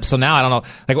concepts. So now, I don't know,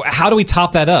 like, how do we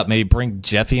top that up? Maybe bring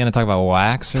Jeffy in and talk about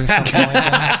wax or something like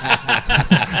that?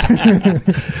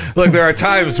 Look, there are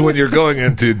times when you're going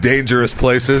into dangerous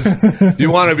places,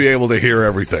 you want to be able to hear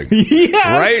everything.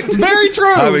 Yeah, right? Very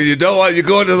true. I mean, you don't want, you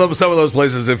go into some of those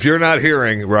places, if you're not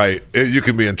hearing right, you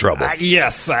can be in trouble.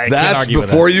 Yes, I That's can't argue with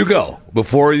that. before you go.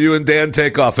 Before you and Dan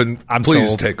take off, and please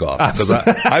sold. take off. Because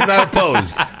I'm not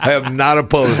opposed. I am not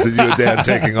opposed to you and Dan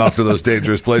taking off to those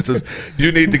dangerous places.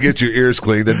 You need to get your ears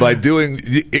cleaned, and by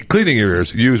cleaning your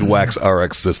ears, use Wax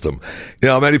RX system.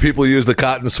 Many people use the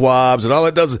cotton swabs, and all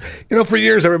it does is, for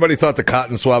years everybody thought the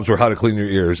cotton swabs were how to clean your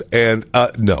ears, and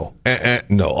no.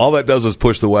 All that does is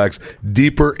push the wax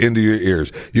deeper into your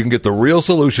ears. You can get the real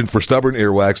solution for stubborn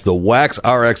earwax, the Wax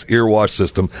RX ear wash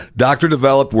system. Doctor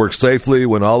developed, works safely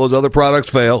when all those other products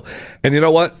fail. And you know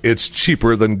what? It's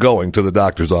cheaper than going to the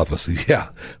doctor's office. Yeah,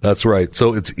 that's right.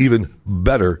 So it's even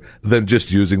better than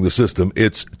just using the system.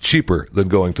 It's cheaper than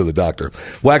going to the doctor.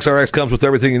 Wax RX comes with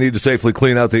everything you need to safely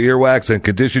clean out the earwax and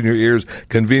condition your ears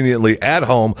conveniently at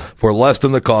home for less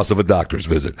than the cost of a doctor's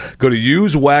visit. Go to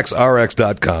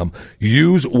usewaxrx.com,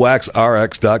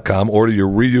 usewaxrx.com, order your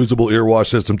reusable ear wash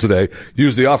system today.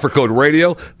 Use the offer code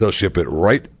RADIO. They'll ship it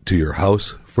right to your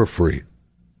house for free.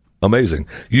 Amazing.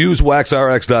 Use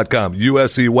waxrx.com,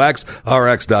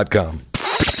 uscwaxrx.com.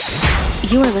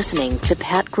 You are listening to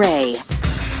Pat Gray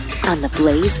on the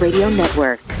Blaze Radio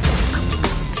Network.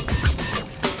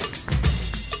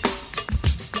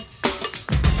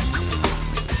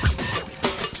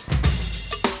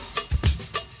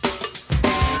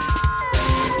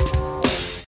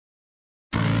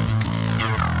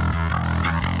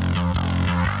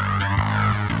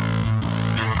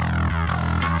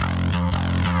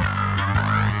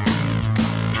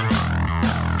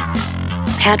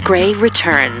 Pat Gray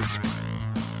returns.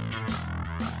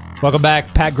 Welcome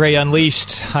back, Pat Gray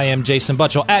Unleashed. I am Jason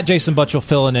Butchell, at Jason Butchell,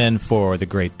 filling in for the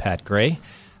great Pat Gray.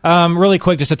 Really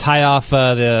quick, just to tie off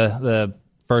the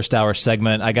first hour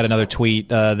segment, I got another tweet,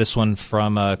 this one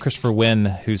from Christopher Wynn,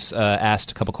 who's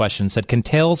asked a couple questions. Said, can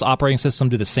Tails operating system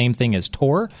do the same thing as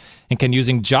Tor? And can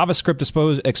using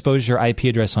JavaScript expose your IP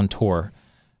address on Tor?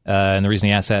 And the reason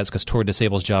he asked that is because Tor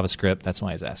disables JavaScript. That's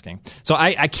why he's asking. So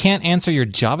I can't answer your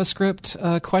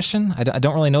JavaScript question. I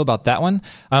don't really know about that one.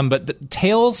 But the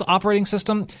Tails operating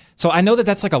system, so I know that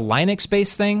that's like a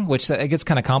Linux-based thing, which it gets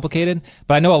kind of complicated.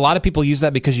 But I know a lot of people use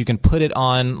that because you can put it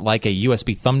on like a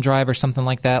USB thumb drive or something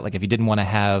like that. Like if you didn't want to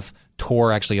have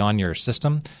Tor actually on your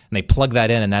system, and they plug that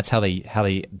in, and that's how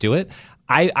they do it.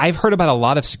 I've heard about a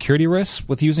lot of security risks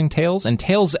with using Tails, and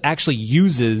Tails actually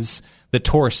uses the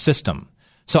Tor system.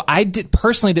 So I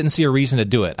personally didn't see a reason to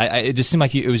do it. It just seemed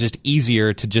like it was just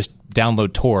easier to just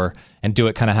download Tor and do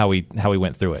it kind of how we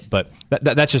went through it. But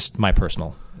that's just my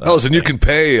personal. Listen, you can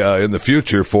pay in the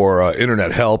future for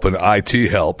internet help and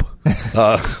IT help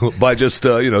by just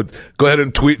go ahead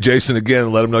and tweet Jason again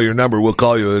and let him know your number. We'll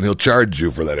call you and he'll charge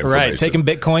you for that information. Right, taking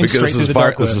Bitcoin because straight to the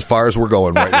dark web. This is as far as we're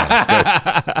going right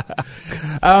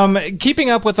now. Keeping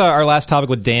up with our last topic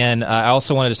with Dan, I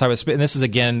also wanted to talk about, and this is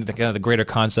again the greater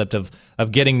concept of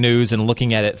getting news and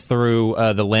looking at it through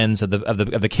the lens of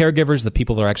the caregivers, the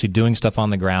people that are actually doing stuff on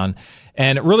the ground.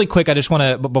 And really quick, I just want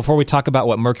to, before we talk about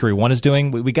what Mercury One is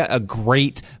doing, we got a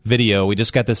great video. We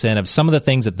just got this in of some of the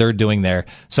things that they're doing there.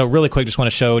 So really quick, just want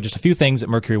to show just a few things that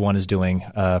Mercury One is doing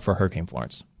for Hurricane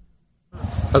Florence.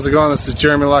 How's it going? This is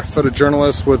Jeremy Lockfoot, a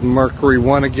journalist with Mercury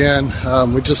One again.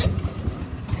 We just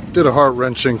did a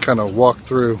heart-wrenching kind of walk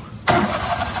through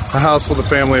a house with a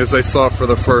family as they saw it for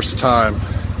the first time.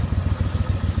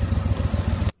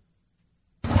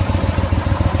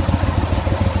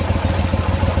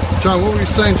 John, what were you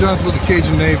saying, John, with the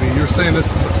Cajun Navy? You were saying this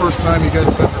is the first time you guys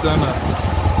have ever done that.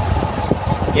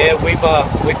 Yeah, we've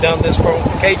done this for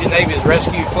the Cajun Navy has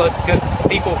rescued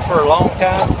people for a long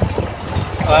time,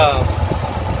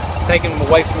 taking them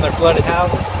away from their flooded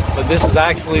houses. But this is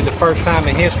actually the first time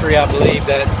in history, I believe,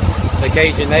 that the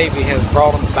Cajun Navy has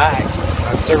brought them back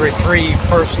to retrieve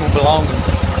personal belongings.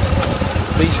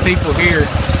 These people here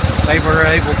they were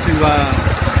able to,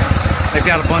 they've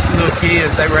got a bunch of little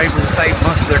kids. They were able to save a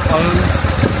bunch of their clothes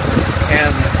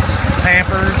and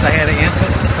Pampers. They had an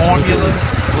infant formula.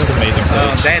 Just amazing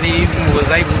footage. Daddy even was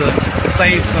able to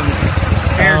save some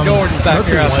Air Jordans back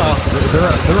here. I saw.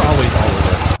 They're always all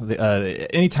over.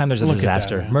 Anytime there's a Look at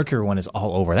disaster, that, man. Mercury One is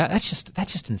all over. That's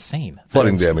just insane.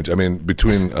 Flooding damage. I mean,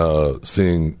 between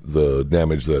seeing the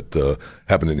damage that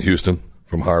happened in Houston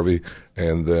from Harvey,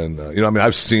 and then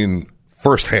I've seen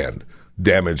firsthand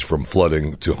damage from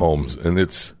flooding to homes, and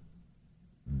it's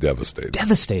devastating.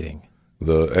 Devastating.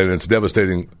 And it's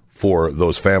devastating for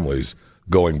those families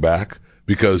going back,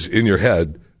 because in your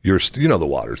head you're the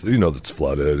waters, that's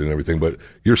flooded and everything, but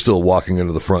you're still walking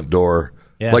into the front door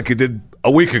like you did a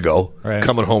week ago,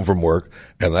 coming home from work,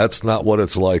 and that's not what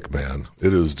it's like, man.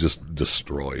 It is just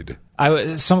destroyed.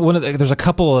 There's a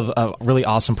couple of really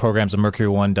awesome programs that Mercury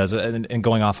One does, and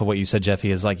going off of what you said,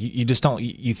 Jeffy, is like you just don't.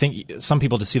 You think some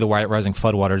people just see the rising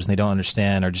floodwaters and they don't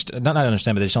understand, or just not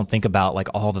understand, but they just don't think about like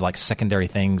all the like secondary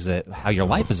things that how your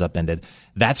life is upended.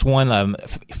 That's one.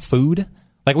 Food,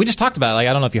 like we just talked about. Like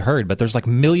I don't know if you heard, but there's like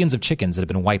millions of chickens that have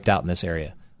been wiped out in this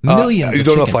area. Millions. You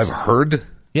don't know if I've heard.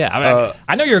 Yeah,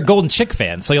 I know you're a Golden Chick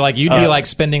fan, so you'd be like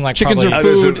spending like chickens probably, are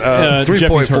food.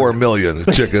 3.4 million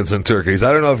chickens and turkeys.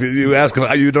 I don't know if you ask them.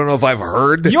 You don't know if I've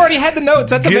heard. You already had the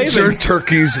notes. That's Get amazing. your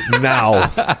turkeys now.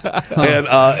 And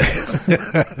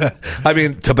I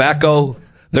mean, tobacco.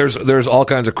 There's all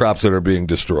kinds of crops that are being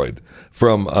destroyed.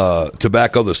 From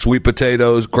tobacco, the sweet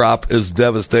potatoes crop is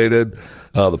devastated.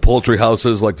 The poultry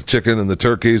houses, like the chicken and the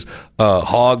turkeys,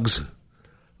 hogs.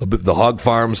 The hog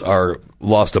farms are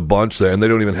lost a bunch there, and they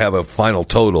don't even have a final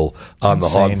total on the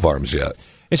hog farms yet.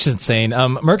 It's just insane.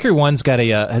 Mercury One's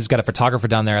has got a photographer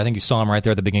down there. I think you saw him right there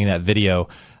at the beginning of that video.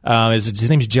 His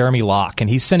name's Jeremy Locke, and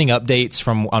he's sending updates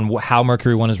on how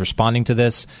Mercury One is responding to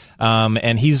this.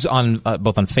 And he's on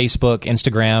both on Facebook,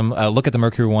 Instagram. Look at the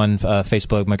Mercury One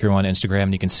Facebook, Mercury One Instagram,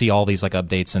 and you can see all these like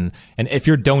updates. And if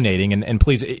you're donating, and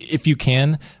please, if you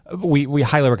can, we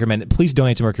highly recommend it. Please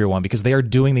donate to Mercury One, because they are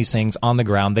doing these things on the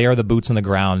ground. They are the boots on the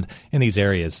ground in these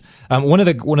areas. One of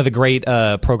the great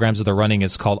programs that they're running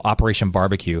is called Operation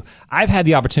Barbecue. I've had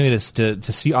the opportunity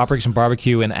to see Operation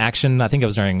Barbecue in action. I think it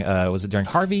was during during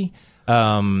Harvey?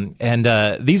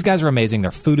 These guys are amazing.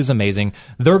 Their food is amazing.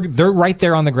 They're right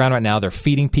there on the ground right now. They're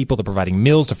feeding people. They're providing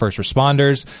meals to first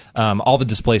responders, all the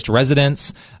displaced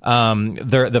residents.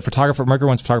 The photographer, Mercury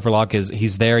One's photographer Locke,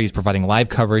 he's there. He's providing live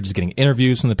coverage. He's getting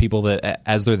interviews from the people that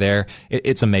as they're there.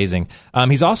 It's amazing.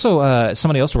 He's also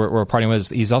somebody else we're partying with.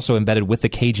 He's also embedded with the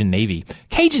Cajun Navy.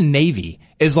 Cajun Navy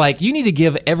is like, you need to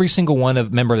give every single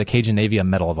member of the Cajun Navy a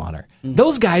Medal of Honor. Mm-hmm.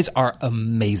 Those guys are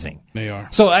amazing. They are.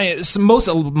 So most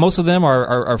of them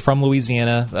are from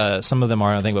Louisiana. Some of them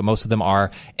are, I think, but most of them are.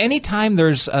 Anytime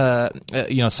there's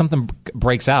something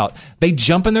breaks out, they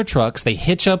jump in their trucks, they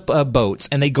hitch up boats,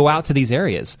 and they go out to these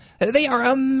areas. They are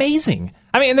amazing.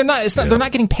 I mean, they're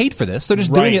not getting paid for this. They're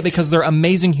just doing it because they're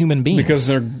amazing human beings. Because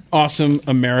they're awesome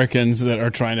Americans that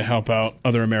are trying to help out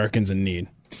other Americans in need.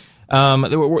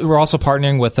 We're also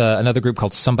partnering with another group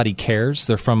called Somebody Cares.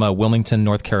 They're from Wilmington,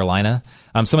 North Carolina.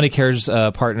 Somebody Cares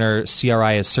partner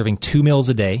CRI is serving 2 meals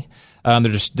a day.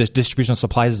 The distribution of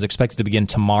supplies is expected to begin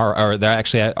tomorrow, or they're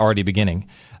actually already beginning.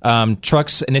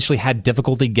 Trucks initially had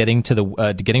difficulty getting to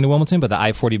Wilmington, but the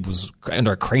I-40 was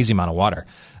under a crazy amount of water.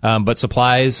 But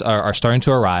supplies are starting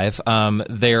to arrive.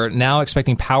 They're now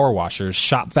expecting power washers,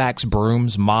 shop vacs,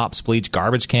 brooms, mops, bleach,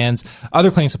 garbage cans,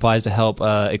 other cleaning supplies to help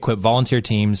equip volunteer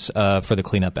teams for the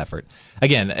cleanup effort.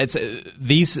 Again, it's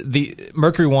the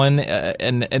Mercury One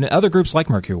and other groups like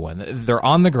Mercury One. They're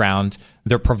on the ground.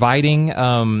 They're providing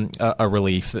a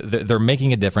relief. They're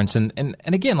making a difference. And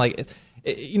again, like,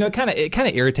 it kind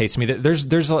of irritates me that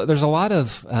there's a lot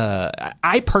of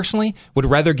I personally would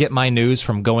rather get my news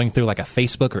from going through like a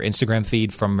Facebook or Instagram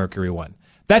feed from Mercury One.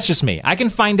 That's just me. I can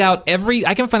find out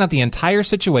the entire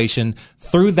situation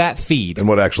through that feed. And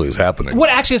what actually is happening.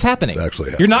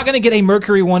 You're not going to get a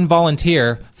Mercury One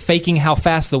volunteer faking how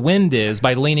fast the wind is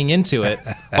by leaning into it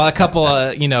while a couple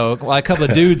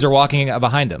of dudes are walking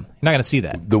behind him. You're not going to see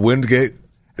that. The Windgate.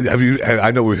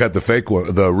 I know we've had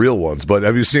the real ones, but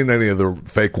have you seen any of the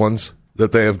fake ones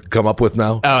that they have come up with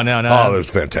now? Oh, no. Oh, they're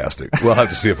fantastic. We'll have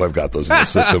to see if I've got those in the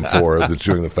system for the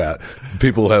chewing the fat.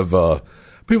 People have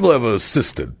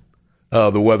assisted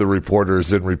the weather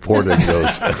reporters in reporting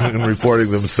those and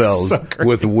reporting themselves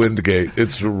with Windgate.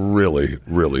 It's really,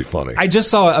 really funny. I just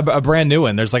saw a brand new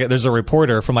one. There's a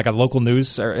reporter from like a local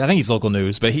news, or I think he's local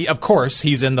news, but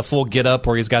he's in the full get up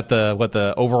where he's got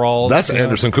the overalls. That's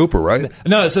Anderson Cooper, right?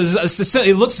 No,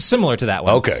 it looks similar to that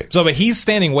one. Okay. So, but he's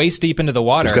standing waist deep into the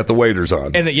water. He's got the waders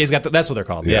on. And he's got that's what they're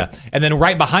called. Yeah. And then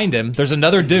right behind him, there's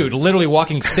another dude literally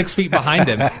walking 6 feet behind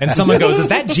him. And someone goes, "Is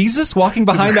that Jesus walking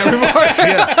behind that reporter?"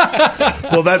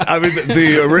 Yeah. Well,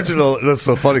 the original, that's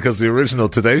so funny because the original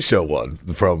Today Show one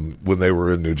from when they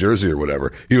were in New Jersey or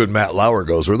whatever, even Matt Lauer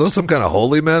goes, "Were those some kind of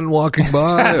holy men walking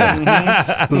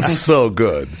by?" This is so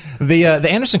good. The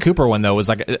Anderson Cooper one, though, was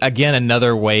like, again,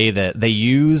 another way that they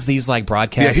use these like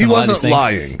broadcasts. Yeah, he wasn't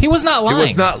lying. He was not lying. He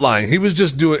was not lying. He was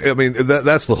just doing, I mean,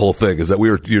 that's the whole thing, is that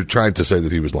you're trying to say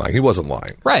that he was lying. He wasn't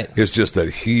lying. Right. It's just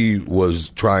that he was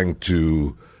trying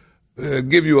to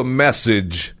give you a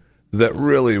message that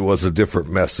really was a different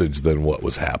message than what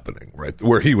was happening, right?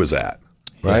 Where he was at,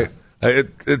 right? Yeah.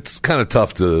 It's kind of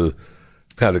tough to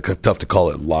call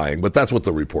it lying, but that's what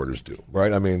the reporters do,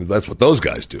 right? I mean, that's what those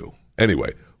guys do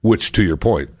anyway. Which, to your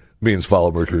point, means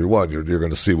follow Mercury One. You're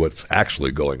going to see what's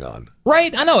actually going on,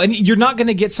 right? I know, and you're not going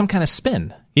to get some kind of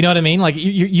spin. You know what I mean? Like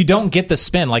you don't get the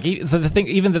spin. Like the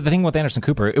thing with Anderson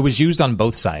Cooper, it was used on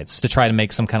both sides to try to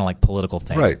make some kind of like political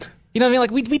thing, right? You know what I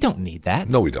mean? Like we don't need that.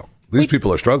 No, we don't. These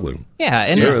people are struggling. Yeah,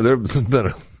 and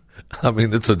I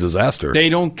mean, it's a disaster. They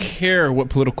don't care what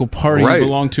political party you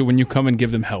belong to when you come and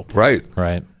give them help. Right.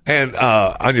 Right. And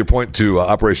on your point to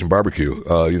Operation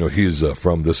Barbecue, he's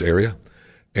from this area,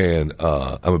 and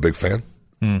I'm a big fan.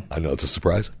 I know it's a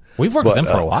surprise. We've worked with him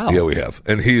for a while. Yeah, we have.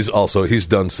 And he's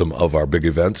done some of our big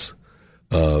events,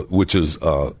 which is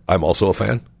I'm also a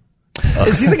fan.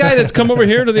 Is he the guy that's come over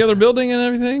here to the other building and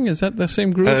everything? Is that the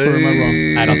same group, or am I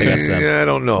wrong? I don't think that's them. Yeah, I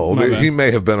don't know. He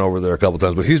may have been over there a couple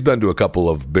times, but he's been to a couple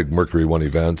of big Mercury One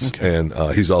events, and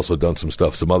he's also done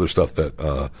some other stuff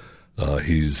that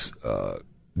he's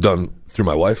done through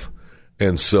my wife,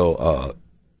 and so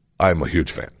I'm a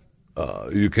huge fan.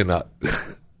 You cannot.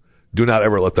 Do not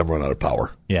ever let them run out of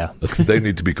power. Yeah. They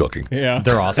need to be cooking. Yeah.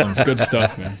 They're awesome. Good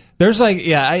stuff, man. There's like,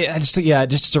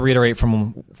 just to reiterate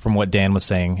from what Dan was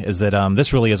saying, is that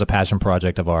this really is a passion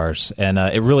project of ours, and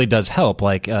it really does help.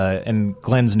 Like, and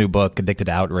Glenn's new book, Addicted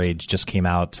to Outrage, just came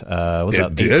out, was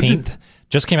it 18th?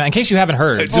 Just came out. In case you haven't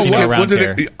heard, just go around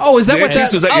here. Is that what that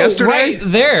is? Is that yesterday? Right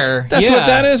there. That's what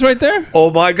that is right there? Oh,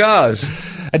 my gosh.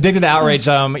 Addicted to Outrage.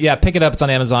 Pick it up. It's on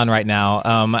Amazon right now.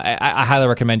 I highly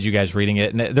recommend you guys reading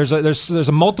it. And there's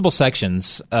a multiple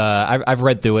sections. I've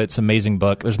read through it. It's an amazing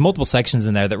book. There's multiple sections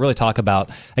in there that really talk about,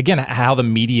 again, how the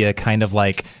media kind of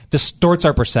like distorts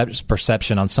our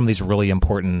perception on some of these really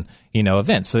important,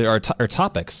 events or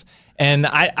topics. And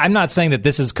I'm not saying that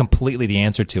this is completely the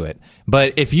answer to it,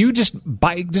 but if you just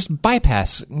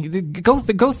bypass,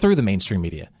 go through the mainstream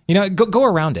media, go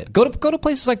around it, go to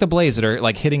places like the Blaze that are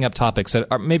like hitting up topics that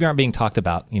maybe aren't being talked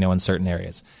about, in certain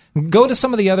areas. Go to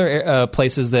some of the other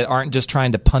places that aren't just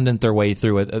trying to pundit their way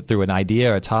through an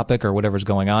idea or a topic or whatever's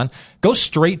going on. Go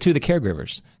straight to the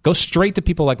caregivers. Go straight to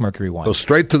people like Mercury One. Go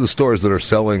straight to the stores that are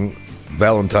selling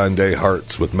Valentine's Day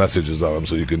hearts with messages on them,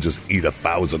 so you can just eat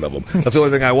 1,000 of them. That's the only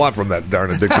thing I want from that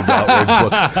darn Addicted to Outrage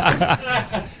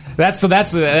book. That's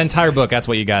the entire book. That's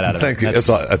what you got out of it. Thank you.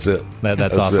 That's it.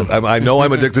 That's awesome. It. I know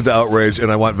I'm addicted to outrage,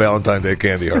 and I want Valentine's Day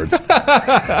candy hearts.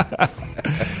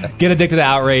 Get Addicted to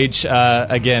Outrage.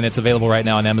 Again, it's available right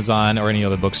now on Amazon or any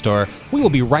other bookstore. We will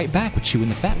be right back with Chewing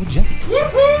the Fat with Jeffy.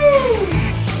 Woo-hoo!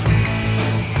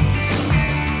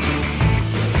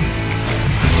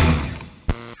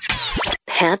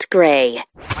 Pat Gray,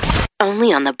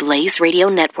 only on the Blaze Radio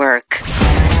Network.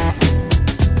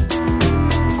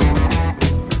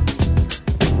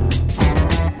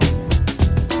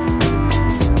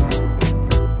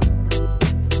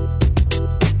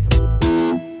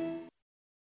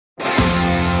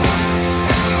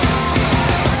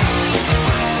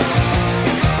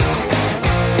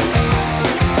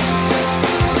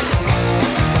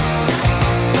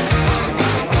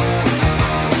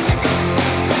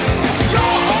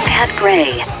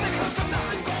 Gray.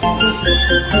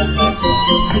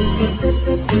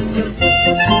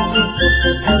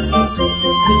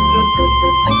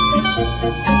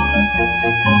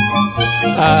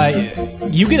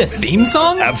 You get a theme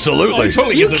song? Absolutely. Oh,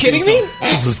 totally. Are you kidding me?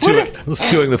 This is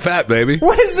Chewing the Fat, baby.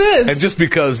 What is this? And just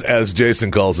because, as Jason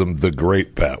calls him, the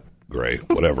great Pat Gray,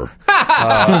 whatever,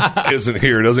 isn't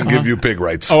here, doesn't give you pig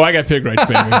rights. Oh, I got pig rights,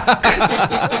 baby.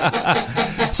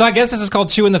 So I guess this is called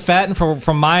chewing the fat, and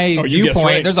from my you guessed viewpoint,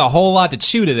 right. there's a whole lot to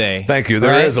chew today. Thank you.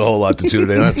 There is a whole lot to chew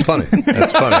today. That's funny.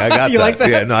 That's funny. I got You that. like that?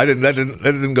 Yeah, no, I didn't. That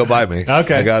didn't go by me.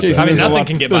 Okay. I got Jason, that. I mean, there's a nothing lot-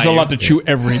 can get There's by a you. lot to chew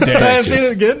every day. I've seen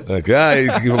it again. Okay,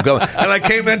 you keep them coming. And I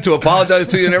came in to apologize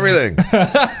to you and everything.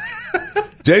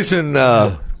 Jason,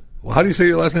 how do you say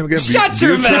your last name again? Shut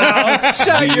your mouth.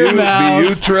 Shut your mouth.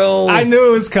 Butryl. I knew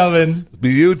it was coming.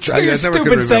 Your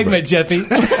stupid segment, Jeffy.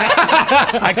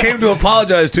 I came to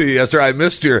apologize to you yesterday. I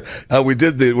missed your.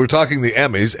 We're talking the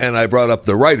Emmys, and I brought up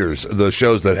the writers, the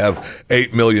shows that have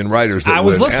 8 million writers. That I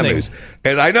was win listening. Emmys.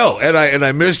 And I know, and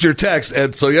I missed your text.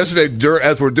 And so yesterday,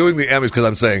 as we're doing the Emmys, because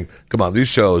I'm saying, come on, these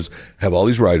shows have all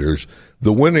these writers.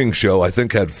 The winning show, I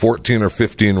think, had 14 or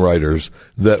 15 writers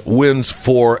that wins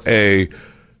for an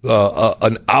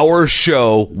hour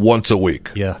show once a week.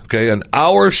 Yeah. Okay, an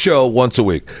hour show once a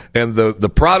week, and the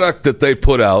product that they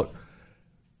put out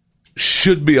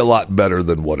should be a lot better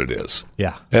than what it is.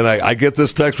 Yeah. And I get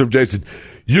this text from Jason.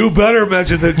 You better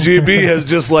mention that GB has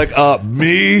just like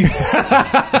me.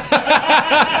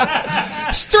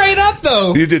 Straight up,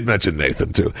 though. You did mention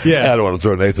Nathan too. Yeah. I don't want to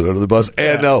throw Nathan under the bus.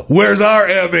 And where's our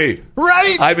Emmy?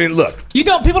 Right. I mean, look.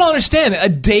 People don't understand. A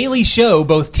daily show,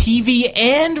 both TV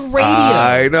and radio.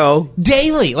 I know.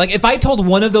 Daily. Like, if I told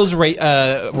one of those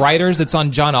writers that's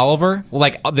on John Oliver,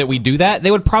 like, that we do that,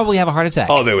 they would probably have a heart attack.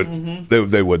 Oh, they would.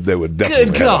 They would definitely.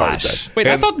 Good have a heart gosh. attack. Wait,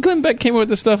 I And- thought Glenn Beck came up with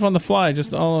this stuff on the fly,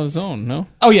 just all on his own, no?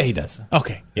 Oh, yeah, he does.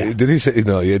 Okay. Yeah. Did he say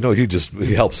no?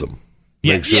 He helps them.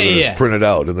 Yeah, Make sure yeah, that yeah. it's printed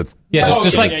out and the. Yeah,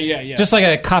 just like yeah. just like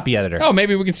a copy editor. Oh,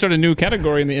 maybe we can start a new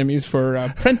category in the Emmys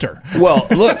for printer. Well,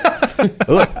 look.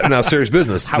 Now, serious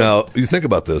business. Now, you think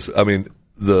about this. I mean,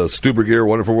 the Stu Burguiere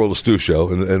Wonderful World of Stu show,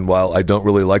 and while I don't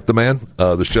really like the man,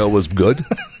 the show was good.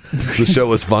 The show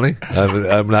was funny.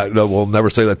 I'm not. No, we'll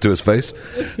never say that to his face.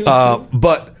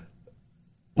 But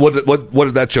what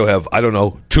did that show have? I don't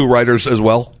know. 2 writers as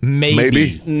well.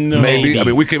 Maybe. Maybe. I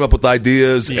mean, we came up with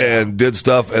ideas and did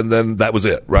stuff, and then that was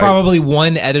it. Right. Probably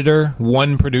one editor,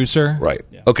 one producer. Right.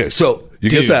 Yeah. Okay. So you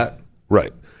Dude. get that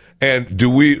right. And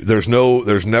there's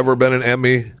never been an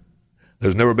Emmy.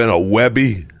 There's never been a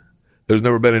Webby. There's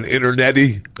never been an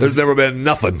Internetty. There's never been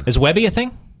nothing. Is Webby a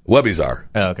thing? Webbies are.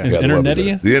 Oh, okay. Is the Internetty?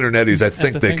 Webbies are. The Internetties, I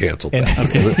think they canceled that.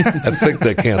 I think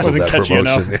they canceled that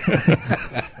promotion.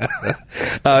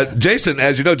 Jason,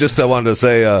 as you know, just I wanted to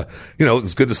say,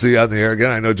 it's good to see you on the air again.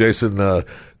 I know Jason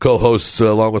co-hosts,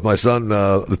 along with my son,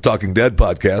 the Talking Dead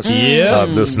podcast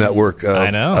on this network. I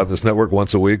know. On this network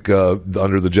once a week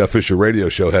under the Jeff Fisher radio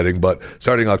show heading. But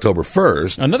starting October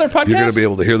 1st, Another podcast? you're going to be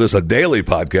able to hear this, a daily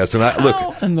podcast. And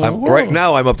right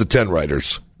now I'm up to 10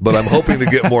 writers. But I'm hoping to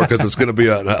get more because it's going to be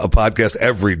a podcast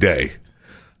every day.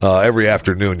 Every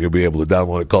afternoon, you'll be able to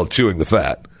download it called Chewing the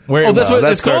Fat. That's what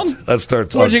it's called? That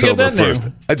starts Where'd you October get that 1st.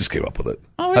 name? I just came up with it.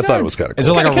 Oh, I thought it was kind of cool. Is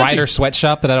it like a catchy. writer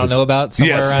sweatshop that I don't know about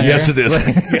somewhere around yes, here? it is.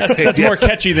 That's more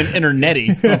catchy than Internetty.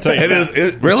 I'll tell you It that.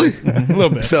 is. Really? A little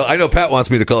bit. So I know Pat wants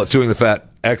me to call it Chewing the Fat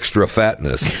Extra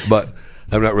Fatness, but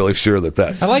I'm not really sure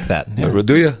that. I like that. Yeah.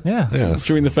 Do you? Yeah.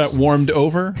 Chewing the fat warmed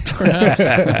over,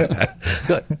 perhaps.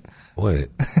 Wait.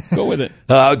 Go with it.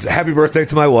 Happy birthday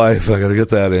to my wife. I got to get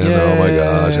that in. Oh my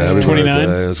gosh. Happy 29?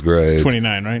 birthday. That's great.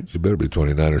 29, right? She better be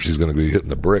 29 or she's going to be hitting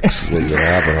the bricks. What's going to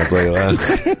happen? I'll tell you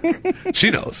that. She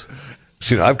knows.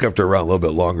 I've kept her around a little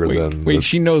bit longer than. Wait,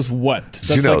 she knows what?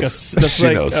 That's She knows. That's She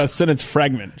like knows. a sentence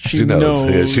fragment. She knows.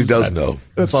 Yeah, she does know.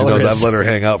 That's she all knows there is. I've let her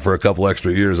hang out for a couple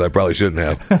extra years. I probably shouldn't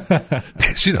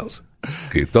have. She knows.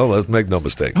 Keith, let's make no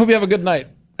mistake. Hope you have a good night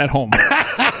at home.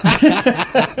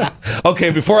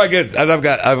 Okay, before we get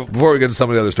to some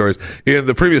of the other stories, in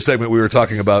the previous segment we were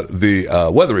talking about the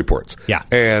weather reports,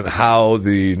 and how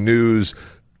the news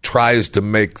tries to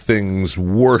make things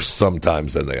worse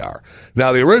sometimes than they are.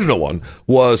 Now, the original one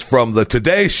was from the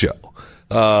Today Show,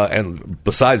 and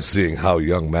besides seeing how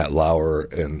young Matt Lauer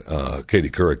and Katie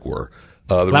Couric were,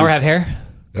 Lauer have hair?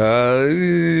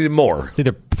 More. It's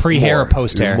either pre-hair or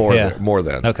post-hair. More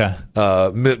than. Okay.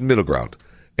 Middle ground.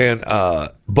 And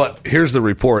but here's the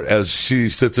report as she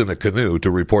sits in a canoe to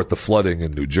report the flooding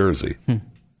in New Jersey.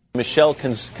 Michelle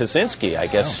Kaczynski, I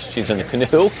guess she's in the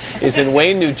canoe, is in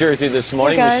Wayne, New Jersey this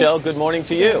morning. Hey, guys. Michelle, good morning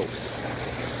to you.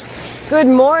 Good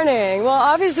morning. Well,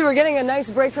 obviously we're getting a nice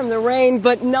break from the rain,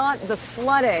 but not the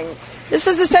flooding. This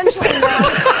is essentially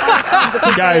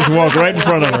You guys walk right in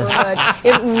front of her.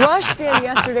 It rushed in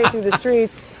yesterday through the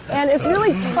streets, and it's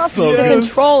really tough to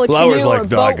control a Lauer's canoe like, or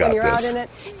 "No, I boat got when you're this." out in it.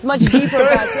 It's much deeper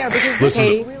back there because Listen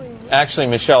Katie. Actually,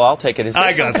 Michelle, I'll take it. Is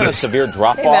there some kind of severe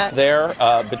drop-off there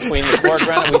between the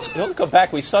foreground? Don't go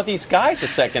back. We saw these guys a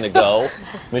second ago.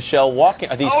 Michelle walking.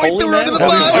 Are these holy men?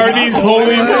 Are these holy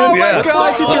men? Oh my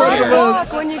gosh, you throw to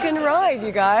walk when you can ride,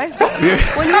 you guys.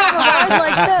 When you have a ride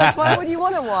like this, why would you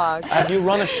want to walk? Have you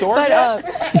run ashore But, yet?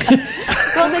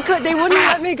 well, they wouldn't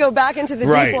let me go back into the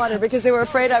deep water because they were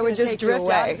afraid I would just drift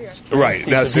out. Right.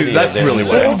 Now, see, that's really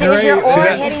what Is your oar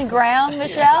hitting ground,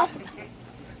 Michelle?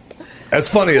 As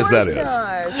funny as that is.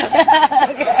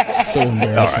 So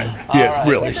embarrassing. All right. Yes,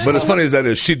 really. But as funny as that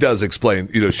is, she does explain,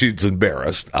 she's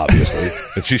embarrassed, obviously,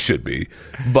 and she should be.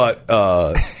 But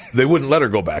they wouldn't let her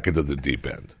go back into the deep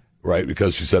end, right?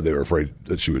 Because she said they were afraid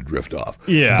that she would drift off.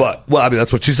 Yeah. But,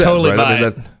 that's what she said, Totally right? buy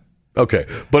it. Okay.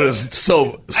 But it's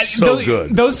so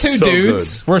good. Those two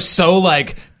dudes were so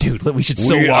like, dude, we should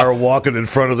We are walking in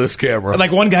front of this camera.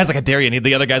 Like one guy's like, I dare you, and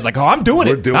the other guy's like, oh, I'm doing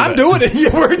it. I'm doing it.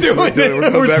 Yeah, we're doing it. We're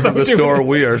coming back from the store.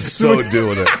 We are so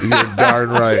doing it. You're darn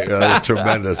right. That's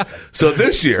tremendous. So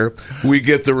this year, we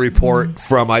get the report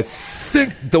from, I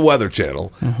think, the Weather Channel,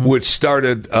 which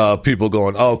started people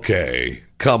going, okay,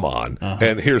 come on.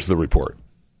 And here's the report.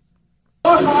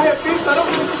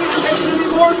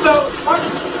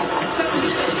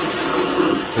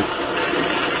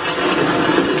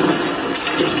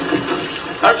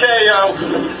 Okay,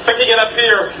 picking it up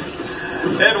here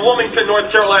in Wilmington,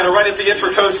 North Carolina, right at the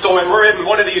Intracoastal, and we're in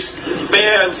one of these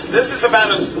bands. This is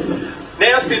about as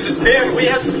nasty as it's been. We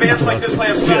had some bands like this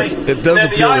last night. It does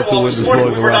appear that the wind is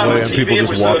blowing the wrong way and people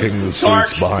just walking the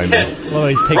streets behind him. Well,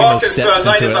 he's taking those steps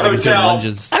into it. He's doing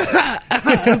lunges.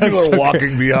 People are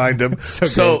walking behind him.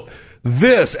 So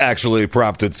this actually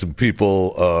prompted some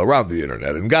people around the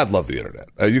internet, and God love the internet.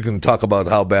 You can talk about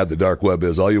how bad the dark web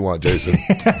is all you want, Jason.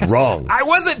 Wrong. I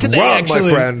wasn't today, wrong, actually. my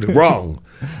friend. Wrong.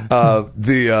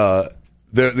 The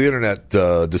internet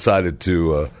decided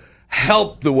to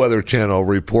help the Weather Channel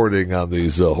reporting on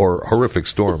these horrific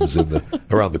storms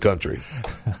around the country.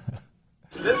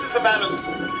 This is about as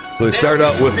So they start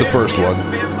out with the first one.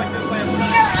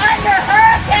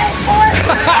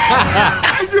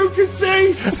 As you can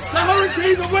see, the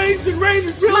hurricane, the waves and rain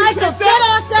is really Michael, get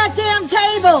off that damn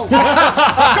table!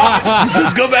 He says,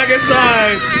 go back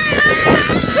inside.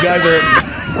 Guys are...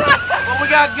 Well, we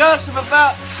got gusts of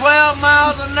about 12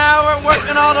 miles an hour,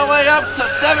 working all the way up to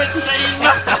 17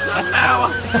 miles an hour.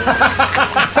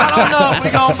 I don't know if we're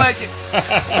going to make it.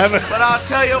 But I'll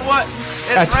tell you what,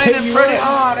 it's raining pretty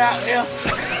hard out here.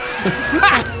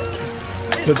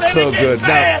 That's so good.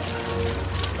 Now,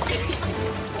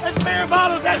 there's beer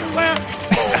bottles everywhere.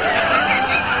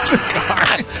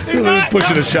 they're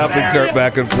pushing a shopping cart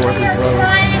back and forth in front of them.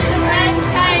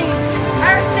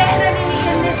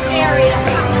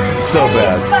 So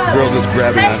bad. Girl just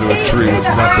grabbing onto a tree with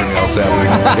nothing else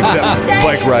happening except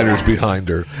bike riders behind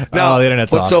her. Now, the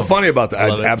internet's what's awesome. so funny about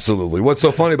that? Absolutely. What's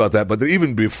so funny about that? But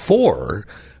even before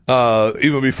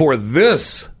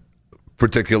this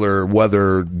particular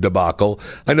weather debacle,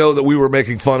 I know that we were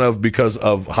making fun of because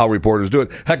of how reporters do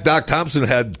it. Heck, Doc Thompson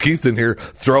had Keith in here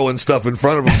throwing stuff in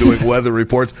front of him doing weather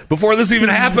reports before this even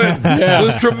happened. Yeah. It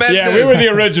was tremendous. Yeah, we were the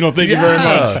original. Thank you very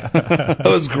much. That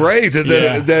was great. And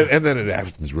then it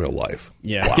happens in real life.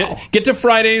 Yeah. Wow. Get to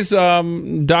Friday's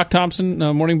Doc Thompson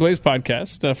Morning Blaze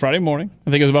podcast, Friday morning. I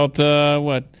think it was about,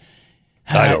 what?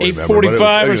 I don't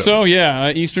 8:45 or so,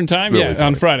 Eastern time. Really funny.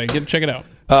 On Friday. Check it out.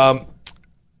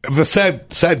 The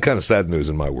sad news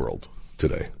in my world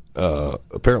today.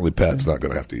 Apparently, Pat's not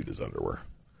going to have to eat his underwear.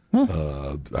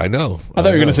 I know. I thought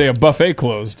you were going to say a buffet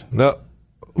closed. No.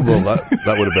 Well,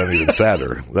 that would have been even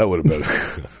sadder. That would have been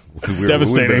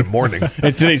devastating. Been in mourning.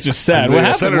 And today's just sad. What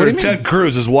happened? Senator What do you mean? Ted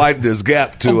Cruz has widened his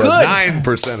gap to 9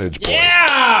 percentage points.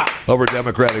 Yeah! Over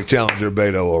Democratic challenger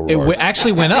Beto O'Rourke. It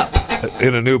actually went up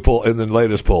in a new poll, in the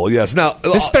latest poll. Yes. Now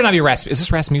this better not be Rasmussen. Is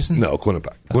this Rasmussen? No,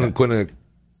 Quinnipiac.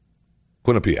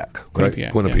 Quinnipiac, right?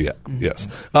 Quinnipiac, yes.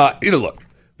 Look,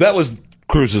 that was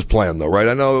Cruz's plan, though, right?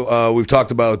 I know we've talked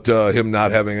about him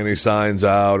not having any signs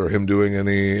out or him doing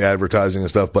any advertising and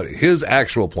stuff, but his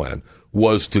actual plan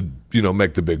was to,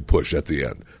 make the big push at the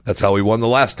end. That's how he won the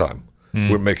last time.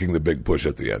 We're making the big push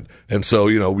at the end. And so,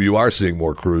 you are seeing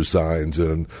more Cruz signs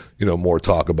and, more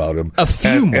talk about him. A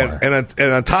few more. And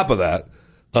on top of that,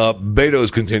 Beto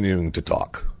is continuing to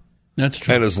talk. That's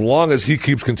true. And as long as he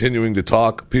keeps continuing to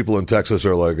talk, people in Texas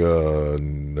are like,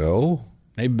 no.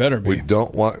 They better be. We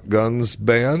don't want guns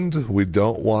banned. We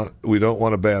don't want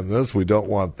to ban this. We don't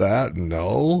want that.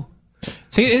 No.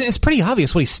 See, it's pretty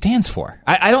obvious what he stands for.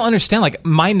 I don't understand. Like,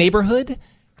 my neighborhood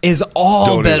is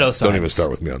all Beto signs. Don't even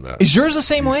start with me on that. Is yours the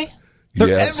same way?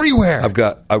 They're everywhere. I've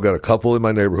got a couple in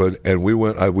my neighborhood, and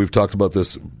we've talked about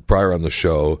this prior on the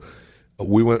show.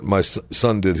 we went. My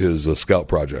son did his scout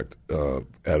project in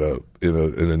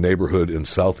a neighborhood in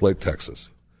South Lake, Texas.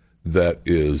 That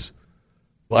is,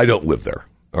 I don't live there.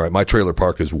 All right, my trailer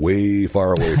park is way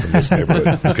far away from this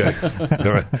neighborhood. Okay,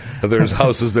 all right. There's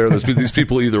houses there. These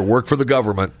people either work for the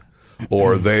government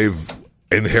or they've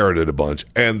inherited a bunch.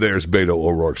 And there's Beto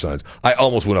O'Rourke signs. I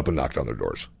almost went up and knocked on their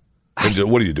doors. And just,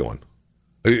 what are you doing?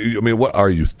 I mean, what are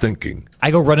you thinking?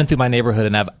 I go running through my neighborhood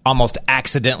and I've almost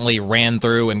accidentally ran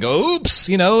through and go, oops,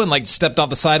 and like stepped off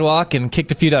the sidewalk and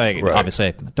kicked a few times. Right. Obviously,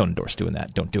 I don't endorse doing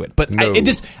that. Don't do it. But no.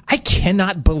 I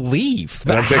cannot believe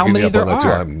how many there are. Too.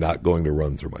 I'm not going to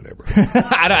run through my neighborhood.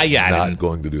 Not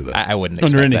going to do that. I wouldn't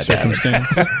expect under any that circumstance.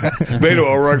 Beto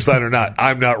O'Rourke sign or not,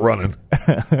 I'm not running.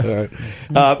 All right.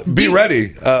 Be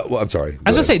ready. I'm sorry. I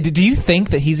was going to say, do you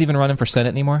think that he's even running for Senate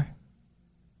anymore?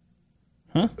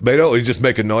 Huh? Beto, he's just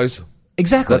making noise.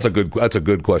 Exactly. That's a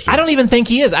good question. I don't even think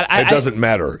he is. It doesn't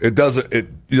matter. It doesn't.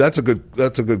 That's a good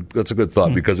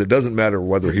thought because it doesn't matter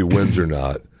whether he wins or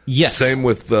not. Yes. Same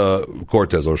with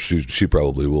Cortez, or she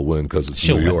probably will win because it's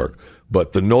New York.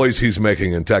 But the noise he's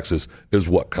making in Texas is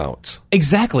what counts.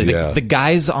 Exactly. Yeah. The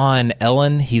guy's on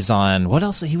Ellen. He's on what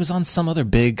else? He was on some other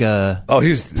big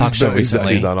talk show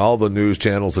recently. He's on all the news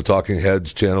channels, the Talking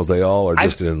Heads channels. They all are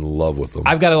just in love with him.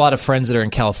 I've got a lot of friends that are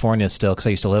in California still because I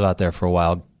used to live out there for a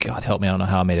while. God help me, I don't know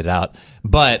how I made it out.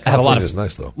 But I have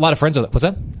nice, though. A lot of friends with it. What's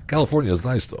that? California is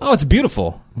nice, though. Oh, it's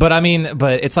beautiful. But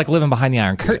it's like living behind the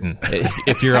Iron Curtain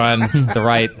if you're on the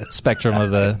right spectrum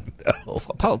of the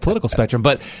political spectrum.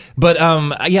 But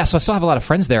yeah, so I still have a lot of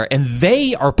friends there, and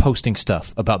they are posting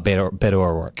stuff about Beto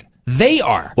O'Rourke. They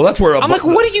are. Well, that's where I'm like,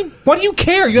 what do you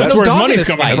care? You have no dog in this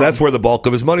fight. And that's where the bulk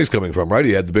of his money's coming from, right?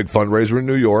 He had the big fundraiser in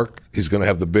New York. He's going to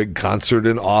have the big concert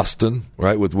in Austin,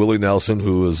 right, with Willie Nelson,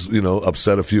 who is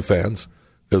upset a few fans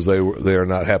because they are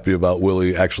not happy about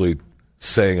Willie actually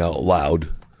saying out loud.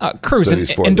 Cruz,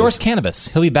 endorse cannabis.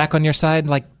 He'll be back on your side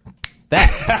like that.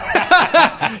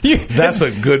 That's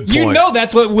a good point.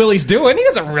 That's what Willie's doing. He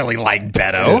doesn't really like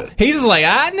Beto. Yeah. He's like,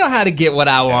 I know how to get what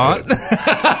I want.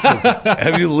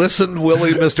 Have you listened,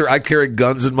 Willie, Mr. I carry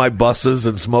guns in my buses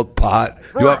and smoke pot?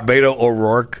 You want Beto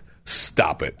O'Rourke?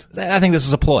 Stop it. I think this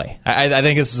is a ploy. I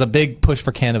think this is a big push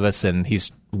for cannabis, and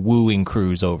he's wooing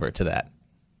Cruz over to that.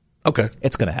 Okay.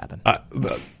 It's going to happen.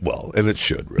 Well, and it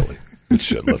should, really. It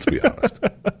should, let's be honest.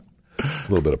 A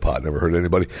little bit of pot never hurt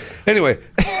anybody. Anyway.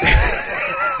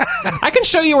 I can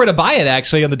show you where to buy it,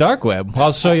 actually, on the dark web.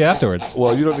 I'll show you afterwards.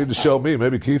 Well, you don't need to show me.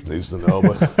 Maybe Keith needs to know,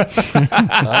 but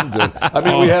I'm good. I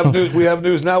mean, we have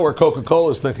news now where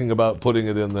Coca-Cola is thinking about putting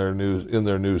it in their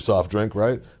new soft drink,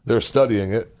 right? They're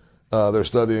studying it. They're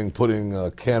studying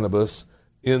putting cannabis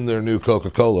in their new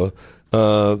Coca-Cola.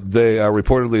 They are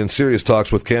reportedly in serious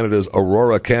talks with Canada's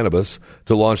Aurora Cannabis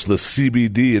to launch the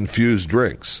CBD-infused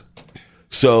drinks.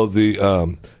 So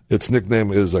its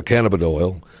nickname is a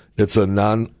cannabidiol. It's a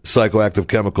non-psychoactive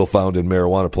chemical found in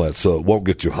marijuana plants, so it won't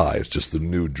get you high. It's just the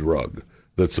new drug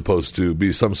that's supposed to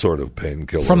be some sort of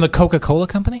painkiller. From the Coca-Cola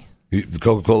Company? The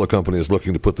Coca-Cola Company is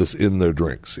looking to put this in their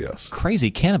drinks, yes. Crazy.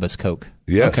 Cannabis Coke.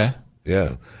 Yes. Okay.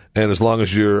 Yeah. And as long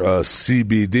as your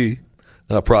CBD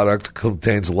product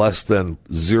contains less than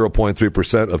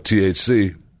 0.3% of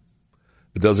THC,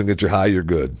 it doesn't get you high, you're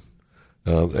good.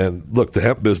 And look, the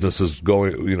hemp business is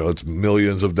going, it's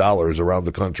millions of dollars around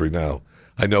the country now.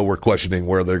 I know we're questioning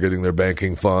where they're getting their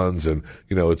banking funds, and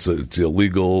it's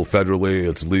illegal federally,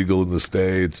 it's legal in the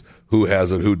states. Who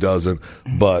has it, who doesn't?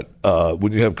 But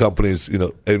when you have companies,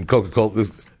 and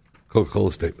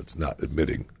Coca-Cola statement's not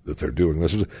admitting that they're doing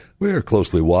this. We are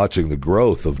closely watching the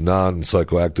growth of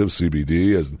non-psychoactive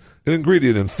CBD as an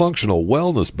ingredient in functional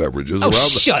wellness beverages around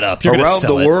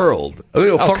the world.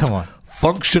 Come on.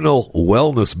 Functional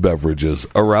wellness beverages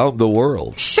around the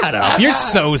world. Shut up. You're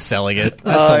so selling it.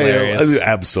 That's hilarious.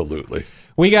 Absolutely.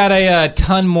 We got a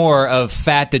ton more of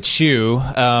fat to chew,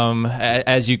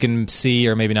 as you can see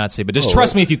or maybe not see. But just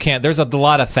trust me if you can't. There's a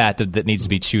lot of fat that needs to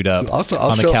be chewed up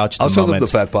on the couch at the moment. I'll show them the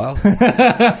fat pile.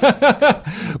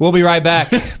 We'll be right back.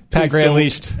 Pat Gray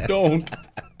Unleashed. Don't.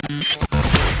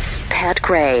 Pat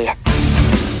Gray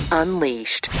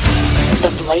Unleashed.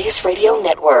 The Blaze Radio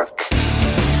Network.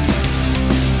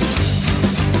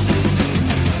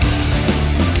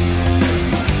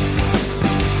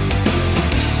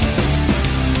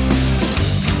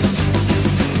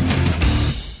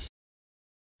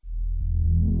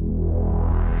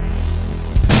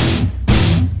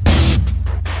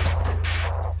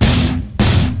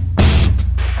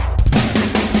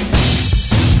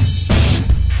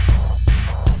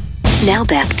 Now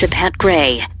back to Pat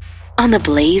Gray on the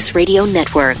Blaze Radio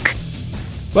Network.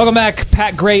 Welcome back,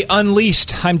 Pat Gray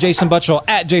Unleashed. I'm Jason Buttrill,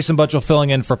 at Jason Buttrill,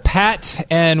 filling in for Pat,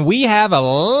 and we have a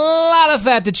lot of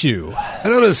fat to chew. I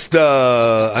noticed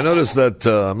that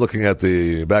I'm looking at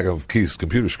the back of Keith's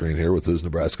computer screen here with his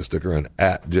Nebraska sticker and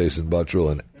at Jason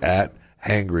Buttrill and at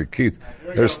Hangry Keith.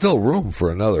 There's still room for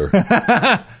another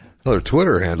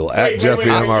Twitter handle, at Jeffy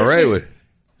MRA.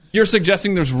 You're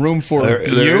suggesting there's room for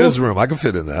there is room. I can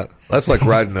fit in that. That's like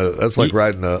riding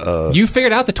a. You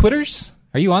figured out the Twitters?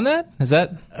 Are you on that?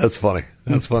 That's funny.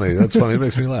 That's funny. It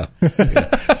makes me laugh. Yeah.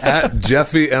 At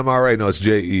Jeffy MRA. No, it's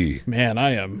JE. Man,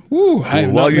 I am.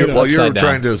 While you're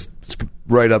trying to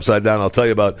write upside down, I'll tell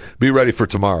you about. Be ready for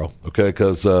tomorrow, okay?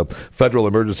 Because Federal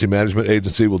Emergency Management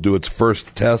Agency will do its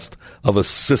first test of a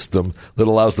system that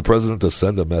allows the president to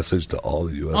send a message to all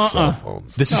the U.S. cell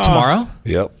phones. This is tomorrow?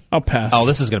 Yep. I'll pass. Oh,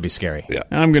 this is going to be scary. Yeah.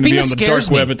 I'm going to be on the dark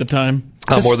web at the time.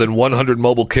 More than 100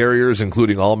 mobile carriers,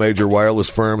 including all major wireless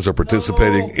firms, are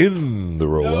participating in the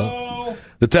rollout.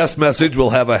 The test message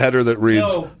will have a header that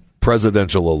reads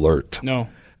Presidential Alert. No.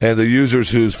 And the users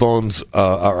whose phones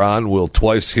are on will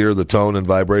twice hear the tone and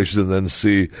vibration and then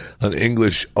see an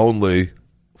English-only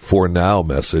for now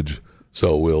message.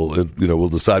 So we'll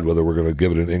decide whether we're going to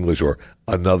give it in English or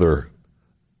another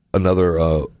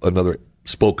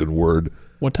spoken word.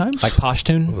 What time? Like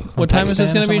Pashtun? What time is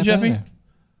this going to be, Jeffy?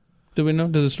 Do we know?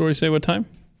 Does the story say what time?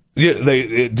 Yeah,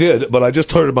 it did, but I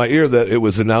just heard in my ear that it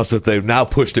was announced that they've now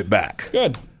pushed it back.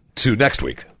 Good. To next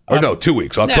week. Or no, 2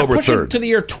 weeks, October 3rd. It to the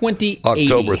year 2080.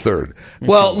 October 3rd.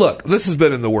 Well, look, this has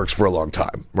been in the works for a long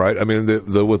time, right? I mean,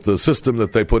 with the system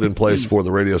that they put in place for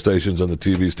the radio stations and the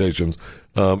TV stations,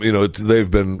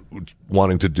 they've been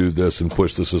wanting to do this and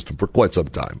push the system for quite some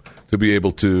time to be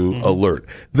able to alert.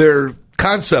 Their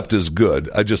concept is good.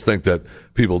 I just think that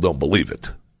people don't believe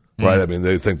it, right? I mean,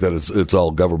 they think that it's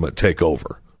all government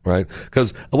takeover. Right?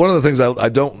 Because one of the things I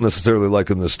don't necessarily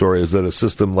like in this story is that a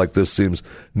system like this seems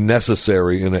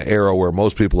necessary in an era where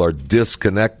most people are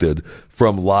disconnected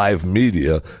from live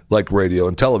media like radio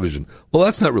and television. Well,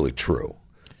 that's not really true.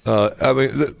 I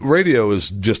mean, radio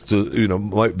is just,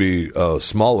 might be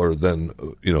smaller than,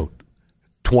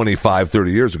 25,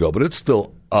 30 years ago, but it's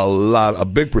still a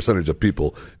big percentage of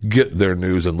people get their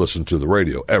news and listen to the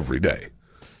radio every day.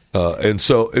 And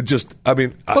so it just, I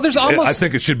think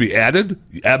it should be added.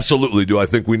 Absolutely. Do I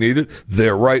think we need it?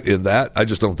 They're right in that. I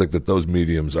just don't think that those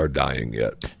mediums are dying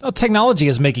yet. Well, technology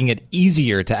is making it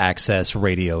easier to access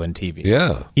radio and TV.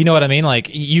 Yeah. You know what I mean?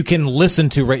 Like, you can listen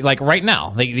to, like right now,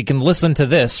 they can listen to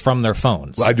this from their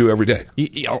phones. Well, I do every day.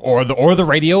 Or the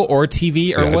radio or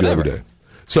TV or whatever. I do every day.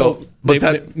 So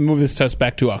they move this test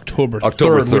back to October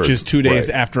 3rd, which is 2 days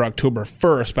after October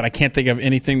 1st, but I can't think of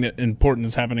anything that important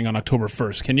is happening on October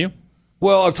 1st. Can you?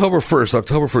 Well, October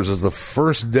 1st is the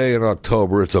first day in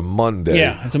October. It's a Monday.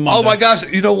 Yeah, it's a Monday. Oh, my gosh.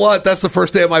 You know what? That's the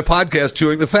first day of my podcast,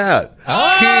 Chewing the Fat.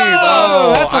 Oh, Keith,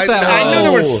 that's what that was. I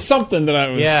knew there was something that I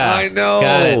was I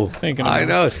know. thinking about. I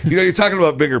know. You're talking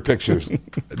about bigger pictures,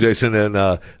 Jason. And,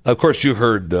 of course, you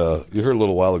heard a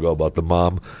little while ago about the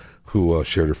mom who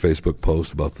shared her Facebook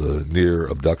post about the near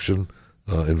abduction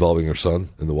involving her son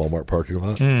in the Walmart parking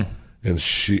lot. And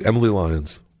Emily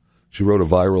Lyons, she wrote a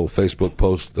viral Facebook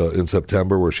post in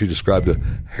September where she described a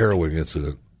harrowing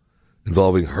incident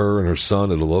involving her and her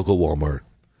son at a local Walmart.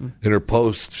 In her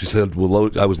post, she said,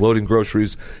 I was loading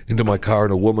groceries into my car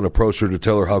and a woman approached her to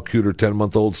tell her how cute her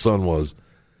 10-month-old son was.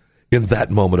 In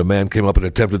that moment, a man came up and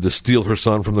attempted to steal her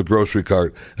son from the grocery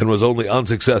cart and was only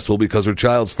unsuccessful because her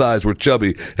child's thighs were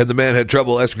chubby and the man had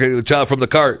trouble extricating the child from the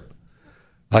cart.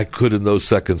 I could in those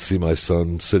seconds see my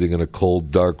son sitting in a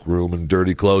cold, dark room in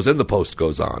dirty clothes, and the post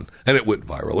goes on, and it went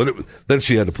viral. And then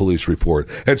she had a police report,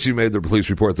 and she made the police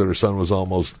report that her son was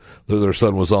almost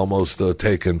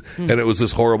taken, and it was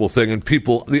this horrible thing, and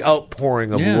people, the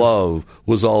outpouring of love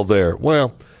was all there.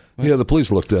 Well, yeah, the police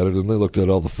looked at it, and they looked at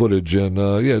all the footage, and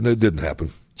it didn't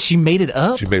happen. She made it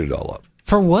up? She made it all up.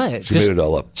 For what? She made it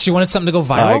all up. She wanted something to go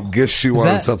viral? I guess she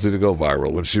wanted something to go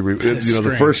viral. When she,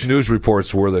 the first news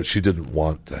reports were that she didn't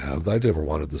want to have. I never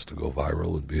wanted this to go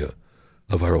viral and be a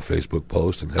viral Facebook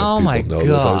post and have people know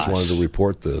this. I just wanted to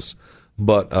report this.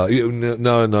 But no,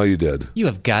 you did. You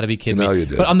have got to be kidding me. No, you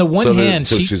did. But on the one hand,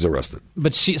 she's arrested.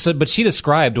 But she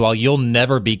described, while you'll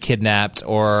never be kidnapped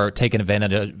or taken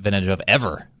advantage of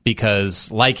ever,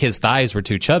 because like his thighs were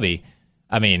too chubby.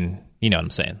 I mean, you know what I'm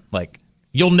saying? Like,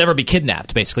 you'll never be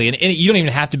kidnapped, basically, and you don't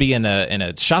even have to be in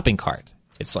a shopping cart.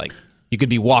 It's like you could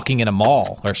be walking in a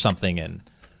mall or something, and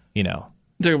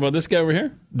Talking about this guy over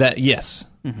here? That yes.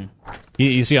 Mm-hmm.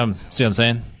 You see what I'm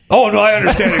saying? Oh no, I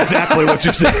understand exactly what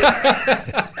you're saying.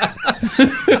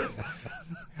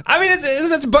 I mean,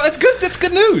 that's good. That's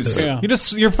good news. Yeah.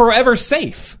 You're forever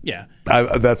safe. Yeah.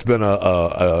 That's been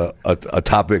a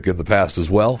topic in the past as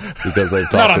well because they've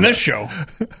talked Not on this show.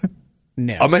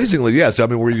 No. Amazingly, yes. I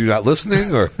mean, were you not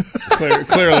listening, or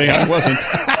clearly I wasn't?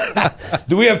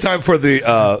 Do we have time for the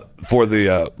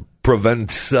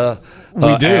Prevensa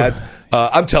We do. ad?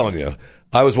 I'm telling you,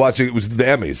 I was watching. It was the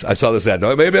Emmys. I saw this ad. Now,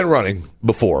 it may have been running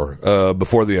before the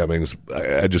Emmys.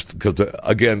 I just because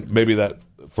again, maybe that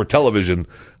for television,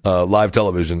 live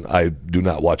television, I do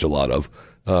not watch a lot of.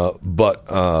 But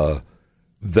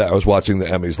that I was watching the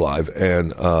Emmys live,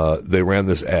 and they ran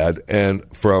this ad and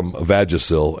from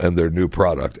Vagisil and their new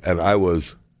product, and I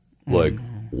was like,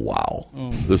 "Wow,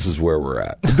 this is where we're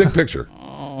at." The big picture.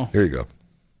 Here you go.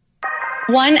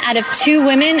 1 out of 2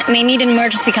 women may need an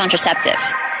emergency contraceptive.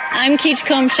 I'm Keech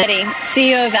Comshetty,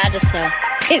 CEO of Vagisil.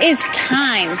 It is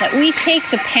time that we take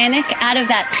the panic out of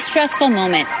that stressful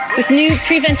moment with new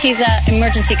Preventiza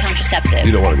emergency contraceptive.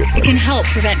 You don't want to get It can help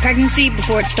prevent pregnancy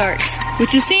before it starts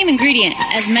with the same ingredient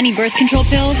as many birth control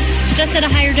pills, just at a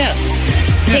higher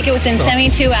dose. Take it within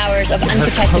 72 hours of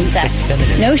unprotected sex.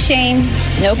 No shame,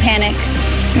 no panic.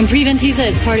 When Preventiza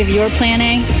is part of your plan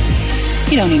A,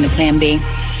 you don't need a plan B.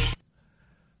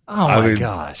 Oh my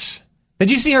gosh.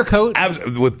 Did you see her coat?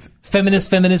 With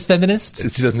feminist.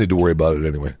 She doesn't need to worry about it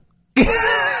anyway.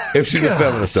 If she's a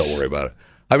feminist, don't worry about it.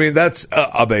 I mean, that's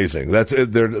amazing. That's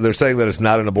they're saying that it's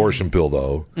not an abortion pill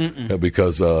though,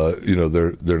 because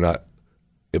they're not.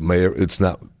 It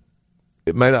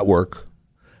may not work,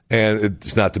 and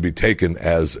it's not to be taken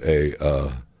as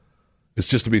a. It's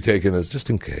just to be taken as just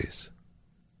in case.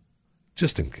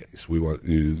 Just in case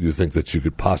you think that you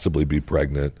could possibly be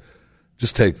pregnant.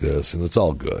 Just take this, and it's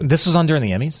all good. This was on during the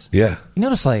Emmys? Yeah. You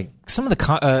notice, like, some of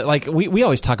the... we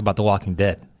always talk about The Walking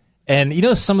Dead. And you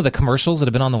know some of the commercials that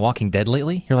have been on The Walking Dead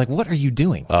lately? You're like, what are you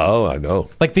doing? Oh, I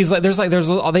know. Like,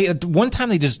 one time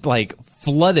they just, like,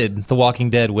 flooded The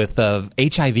Walking Dead with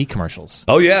HIV commercials.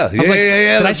 Oh, yeah. Yeah.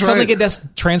 Did I suddenly get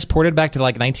transported back to,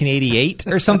 like, 1988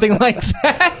 or something like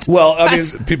that? Well, I mean,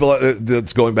 people,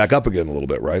 it's going back up again a little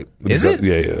bit, right? Is it?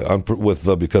 Yeah.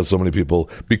 Because so many people...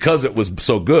 Because it was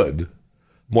so good...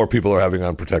 More people are having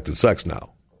unprotected sex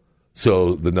now.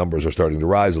 So the numbers are starting to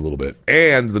rise a little bit.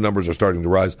 And the numbers are starting to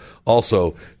rise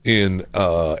also in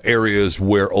areas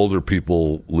where older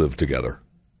people live together.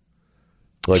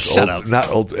 Like not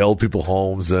old people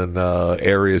homes and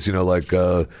areas, like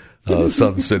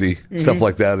Sun City, stuff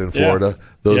like that in Florida.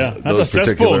 Those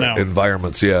particular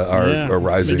environments, are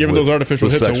rising. They're giving those artificial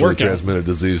with hips a sexually workout. transmitted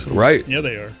disease. Right. Yeah,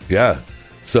 they are. Yeah.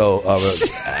 So,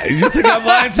 you think I'm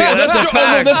lying to you? That's a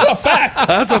fact. That's a fact.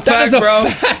 That's a fact, bro. That's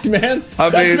a fact, man.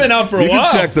 That's been out for a while. You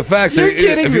can check the facts. You're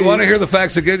kidding If me. you want to hear the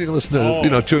facts again, you can listen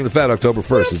to Chewing the Fat October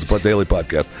 1st. It's a daily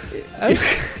podcast.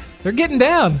 They're getting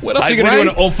down. What else are you going to do in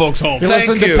an old folks' home? You're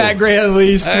listening to Pat Gray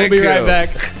Unleashed. We'll be right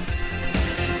back.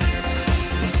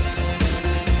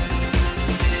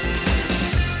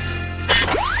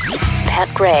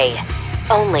 Pat Gray,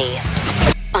 only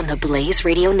on the Blaze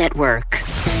Radio Network.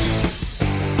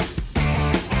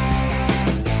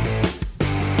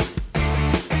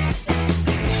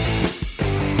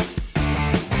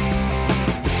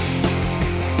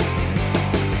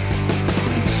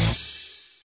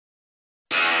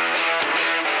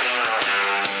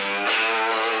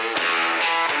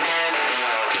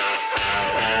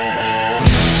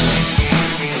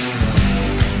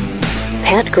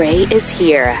 Pat Gray is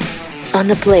here on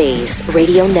the Blaze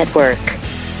Radio Network.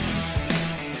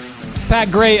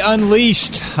 Pat Gray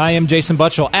Unleashed. I am Jason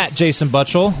Butchell, at Jason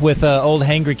Butchell, with old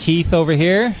Hangry Keith over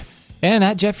here. And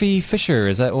at Jeffy Fisher.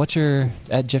 Is that what's your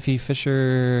at Jeffy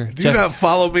Fisher? Do you not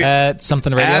follow me at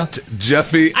something radio? At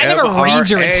Jeffy. I never read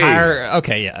your MRA. entire.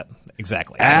 Okay, yeah,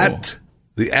 exactly. At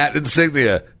the at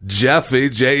insignia Jeffy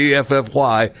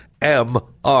JEFFY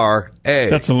MRA.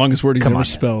 That's the longest word he's ever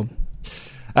spelled.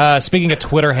 Speaking of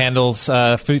Twitter handles,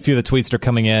 a few of the tweets that are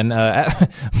coming in.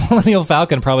 Millennial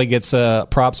Falcon probably gets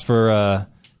props for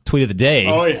tweet of the day.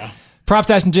 Oh, yeah. Props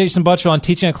to Jason Butchell on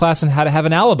teaching a class on how to have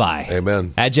an alibi.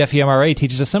 Amen. At Jeffy MRA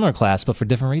teaches a similar class, but for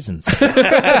different reasons. Still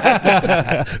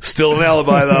an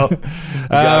alibi, though. You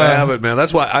gotta have it, man.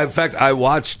 That's why, I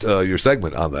watched your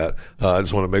segment on that. I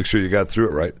just want to make sure you got through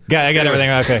it right. I got everything.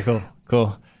 Okay,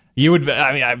 cool. You would.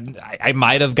 I mean, I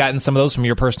might have gotten some of those from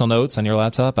your personal notes on your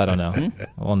laptop. I don't know.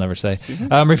 I'll never say.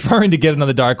 Referring to Get It on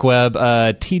the Dark Web,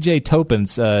 TJ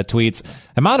Topins tweets,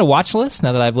 am I on a watch list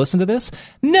now that I've listened to this?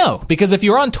 No, because if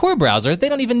you're on Tor browser, they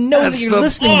don't even know that you're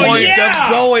listening. Oh, to it. yeah.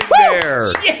 I'm going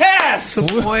there. Yes.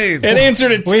 That's the point. It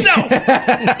answered itself.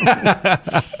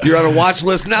 You're on a watch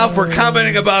list now for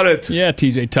commenting about it. Yeah,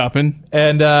 TJ Toppin.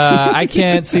 And I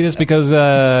can't see this because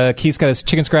Keith's got his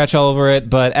chicken scratch all over it.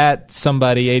 But at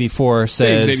somebody 84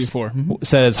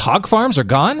 says hog farms are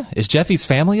gone. Is Jeffy's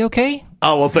family okay?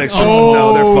 Oh well, thanks.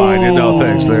 No, they're fine.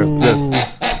 Thanks.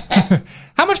 They're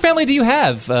How much family do you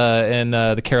have in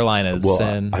the Carolinas? Well,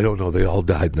 and I don't know. They all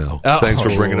died now. Thanks for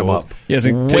bringing them up. Yes,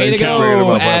 way to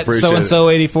go at so-and-so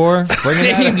 84.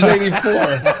 James 84.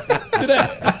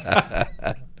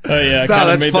 Oh, yeah. No,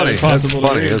 that's funny. That's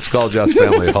funny. It's called Just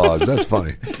Family Hogs. That's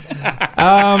funny.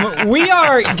 We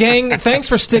are, gang, thanks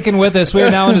for sticking with us. We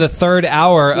are now into the third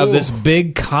hour of this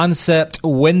big concept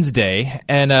Wednesday.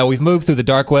 And we've moved through the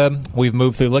dark web. We've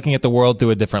moved through looking at the world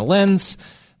through a different lens.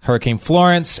 Hurricane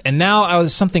Florence. And now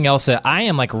something else that I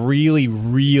am like really,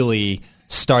 really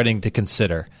starting to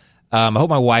consider. I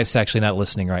hope my wife's actually not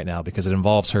listening right now because it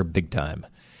involves her big time.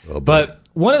 But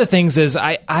one of the things is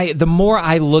the more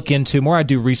I look into, more I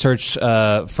do research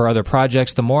for other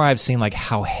projects, the more I've seen like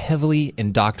how heavily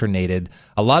indoctrinated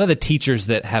a lot of the teachers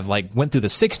that have like went through the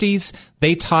 60s,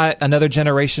 they taught another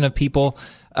generation of people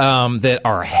that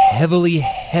are heavily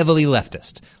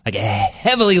leftist, like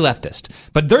heavily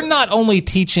leftist. But they're not only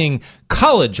teaching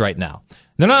college right now.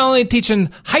 They're not only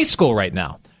teaching high school right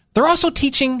now. They're also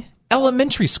teaching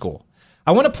elementary school.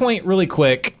 I want to point really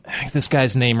quick, this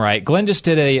guy's name right. Glenn just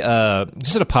did a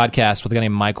podcast with a guy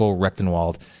named Michael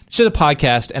Rechtenwald. Just did a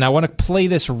podcast, and I want to play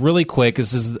this really quick.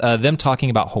 This is them talking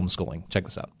about homeschooling. Check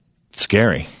this out. It's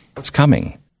scary. It's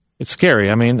coming. It's scary.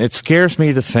 I mean, it scares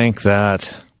me to think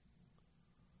that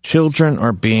children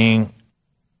are being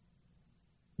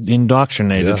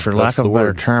indoctrinated, for lack of a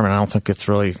better term, and I don't think it's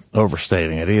really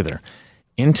overstating it either,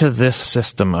 into this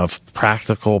system of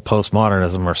practical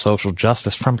postmodernism or social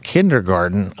justice from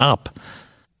kindergarten up.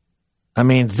 I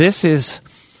mean,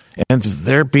 and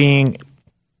they're being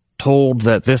told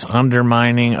that this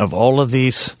undermining of all of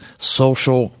these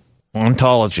social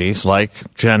ontologies,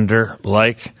 like gender,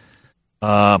 like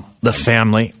the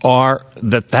family,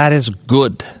 that is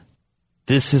good.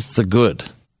 This is the good.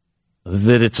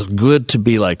 That it's good to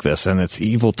be like this, and it's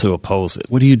evil to oppose it.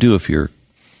 What do you do if you're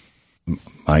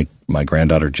My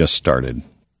granddaughter just started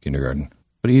kindergarten.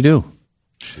 What do you do?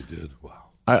 She did. Wow.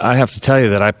 I have to tell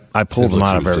you that I pulled them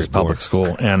out of every public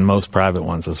school and most private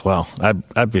ones as well.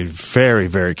 I'd be very,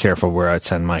 very careful where I'd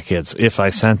send my kids if I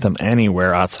sent them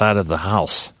anywhere outside of the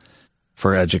house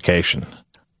for education.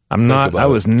 I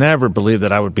was never believed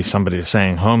that I would be somebody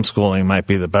saying homeschooling might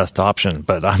be the best option,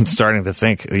 but I'm starting to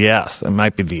think, yes, it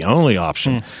might be the only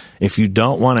option. If you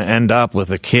don't want to end up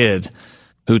with a kid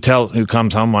who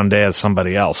comes home one day as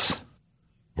somebody else.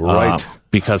 Right.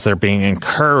 Because they're being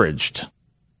encouraged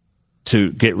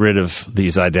to get rid of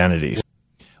these identities.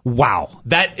 Wow.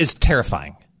 That is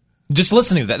terrifying. Just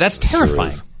listening to that's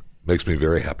terrifying. Sure makes me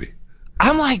very happy.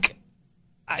 I'm like,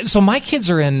 so my kids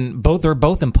are they're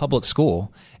both in public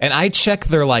school, and I check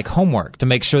their like homework to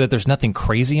make sure that there's nothing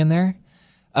crazy in there.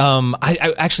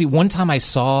 I actually, one time I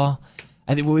saw,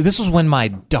 this was when my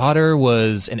daughter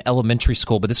was in elementary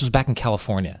school, but this was back in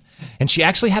California. And she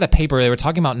actually had a paper. They were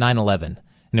talking about 9/11, and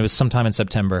it was sometime in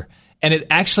September. And it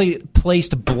actually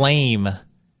placed blame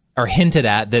or hinted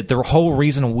at that the whole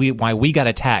reason why we got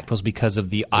attacked was because of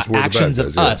the actions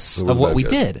of us, of what we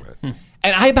did. Right.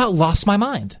 And I about lost my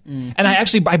mind. And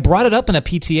I brought it up in a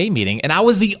PTA meeting, and I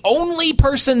was the only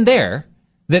person there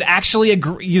that actually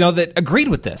agreed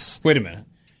with this. Wait a minute.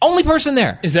 Only person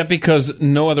there. Is that because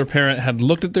no other parent had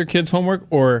looked at their kid's homework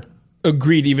or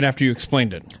agreed even after you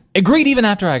explained it? Agreed even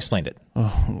after I explained it.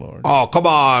 Oh, Lord. Oh, come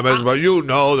on, Ms. But you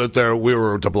know that we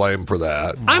were to blame for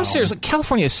that. I'm serious.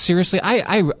 California is seriously,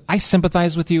 I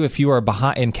sympathize with you if you are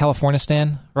behind in California,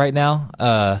 Stan, right now.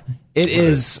 It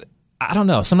is, I don't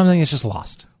know. Sometimes I think it's just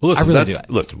lost. Well, listen, I really do.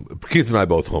 Listen, Keith and I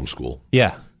both homeschool.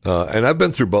 Yeah. And I've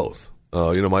been through both.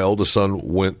 My oldest son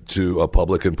went to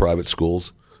public and private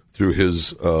schools through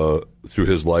his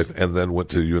life, and then went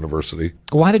to university.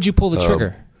 Why did you pull the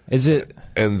trigger? Is it?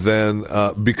 And then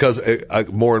because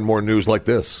more and more news like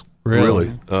this.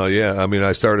 Really? Yeah. I mean,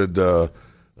 I started. Was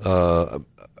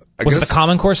it the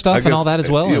Common Core stuff and all that as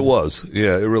well? It was.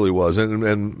 Yeah, it really was.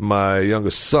 And my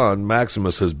youngest son,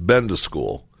 Maximus, has been to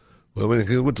school. I mean,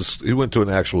 he went to an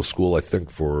actual school, I think,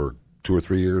 for 2 or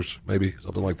 3 years, maybe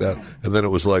something like that. And then it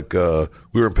was like we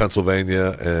were in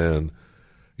Pennsylvania, and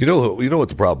you know what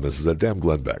the problem is that damn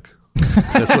Glenn Beck.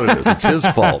 That's what it is. It's his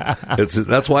fault.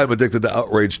 That's why I'm addicted to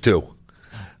outrage too.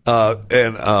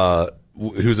 And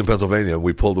he was in Pennsylvania, and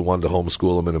we pulled the one to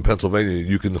homeschool him. And in Pennsylvania,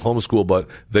 you can homeschool, but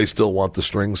they still want the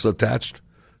strings attached.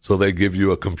 So they give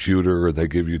you a computer, and they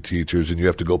give you teachers, and you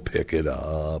have to go pick it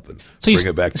up and bring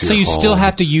it back to your home. So you still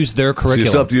have to use their curriculum. So you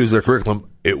still have to use their curriculum.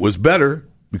 It was better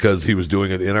because he was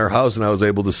doing it in our house, and I was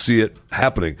able to see it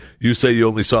happening. You say you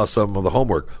only saw some of the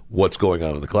homework. What's going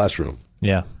on in the classroom?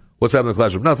 Yeah. What's happening in the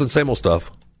classroom? Nothing. Same old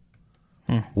stuff.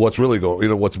 What's really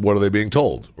going? What are they being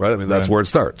told? Right. I mean, that's where it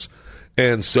starts.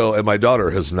 And so, and my daughter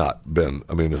has not been.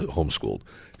 Homeschooled.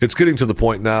 It's getting to the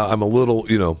point now. I'm a little.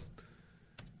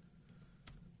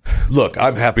 Look,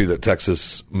 I'm happy that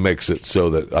Texas makes it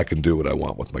so that I can do what I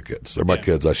want with my kids. They're my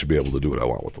kids. I should be able to do what I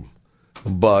want with them.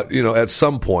 But, at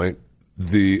some point,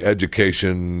 the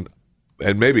education,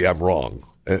 and maybe I'm wrong,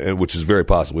 and which is very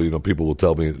possible. People will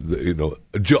tell me,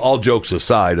 that, all jokes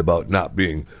aside about not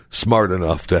being smart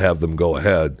enough to have them go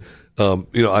ahead,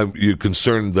 you're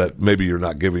concerned that maybe you're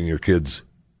not giving your kids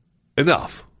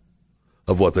enough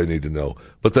of what they need to know.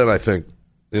 But then I think,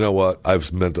 you know what,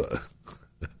 I've meant to...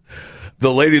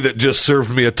 The lady that just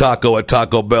served me a taco at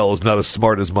Taco Bell is not as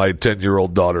smart as my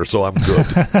 10-year-old daughter, so I'm good.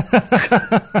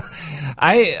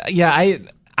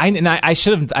 I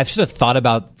should have thought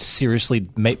about seriously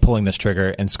pulling this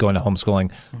trigger and going to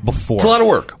homeschooling before. It's a lot of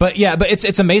work, but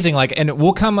it's amazing. And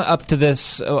we'll come up to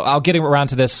this. I'll get around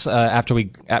to this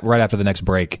right after the next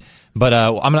break. But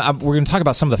we're going to talk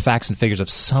about some of the facts and figures of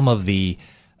some of the.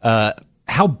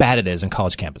 How bad it is in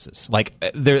college campuses. Like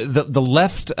the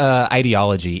left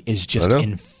ideology is just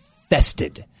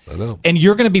infested. I know. And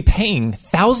you're going to be paying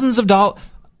hundreds of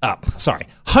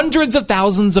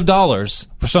thousands of dollars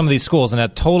for some of these schools and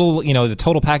the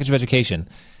total package of education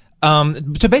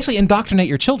to basically indoctrinate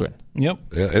your children. Yep.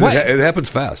 Yeah, and it happens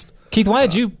fast. Keith, why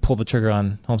did you pull the trigger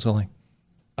on homeschooling?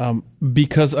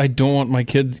 Because I don't want my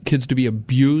kids to be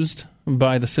abused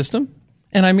by the system.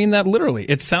 And I mean that literally.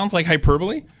 It sounds like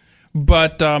hyperbole.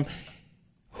 But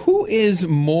who is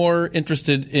more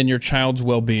interested in your child's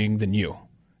well-being than you?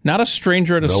 Not a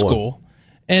stranger at a school.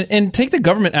 And take the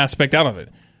government aspect out of it.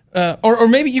 Or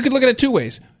maybe you could look at it two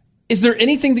ways. Is there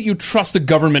anything that you trust the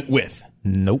government with?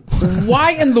 Nope.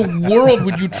 Why in the world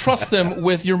would you trust them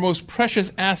with your most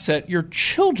precious asset, your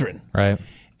children? Right.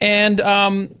 And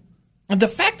the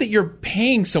fact that you're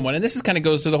paying someone, and this kind of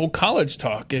goes to the whole college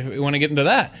talk, if we want to get into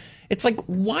that. It's like,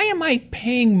 why am I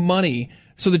paying money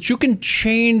so that you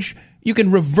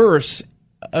can reverse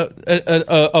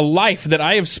a life that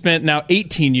I have spent now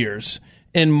 18 years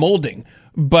in molding?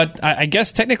 But I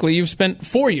guess technically you've spent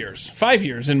 5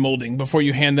 years in molding before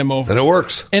you hand them over. And it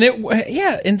works. And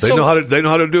they know how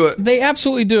to do it. They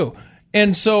absolutely do.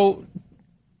 And so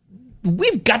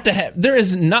we've got to have, there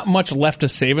is not much left to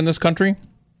save in this country.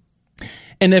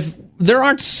 And if there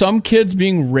aren't some kids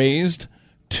being raised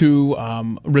to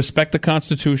respect the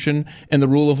Constitution and the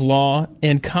rule of law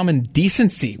and common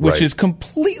decency, which is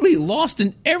completely lost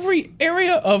in every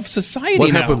area of society now.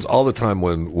 What happens all the time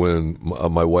when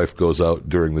my wife goes out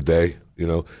during the day,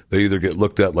 they either get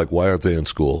looked at like, why aren't they in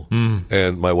school?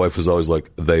 And my wife is always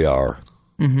like, they are.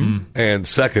 Mm-hmm. And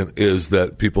second is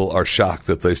that people are shocked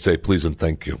that they say please and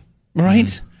thank you. Right.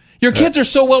 Mm-hmm. Your kids are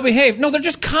so well behaved. No, they're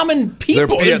just common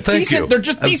people. They're decent. They're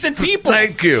just decent people.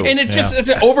 Thank you. And it's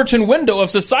an Overton window of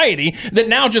society that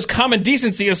now just common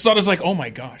decency is thought as like, oh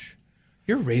my gosh,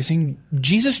 you're raising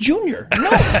Jesus Jr. No,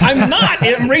 I'm not.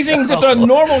 I'm raising just a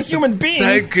normal human being.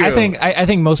 Thank you. I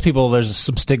think most people, there's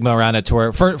some stigma around it to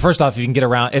where first off, if you can get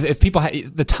around, if people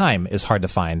the time is hard to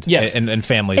find. Yes. And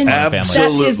families. And families.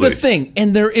 That is the thing.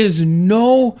 And there is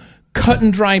no cut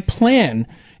and dry plan.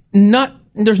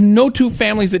 There's no two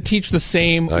families that teach the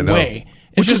same way.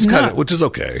 Which is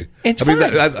okay. It's fine.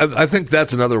 I think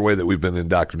that's another way that we've been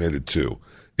indoctrinated too,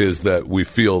 is that we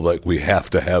feel like we have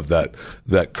to have that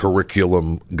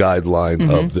curriculum guideline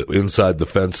of the inside the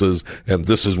fences, and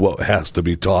this is what has to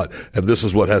be taught, and this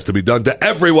is what has to be done to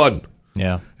everyone.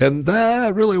 Yeah. And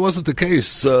that really wasn't the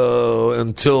case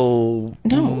until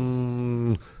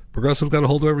Progressive got a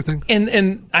hold of everything.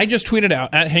 And I just tweeted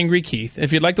out at Hangry Keith,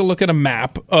 if you'd like to look at a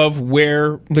map of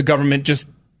where the government just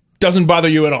doesn't bother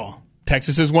you at all.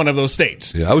 Texas is one of those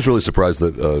states. Yeah, I was really surprised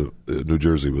that New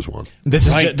Jersey was one. This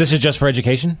is just for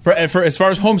education? For as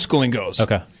far as homeschooling goes.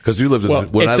 Okay. Because you lived in I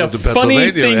lived in Pennsylvania. It's a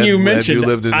funny thing you mentioned. And you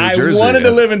lived in New Jersey. I wanted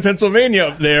to live in Pennsylvania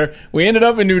up there. We ended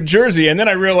up in New Jersey, and then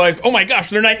I realized, oh my gosh,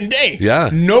 they're night and day.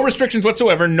 Yeah. No restrictions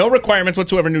whatsoever, no requirements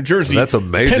whatsoever in New Jersey. That's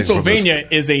amazing. Pennsylvania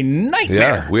is a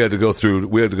nightmare. Yeah, we had to go through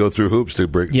hoops to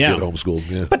get homeschooled.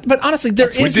 Yeah. But honestly, there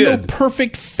is no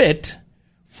perfect fit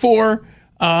for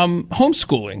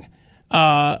homeschooling.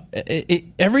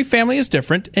 Every family is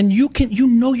different, and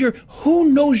who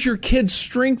knows your kid's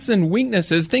strengths and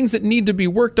weaknesses, things that need to be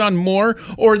worked on more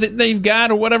or that they've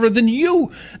got or whatever than you,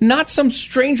 not some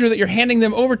stranger that you're handing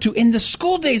them over to. And the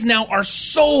school days now are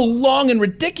so long and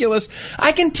ridiculous.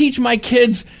 I can teach my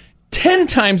kids 10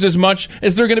 times as much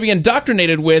as they're going to be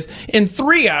indoctrinated with in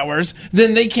 3 hours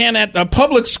than they can at a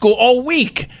public school all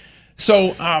week.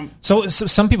 So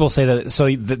some people say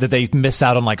that they miss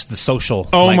out on like the social.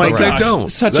 Oh my God, they don't.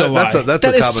 Such a lie. That's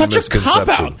a common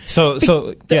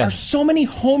misconception. There are so many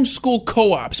homeschool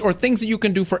co-ops or things that you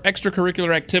can do for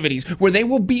extracurricular activities where they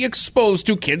will be exposed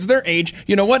to kids their age.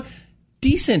 You know what?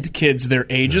 Decent kids their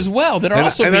age as well that are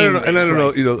also being raised, I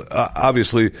don't know,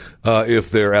 obviously,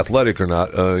 if they're athletic or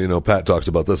not. Pat talks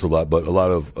about this a lot, but a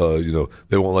lot of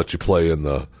they won't let you play in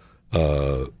the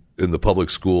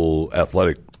public school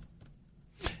athletic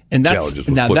challenges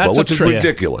with football, which is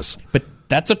ridiculous. But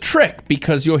that's a trick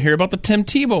because you'll hear about the Tim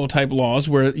Tebow type laws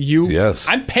where you and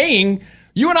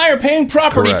I are paying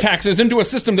property taxes into a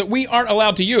system that we aren't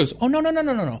allowed to use. Oh,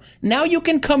 no. Now you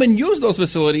can come and use those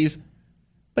facilities.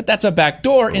 But that's a back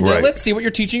door into let's see what you're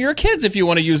teaching your kids if you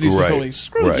want to use these facilities.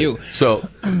 Screw you. So,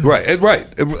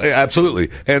 absolutely.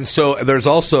 And so there's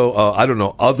also,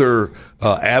 other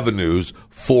avenues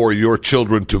for your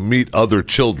children to meet other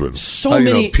children. So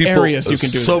many areas you can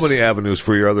do so many avenues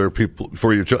for your other people,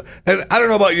 for your children. And I don't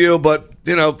know about you, but,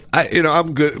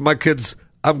 I'm good. My kids,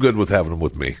 I'm good with having them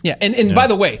with me. Yeah, and by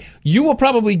the way, you will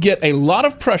probably get a lot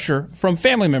of pressure from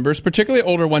family members, particularly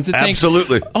older ones, that think,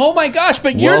 oh my gosh,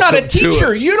 but you're not a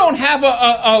teacher. You don't have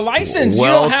a license. You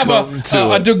don't have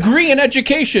a degree in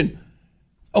education.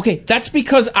 Okay, that's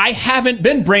because I haven't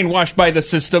been brainwashed by the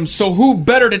system, so who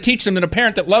better to teach them than a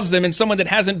parent that loves them and someone that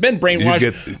hasn't been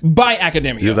brainwashed by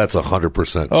academia? Yeah, that's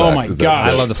 100%. Oh my God.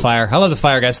 I love the fire.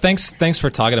 Guys. Thanks for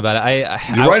talking about it.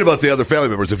 You're right about the other family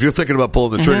members. If you're thinking about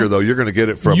pulling the trigger, though, you're going to get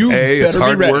it from it's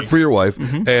hard work for your wife,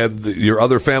 and your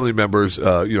other family members,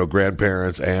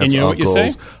 grandparents, aunts,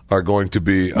 uncles, are going to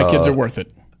be... My kids are worth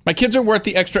it. My kids are worth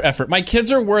the extra effort. My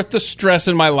kids are worth the stress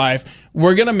in my life.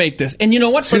 We're going to make this. And you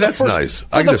know what? That's nice.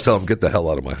 I can just tell them, get the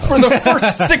hell out of my house. For the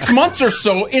first 6 months or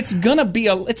so, it's going to be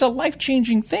a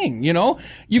life-changing thing,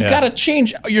 You've got to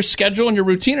change your schedule and your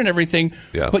routine and everything,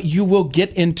 but you will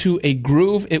get into a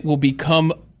groove. It will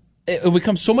become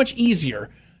so much easier.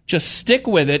 Just stick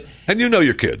with it. And you know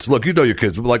your kids. Look, you know your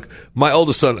kids. Like my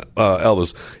oldest son,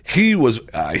 Elvis,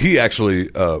 he actually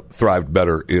thrived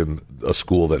better in a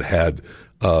school that had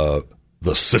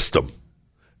the system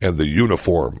and the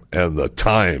uniform and the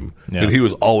time. Yeah. And he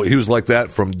was like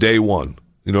that from day one.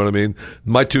 You know what I mean?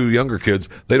 My two younger kids,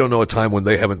 they don't know a time when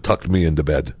they haven't tucked me into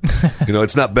bed.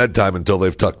 It's not bedtime until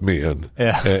they've tucked me in.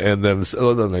 Yeah. And then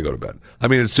they go to bed. I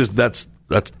mean, it's just that's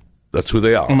who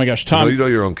they are. Oh my gosh, Tom! You know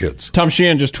your own kids. Tom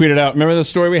Sheehan just tweeted out. Remember the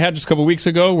story we had just a couple weeks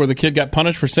ago where the kid got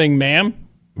punished for saying "ma'am"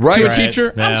 to a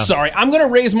teacher? Yeah. I'm sorry. I'm going to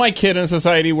raise my kid in a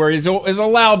society where he's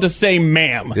allowed to say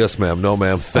 "ma'am." Yes, ma'am. No,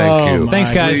 ma'am. Thank you.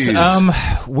 Thanks, guys.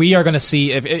 We are going to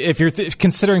see if you're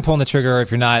considering pulling the trigger, or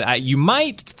if you're not, you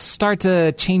might start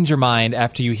to change your mind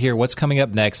after you hear what's coming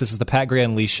up next. This is the Pat Gray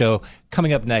Unleashed show.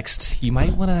 Coming up next, you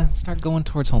might want to start going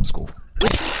towards homeschool.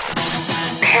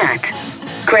 Pat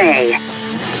Gray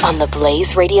on the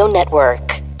Blaze Radio Network.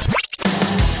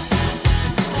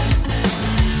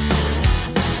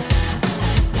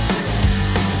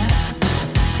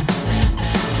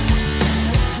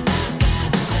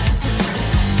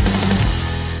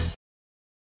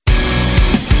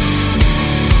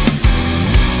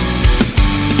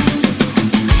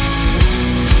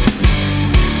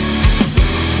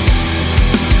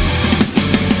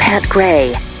 Pat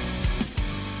Gray.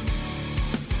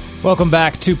 Welcome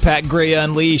back to Pat Gray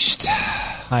Unleashed.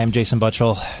 I am Jason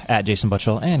Butchell at Jason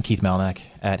Butchell and Keith Malnack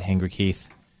at Hangry Keith.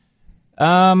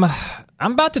 I'm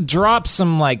about to drop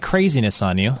some craziness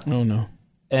on you. Oh no!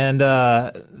 And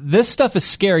this stuff is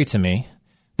scary to me.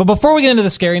 But before we get into the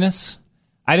scariness,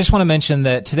 I just want to mention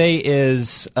that today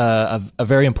is a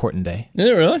very important day. Is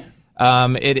it really?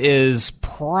 It is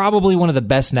probably one of the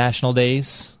best national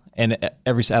days out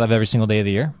of every single day of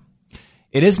the year.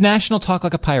 It is National Talk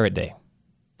Like a Pirate Day.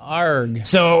 Arg.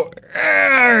 So,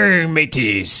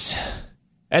 mateys.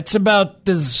 That's about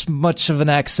as much of an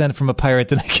accent from a pirate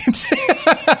that I can say.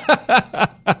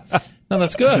 No,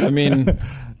 that's good. I mean,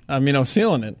 I was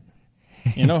feeling it.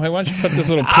 Hey, why don't you put this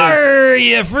little pig? Are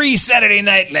you free Saturday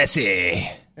night, Lassie?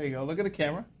 There you go. Look at the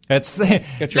camera. That's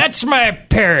my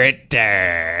parrot.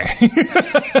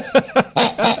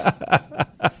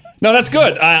 No, that's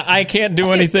good. I can't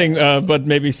do anything but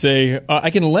maybe say, I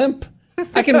can limp.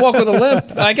 I can walk with a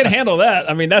limp. I can handle that.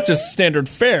 That's just standard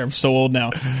fare. I'm so old now.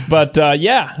 But,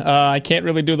 I can't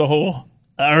really do the whole,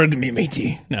 arg me,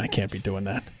 matey. No, I can't be doing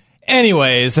that.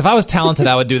 Anyways, if I was talented,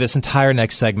 I would do this entire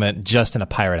next segment just in a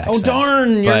pirate accent. Oh,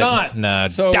 darn, you're not. No,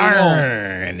 so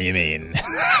darn, you mean.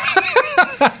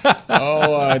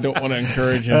 Oh, I don't want to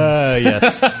encourage him.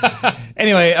 Yes.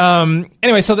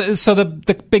 Anyway, so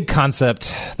the big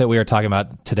concept that we are talking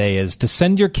about today is to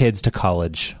send your kids to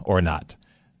college or not.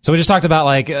 So we just talked about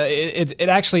like it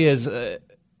actually is.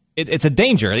 It's a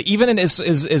danger, even in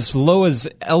as low as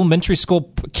elementary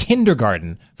school,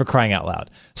 kindergarten, for crying out loud.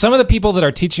 Some of the people that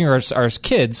are teaching our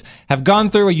kids have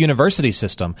gone through a university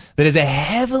system that is a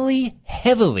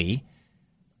heavily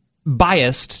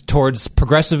biased towards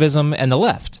progressivism and the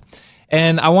left.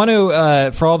 And I want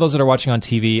to, for all those that are watching on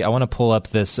TV, I want to pull up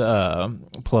this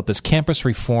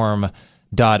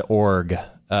campusreform.org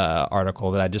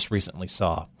article that I just recently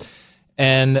saw.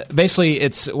 And basically,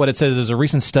 it's what it says is a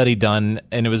recent study done,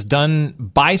 and it was done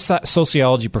by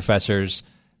sociology professors,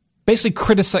 basically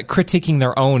critiquing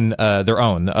their own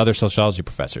other sociology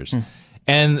professors.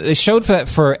 And they showed that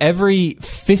for every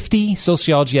 50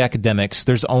 sociology academics,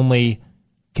 there's only,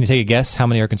 can you take a guess how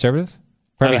many are conservative?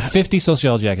 For every 50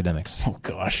 sociology academics. Oh,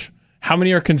 gosh. How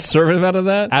many are conservative out of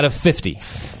that? Out of 50.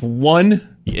 One?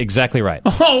 Exactly right.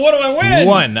 Oh, what do I win?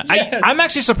 One. Yes. I'm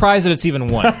actually surprised that it's even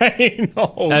one. I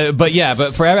know. But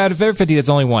for out of every 50, it's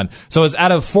only one. So it's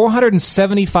out of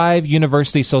 475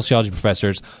 university sociology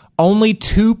professors, only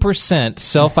 2%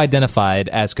 self-identified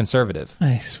as conservative.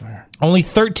 I swear. Only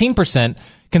 13%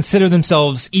 consider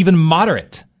themselves even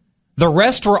moderate. The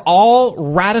rest were all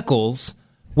radicals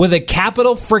with a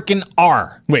capital frickin'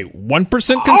 R. Wait, 1%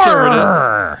 conservative?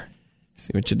 R.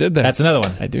 See what you did there. That's another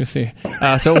one. I do see.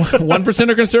 So 1%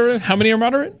 are conservative. How many are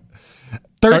moderate?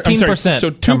 13%.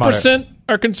 So 2%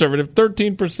 are conservative,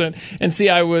 13%. And see,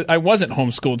 I wasn't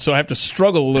homeschooled, so I have to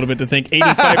struggle a little bit to think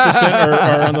 85%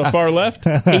 are on the far left.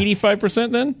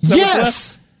 85% then?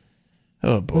 Yes.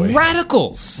 Oh boy.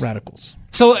 Radicals.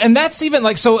 So, and that's even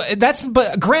like,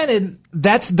 but granted,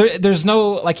 there's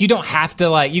no, like, you don't have to,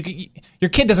 like, your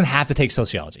kid doesn't have to take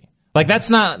sociology. Like, that's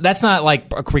not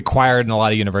like required in a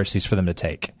lot of universities for them to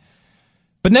take.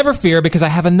 But never fear, because I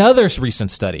have another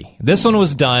recent study. This one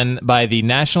was done by the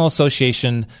National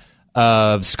Association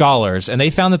of Scholars, and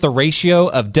they found that the ratio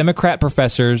of Democrat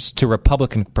professors to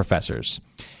Republican professors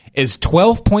is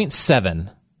 12.7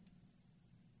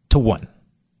 to 1.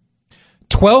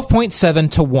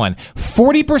 12.7 to 1.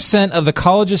 40% of the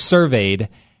colleges surveyed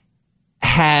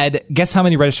had, guess how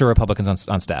many registered Republicans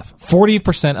on staff?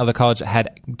 40% of the college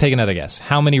had, take another guess.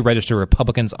 How many registered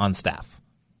Republicans on staff?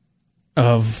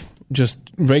 Of just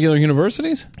regular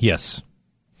universities? Yes.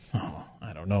 Oh,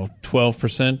 I don't know.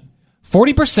 12%?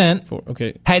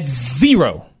 40% had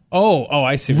zero. Oh,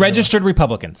 I see. Registered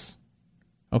Republicans.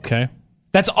 Okay.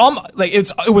 That's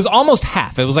it was almost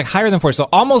half. It was like higher than 40. So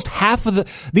almost half of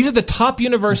these are the top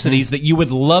universities that you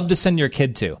would love to send your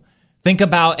kid to. Think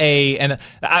about and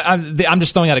I'm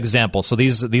just throwing out examples. So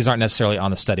these aren't necessarily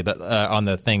on the study, but on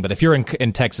the thing. But if you're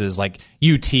in Texas, like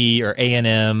UT or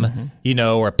A&M,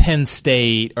 or Penn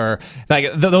State, or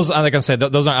like those, like I said,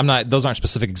 those aren't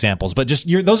specific examples, but just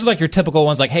those are like your typical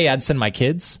ones. Like, hey, I'd send my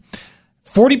kids.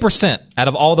 40% out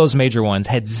of all those major ones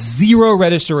had zero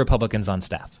registered Republicans on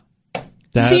staff.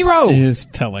 Zero is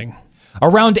telling.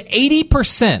 Around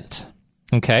 80%.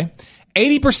 Okay.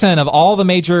 80% of all the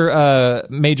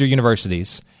major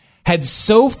universities had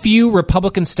so few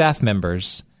Republican staff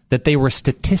members that they were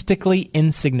statistically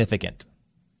insignificant.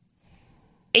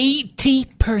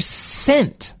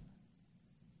 80%.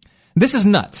 This is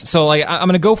nuts. So, like, I'm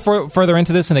going to go further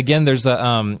into this, and again, there's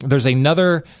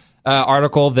another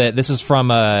article that this is from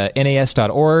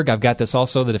nas.org. I've got this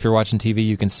also, that if you're watching TV,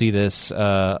 you can see this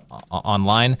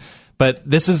online. But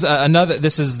this is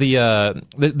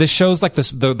this shows like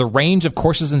the range of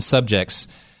courses and subjects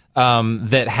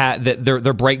that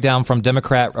their breakdown from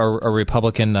Democrat or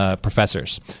Republican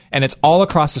professors, and it's all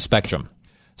across the spectrum.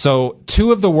 So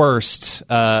two of the worst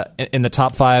in the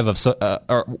top 5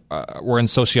 were in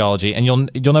sociology, and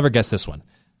you'll never guess this one.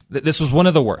 This was one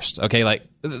of the worst. Okay, like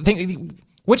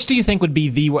which do you think would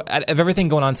be of everything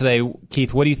going on today,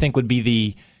 Keith? What do you think would be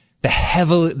the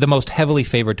most heavily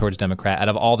favored towards Democrat out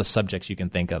of all the subjects you can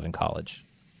think of in college?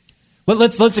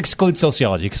 Let's exclude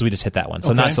sociology because we just hit that one.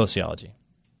 So not sociology.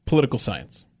 Political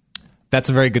science. That's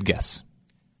a very good guess,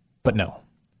 but no.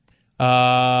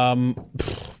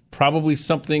 Probably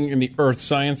something in the earth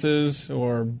sciences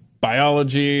or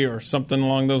biology or something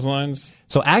along those lines.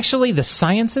 So actually, the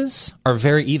sciences are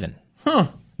very even. Huh.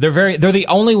 They're the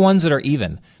only ones that are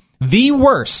even. The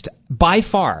worst, by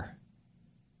far,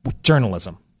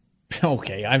 journalism.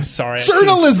 Okay, I'm sorry.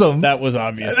 Journalism. That was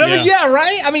obvious. Yeah,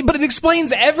 right? I mean, but it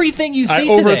explains everything you see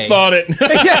today. I overthought it.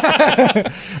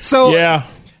 Yeah.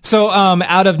 So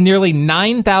out of nearly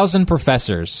 9,000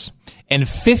 professors and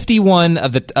 51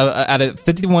 of the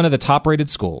top-rated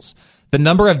schools, the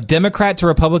number of Democrat to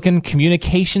Republican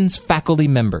communications faculty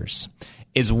members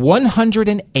is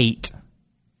 108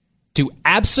 to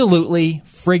absolutely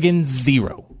friggin'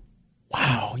 zero.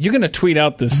 Wow, you're going to tweet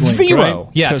out this link, Zero.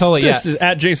 right? Yeah, totally, This is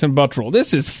at Jason Buttrill.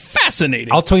 This is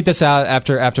fascinating. I'll tweet this out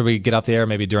after we get off the air,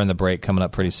 maybe during the break coming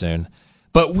up pretty soon.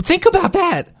 But think about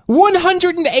that.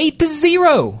 108 to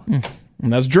 0.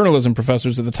 And that's journalism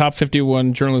professors at the top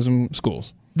 51 journalism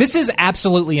schools. This is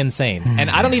absolutely insane. And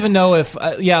I don't even know if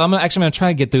I'm going to try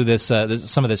to get through this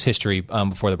some of this history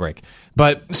before the break.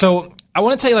 But so I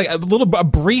want to tell you like a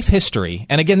brief history.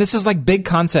 And again, this is like big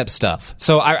concept stuff.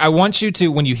 So I want you to,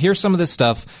 when you hear some of this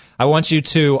stuff, I want you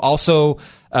to also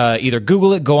either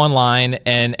Google it, go online,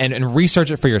 and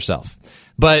research it for yourself.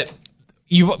 But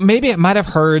you might have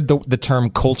heard the term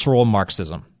cultural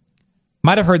Marxism.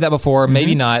 Might have heard that before,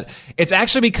 maybe not. It's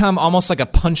actually become almost like a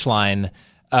punchline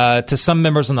to some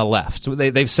members on the left.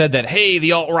 They've said that, hey,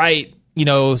 the alt-right,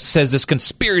 says this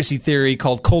conspiracy theory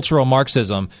called cultural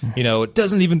Marxism. It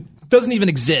doesn't even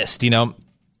exist.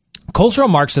 Cultural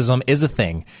Marxism is a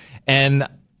thing, and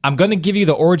I'm going to give you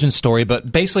the origin story.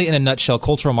 But basically, in a nutshell,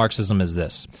 cultural Marxism is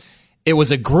this: it was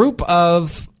a group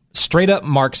of straight-up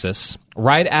Marxists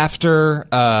right after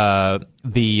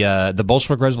the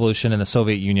Bolshevik Revolution and the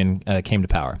Soviet Union came to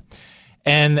power,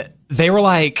 and they were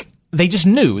like. They just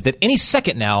knew that any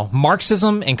second now,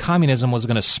 Marxism and communism was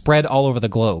going to spread all over the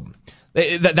globe.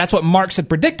 That's what Marx had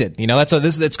predicted. That's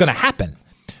going to happen.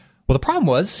 Well, the problem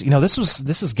was,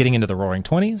 this is getting into the Roaring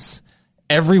 20s.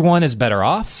 Everyone is better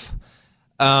off.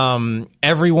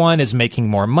 Everyone is making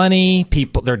more money.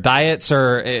 Their diets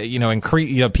are,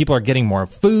 people are getting more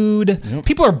food. Yep.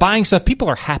 People are buying stuff. People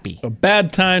are happy. A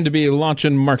bad time to be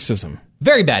launching Marxism.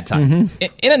 Very bad time.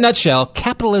 In a nutshell,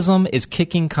 capitalism is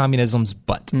kicking communism's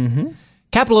butt.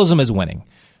 Capitalism is winning.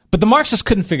 But the Marxists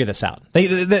couldn't figure this out.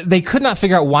 They could not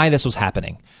figure out why this was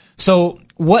happening. So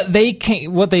what they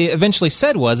eventually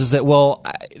said was that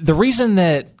the reason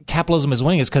that capitalism is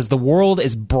winning is because the world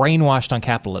is brainwashed on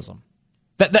capitalism.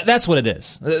 That's what it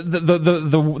is.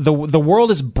 The world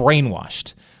is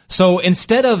brainwashed. So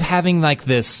instead of having like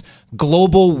this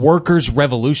global workers'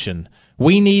 revolution,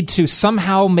 we need to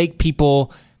somehow make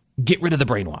people get rid of the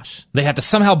brainwash. They have to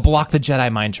somehow block the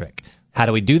Jedi mind trick. How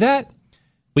do we do that?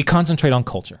 We concentrate on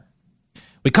culture.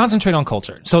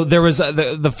 So there was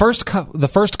the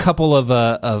first couple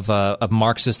of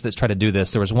Marxists that tried to do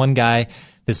this. There was one guy.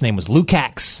 His name was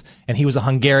Lukács, and he was a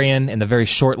Hungarian in the very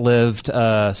short-lived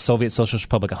Soviet Socialist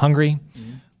Republic of Hungary.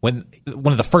 When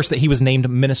one of the first that he was named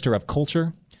Minister of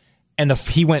Culture, and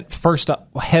he went first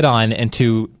head on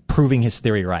into proving his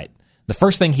theory right. The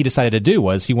first thing he decided to do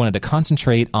was he wanted to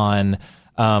concentrate on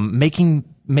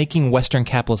making Western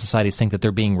capitalist societies think that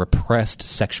they're being repressed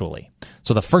sexually.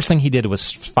 So the first thing he did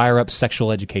was fire up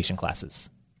sexual education classes.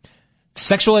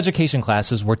 Sexual education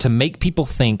classes were to make people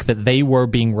think that they were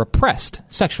being repressed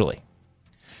sexually.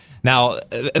 Now,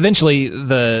 eventually,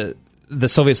 the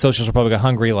Soviet Socialist Republic of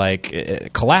Hungary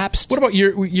collapsed. What about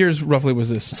years roughly was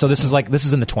this? So this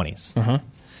is in the 20s.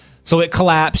 So it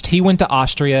collapsed. He went to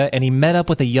Austria and he met up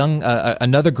with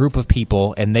another group of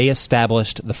people, and they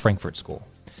established the Frankfurt School.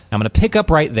 Now, I'm going to pick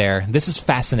up right there. This is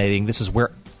fascinating. This is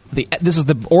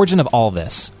the origin of all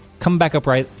this. Come back up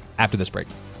right after this break.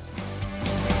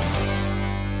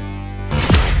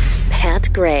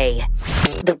 Pat Gray,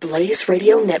 the Blaze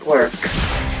Radio Network.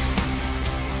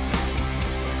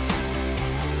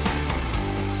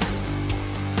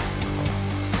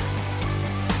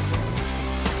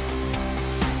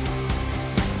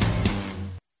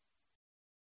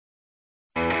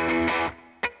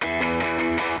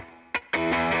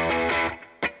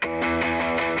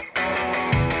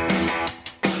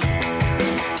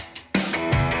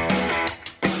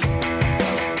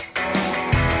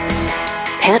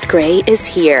 Pat Gray is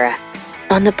here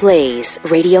on the Blaze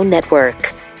Radio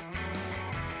Network.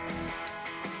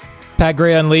 Pat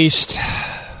Gray Unleashed.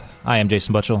 I am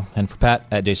Jason Buttrill, and for Pat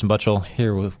at Jason Buttrill,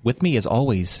 here with me as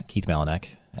always, Keith Malinak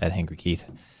at Hangry Keith.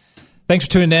 Thanks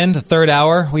for tuning in to Third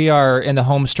Hour. We are in the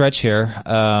home stretch here.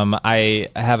 I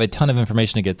have a ton of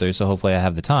information to get through, so hopefully I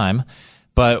have the time.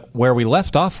 But where we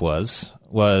left off was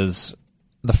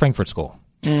the Frankfurt School.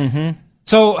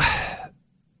 So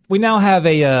we now have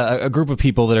a group of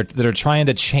people that are trying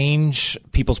to change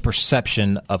people's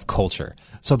perception of culture.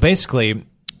 So basically,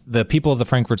 the people of the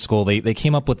Frankfurt School, they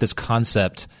came up with this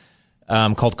concept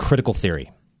called critical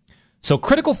theory. So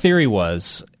critical theory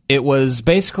was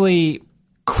basically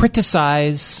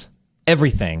criticize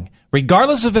everything,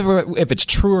 regardless of if it's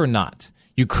true or not.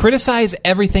 You criticize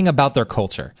everything about their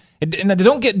culture. And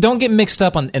don't get mixed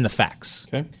up in the facts.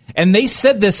 Okay. And they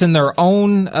said this in their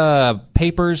own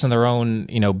papers and their own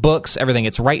books, everything.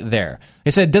 It's right there.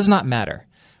 They said it does not matter.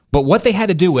 But what they had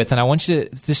to do with, and I want you to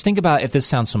just think about if this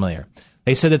sounds familiar.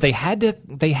 They said that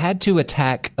they had to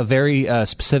attack a very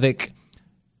specific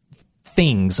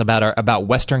things about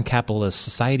Western capitalist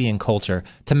society and culture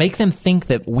to make them think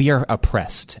that we are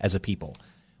oppressed as a people.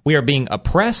 We are being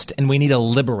oppressed, and we need a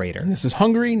liberator. And this is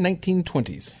Hungary,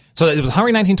 1920s. So it was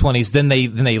Hungary, 1920s. Then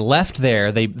they left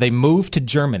there. They moved to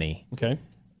Germany. Okay.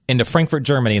 Into Frankfurt,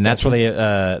 Germany, and that's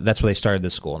where they started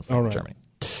this school in Frankfurt, Germany.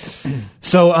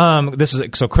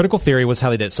 So critical theory was how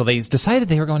they did it. So they decided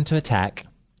they were going to attack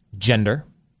gender,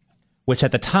 which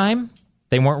at the time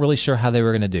they weren't really sure how they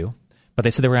were going to do, but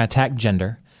they said they were going to attack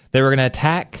gender. They were going to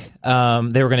attack.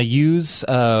 They were going to use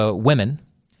women.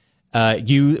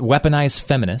 Weaponize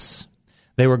feminists.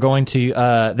 They were going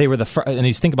to. They were the and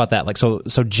you think about that, like so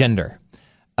gender.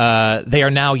 They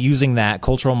are now using that.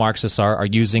 Cultural Marxists are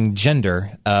using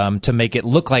gender to make it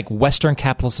look like Western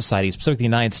capitalist society, specifically the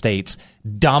United States,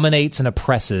 dominates and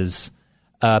oppresses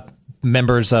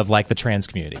members of like the trans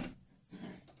community.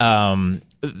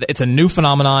 It's a new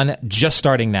phenomenon just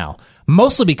starting now,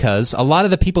 mostly because a lot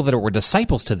of the people that were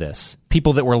disciples to this,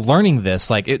 people that were learning this,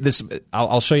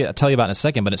 I'll tell you about in a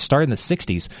second, but it started in the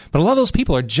 60s. But a lot of those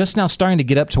people are just now starting to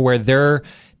get up to where they're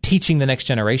teaching the next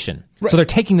generation. Right. So they're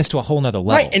taking this to a whole nother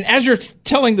level. Right, and as you're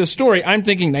telling the story, I'm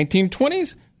thinking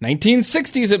 1920s,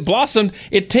 1960s, it blossomed.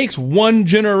 It takes one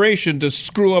generation to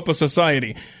screw up a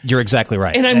society. You're exactly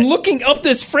right. And I'm looking up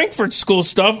this Frankfurt School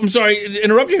stuff. I'm sorry to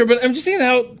interrupt you here, but I'm just seeing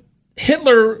how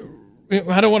Hitler,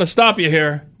 I don't want to stop you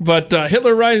here, but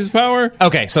Hitler rises power.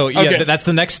 Okay, so that's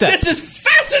the next step. This is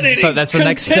fascinating. So that's the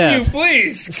next step. Continue,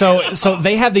 please. So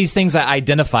they have these things that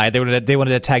identify. They wanted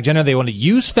to attack gender. They want to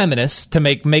use feminists to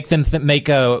make women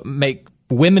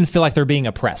feel like they're being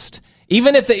oppressed.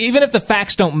 Even if the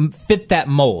facts don't fit that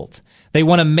mold, they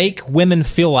want to make women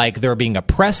feel like they're being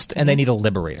oppressed and they need a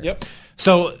liberator. Yep.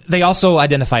 So they also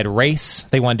identified race.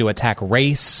 They wanted to attack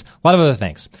race. A lot of other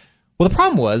things. Well, the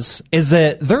problem is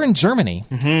that they're in Germany,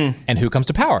 and who comes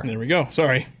to power? There we go.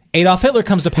 Sorry. Adolf Hitler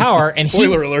comes to power, and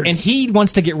Spoiler alert. And he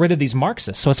wants to get rid of these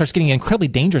Marxists, so it starts getting incredibly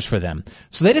dangerous for them.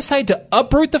 So they decide to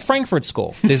uproot the Frankfurt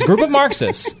School, this group of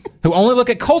Marxists who only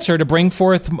look at culture to bring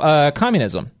forth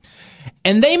communism.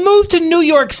 And they move to New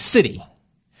York City.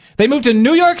 They move to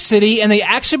New York City, and they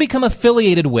actually become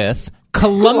affiliated with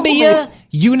Columbia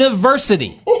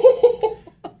University.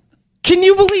 Can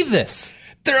you believe this?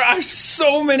 There are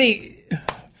so many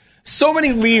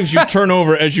leaves you turn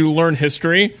over as you learn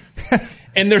history,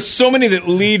 and there's so many that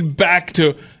lead back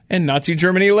to, and Nazi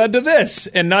Germany led to this,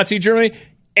 and Nazi Germany,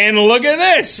 and look at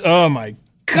this. Oh my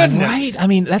goodness! Right? I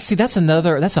mean, that's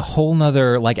a whole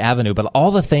nother like avenue. But all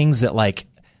the things that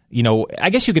I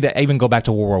guess you could even go back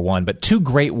to World War I, but two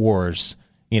great wars,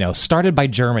 started by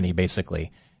Germany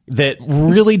basically that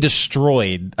really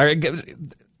destroyed.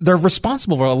 They're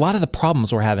responsible for a lot of the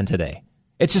problems we're having today.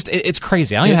 It's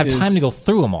crazy. I don't even have time to go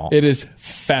through them all. It is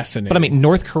fascinating. But I mean,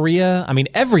 North Korea,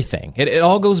 everything. It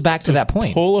all goes back to that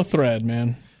point. Pull a thread,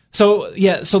 man. So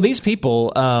these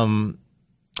people, oh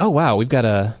wow, we've got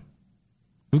a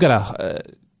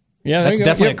that's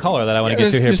definitely a caller that I want to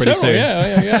get to here pretty soon.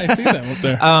 Yeah, I see that up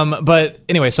there. But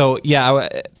anyway, so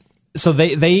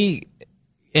they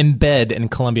embed in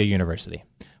Columbia University,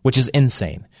 which is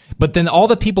insane. But then all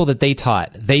the people that they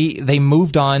taught, they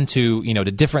moved on to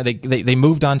to different. They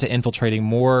moved on to infiltrating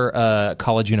more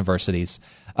college universities.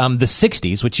 The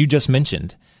 60s, which you just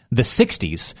mentioned, the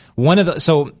 60s.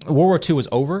 So World War II was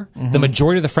over. Mm-hmm. The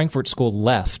majority of the Frankfurt School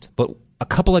left, but a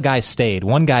couple of guys stayed.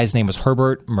 One guy's name was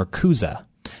Herbert Marcuse,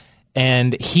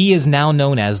 and he is now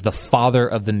known as the father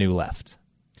of the New Left.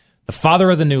 The father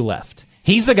of the New Left.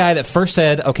 He's the guy that first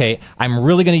said, "Okay, I'm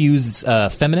really going to use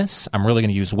feminists. I'm really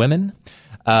going to use women."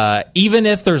 Even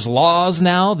if there's laws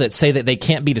now that say that they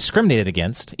can't be discriminated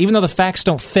against, even though the facts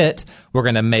don't fit, we're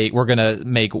going to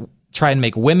try and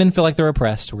make women feel like they're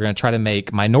oppressed. We're going to try to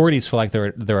make minorities feel like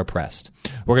they're oppressed.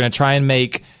 We're going to try and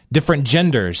make different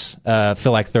genders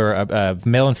feel like they're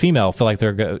male and female feel like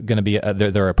they're going to be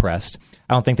they're oppressed.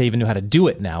 I don't think they even knew how to do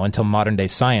it now until modern day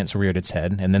science reared its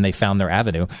head, and then they found their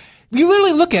avenue. You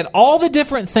literally look at all the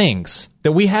different things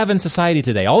that we have in society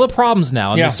today, all the problems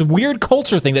now, and this weird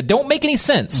culture thing that don't make any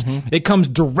sense. Mm-hmm. It comes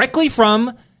directly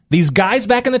from these guys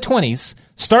back in the 20s,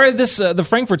 started the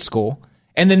Frankfurt School,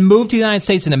 and then moved to the United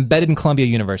States and embedded in Columbia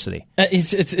University.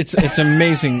 It's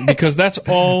amazing because that's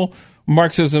all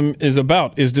Marxism is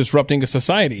about, is disrupting a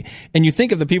society. And you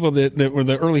think of the people that were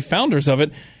the early founders of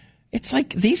it, it's like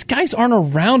these guys aren't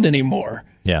around anymore.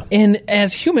 Yeah. And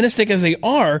as humanistic as they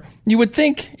are, you would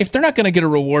think if they're not going to get a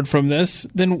reward from this,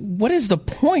 then what is the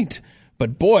point?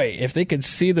 But boy, if they could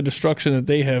see the destruction that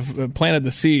they have planted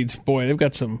the seeds, boy, they've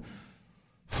got some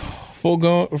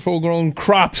full-grown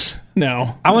crops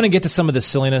No. I want to get to some of the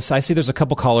silliness. I see there's a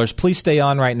couple callers. Please stay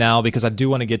on right now because I do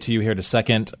want to get to you here in a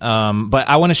second. But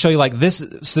I want to show you like this.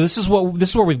 So this is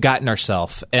where we've gotten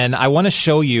ourselves. And I want to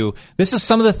show you, this is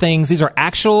some of the things. These are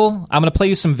actual, I'm going to play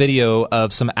you some video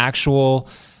of some actual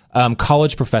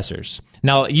college professors.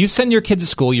 Now, you send your kids to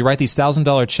school, you write these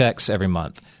 $1,000 checks every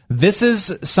month. This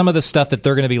is some of the stuff that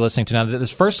they're going to be listening to now.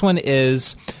 This first one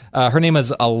is, her name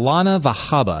is Alana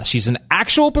Vahaba. She's an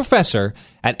actual professor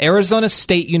at Arizona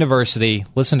State University.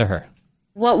 Listen to her.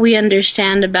 What we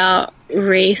understand about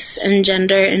race and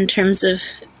gender in terms of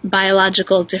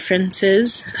biological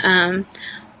differences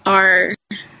are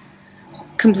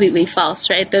completely false,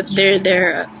 right? That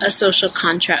they're a social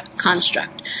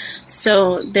construct.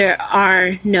 So there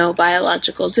are no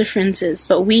biological differences,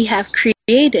 but we have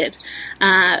created,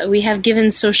 we have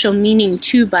given social meaning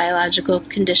to biological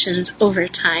conditions over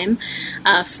time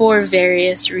for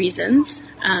various reasons,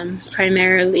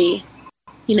 primarily,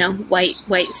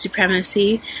 white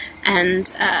supremacy and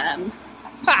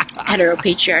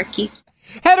heteropatriarchy.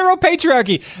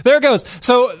 Heteropatriarchy. There it goes.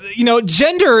 So,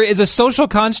 gender is a social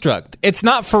construct. It's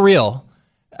not for real.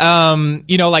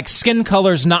 Like skin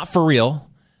color's not for real.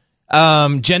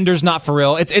 Gender's not for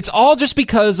real. It's all just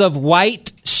because of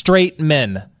white, straight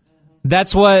men.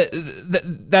 That's what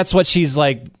she's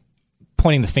like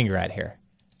pointing the finger at here.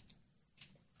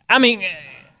 I mean,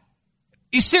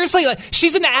 seriously, like,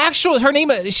 she's an actual,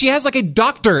 she has like a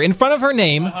doctor in front of her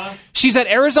name. Uh-huh. She's at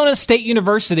Arizona State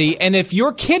University, and if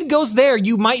your kid goes there,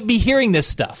 you might be hearing this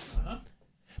stuff. Uh-huh.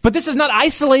 But this is not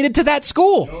isolated to that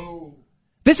school. No.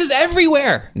 This is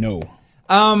everywhere. No.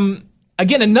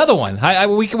 Again, another one.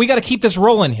 We got to keep this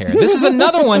rolling here. This is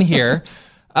another one here.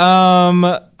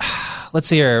 Let's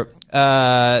see here.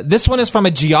 This one is from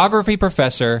a geography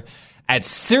professor at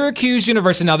Syracuse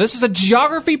University. Now, this is a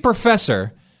geography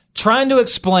professor trying to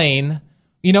explain,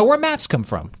 where maps come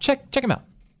from. Check him out.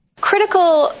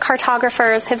 Critical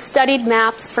cartographers have studied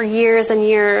maps for years and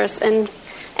years, and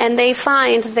they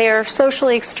find they're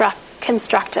socially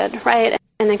constructed, right,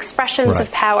 and expressions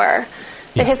of power.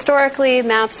 That historically,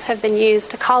 maps have been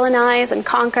used to colonize and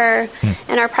conquer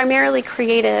and are primarily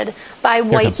created by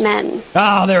white men.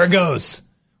 Oh, there it goes.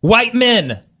 White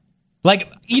men.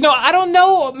 Like, I don't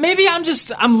know. Maybe I'm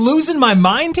losing my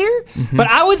mind here. Mm-hmm. But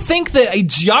I would think that a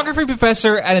geography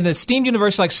professor at an esteemed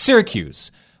university like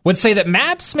Syracuse would say that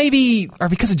maps maybe are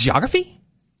because of geography?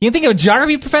 You think a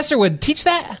geography professor would teach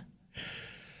that?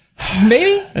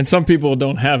 Maybe? And some people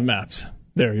don't have maps.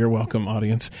 There, you're welcome,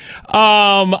 audience.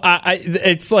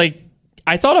 It's like,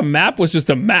 I thought a map was just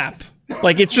a map.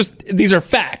 Like, it's just, these are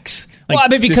facts. Like, well, I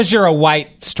mean, because you're a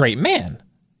white, straight man.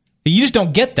 You just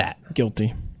don't get that.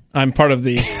 Guilty. I'm part of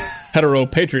the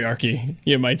heteropatriarchy,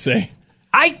 you might say.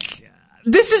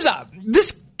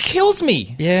 This kills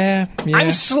me. Yeah.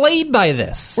 I'm slayed by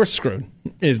this. We're screwed,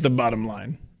 is the bottom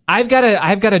line. I've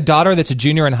got a daughter that's a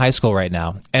junior in high school right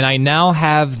now, and I now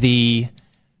have the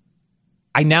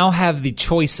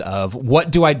choice of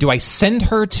what do I send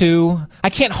her to? I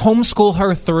can't homeschool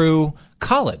her through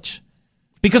college.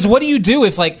 Because what do you do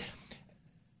if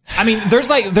there's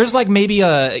maybe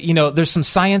there's some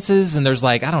sciences and there's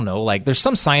there's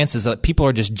some sciences that people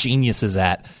are just geniuses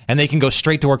at and they can go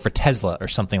straight to work for Tesla or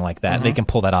something like that. And they can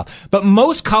pull that off. But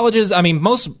most colleges,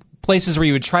 most places where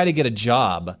you would try to get a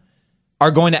job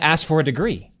are going to ask for a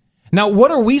degree. Now, what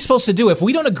are we supposed to do if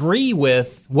we don't agree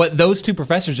with what those two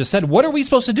professors just said? What are we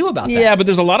supposed to do about that? Yeah, but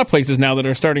there's a lot of places now that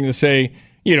are starting to say,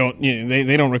 they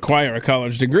don't require a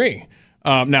college degree.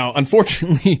 Now,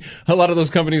 unfortunately, a lot of those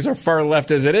companies are far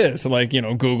left as it is, like,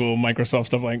 Google, Microsoft,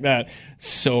 stuff like that.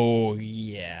 So,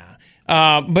 yeah.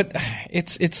 But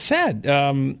it's sad.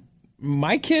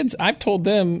 My kids, I've told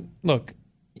them, look,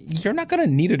 you're not going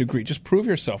to need a degree. Just prove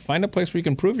yourself. Find a place where you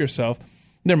can prove yourself.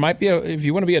 There might be if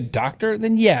you want to be a doctor,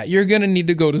 then yeah, you're going to need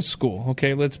to go to school.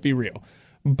 Okay, let's be real.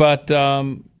 But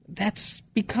that's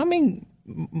becoming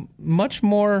much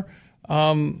more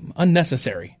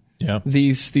unnecessary. Yeah.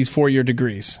 These 4-year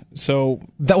degrees. So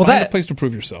find a place to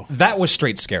prove yourself. That was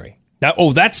straight scary.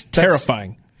 That's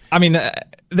terrifying. And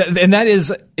that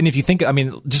is, and if you think,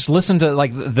 just listen to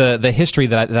the history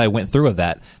that I went through of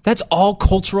that. That's all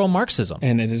cultural Marxism,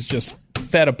 and it is just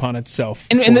fed upon itself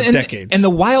for decades. And the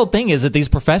wild thing is that these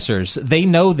professors, they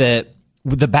know that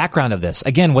the background of this.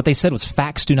 Again, what they said was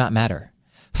facts do not matter.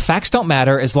 Facts don't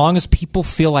matter as long as people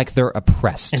feel like they're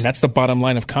oppressed. And that's the bottom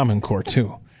line of Common Core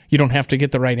too. You don't have to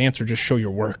get the right answer; just show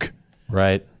your work.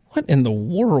 Right. What in the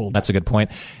world? That's a good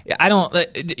point. I don't.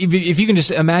 If you can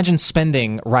just imagine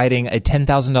writing a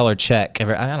 $10,000 check. I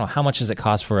don't know how much does it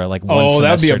cost for one semester. Oh,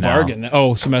 that would be a bargain.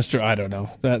 Oh, semester. I don't know.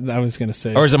 That I was going to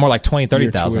say. Or is it more like 20,000,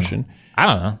 30,000? Tuition. I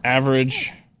don't know.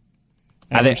 Average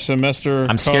Average semester.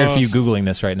 I'm scared for you Googling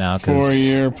this right now.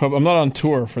 4-year I'm not on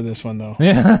tour for this one, though.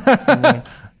 Yeah.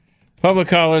 Public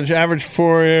college, average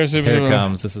 4 years. Here it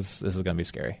comes. This is going to be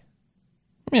scary.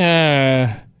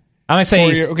 Yeah. I'm going to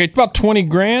say... Okay, about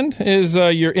 $20,000 is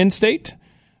your in-state.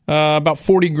 About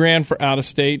 $40,000 for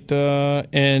out-of-state.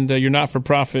 And your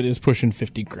not-for-profit is pushing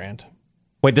 $50,000.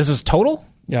 Wait, this is total?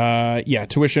 Yeah,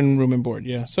 tuition, room and board.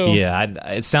 Yeah, so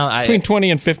it sounds between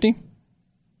 20 and 50.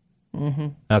 Mm-hmm.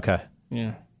 Okay.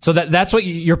 Yeah. So that's what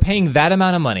you're paying that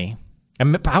amount of money.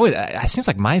 And it seems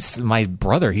like my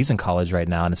brother, he's in college right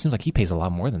now, and it seems like he pays a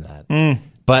lot more than that.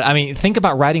 But I mean, think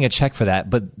about writing a check for that.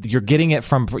 But you're getting it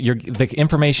from the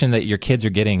information that your kids are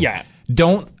getting. Yeah.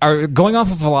 Are going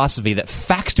off of philosophy that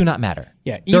facts do not matter.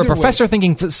 Yeah. They're a professor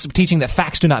teaching that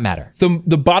facts do not matter.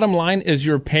 The bottom line is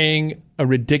you're paying a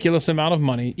ridiculous amount of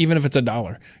money, even if it's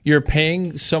 $1. You're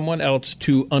paying someone else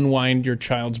to unwind your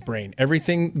child's brain.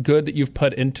 Everything good that you've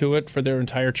put into it for their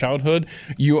entire childhood,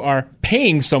 you are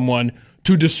paying someone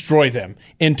to destroy them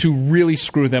and to really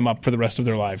screw them up for the rest of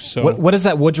their lives. So, what is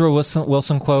that Woodrow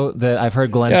Wilson quote that I've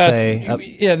heard Glenn say?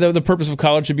 The purpose of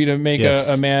college should be to make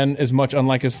a man as much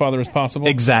unlike his father as possible.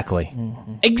 Exactly.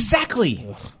 Mm-hmm. Exactly.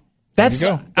 Ugh. That's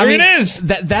it is.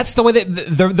 That's the way that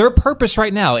their purpose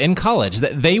right now in college,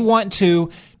 that they want to,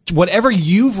 whatever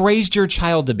you've raised your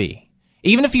child to be.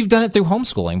 Even if you've done it through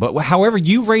homeschooling, but however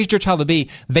you've raised your child to be,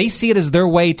 they see it as their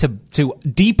way to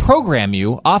deprogram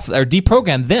you off, or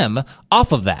deprogram them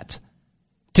off of that,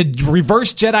 to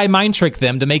reverse Jedi mind trick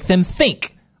them to make them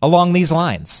think along these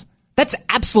lines. That's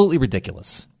absolutely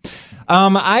ridiculous.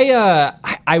 I'm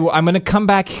going to come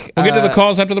back. We'll get to the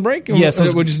calls after the break. Yes,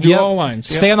 we'll just do all lines.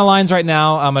 Yep. Stay on the lines right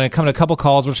now. I'm going to come to a couple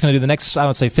calls. We're just going to do the next, I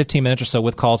would say, 15 minutes or so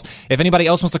with calls. If anybody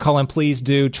else wants to call in, please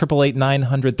do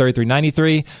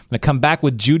 888-900-3393. I'm going to come back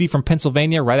with Judy from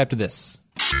Pennsylvania right after this.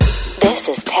 This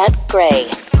is Pat Gray,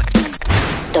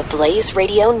 the Blaze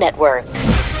Radio Network.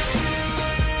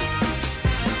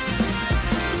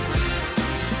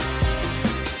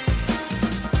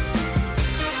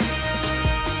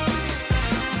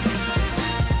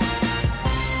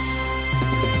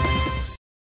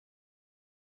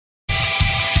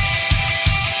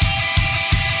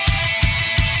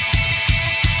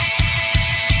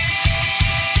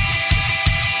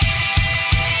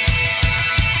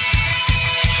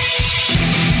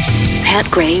 Pat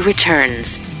Gray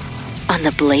returns on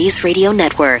the Blaze Radio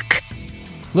Network.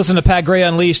 Listen to Pat Gray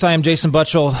Unleashed. I am Jason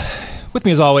Butchell. With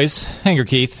me as always, Hanger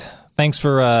Keith. Thanks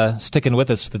for sticking with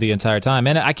us for the entire time.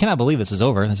 And I cannot believe this is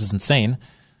over. This is insane.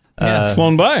 Yeah, it's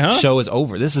flown by, huh? Show is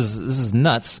over. This is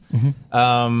nuts. Mm-hmm.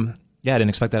 I didn't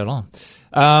expect that at all.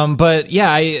 But yeah,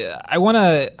 I want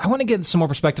to get some more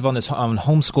perspective on this, on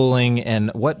homeschooling and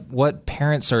what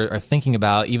parents are thinking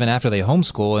about even after they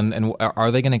homeschool, and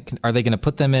are they going to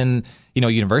put them in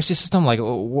university system? Like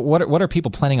what are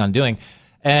people planning on doing?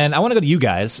 And I want to go to you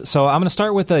guys. So I'm going to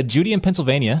start with Judy in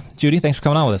Pennsylvania. Judy, thanks for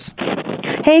coming on with us.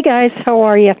 Hey guys, how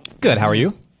are you? Good. How are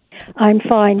you? I'm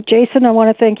fine. Jason, I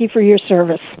want to thank you for your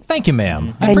service. Thank you,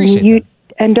 ma'am. I appreciate it.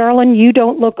 And darling, you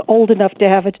don't look old enough to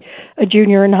have a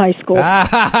junior in high school.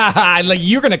 Like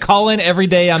you're going to call in every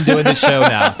day I'm doing this show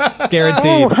now. Guaranteed.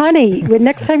 Oh, honey, the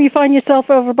next time you find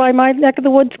yourself over by my neck of the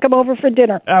woods, come over for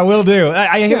dinner. I will do.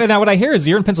 Now, what I hear is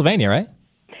you're in Pennsylvania, right?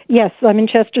 Yes, I'm in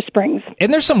Chester Springs.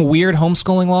 And there's some weird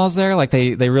homeschooling laws there? Like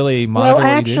they really monitor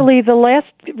what you do? Well, actually, the last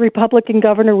Republican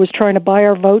governor was trying to buy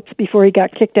our votes before he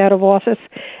got kicked out of office,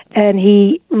 and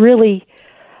he really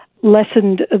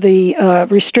lessened the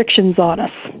restrictions on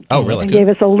us. Oh, really? And gave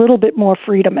us a little bit more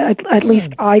freedom, at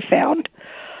least I found.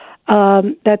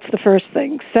 That's the first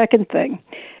thing. Second thing,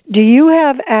 do you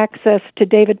have access to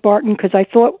David Barton? Because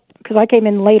I came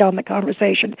in late on the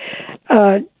conversation.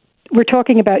 We're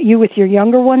talking about you with your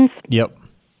younger ones? Yep.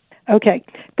 Okay.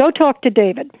 Go talk to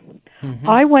David. Mm-hmm.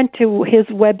 I went to his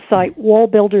website,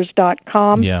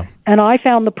 wallbuilders.com, and I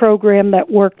found the program that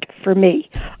worked for me.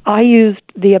 I used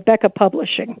the Abeka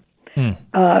Publishing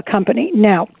company.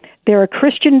 Now, they're a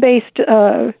Christian-based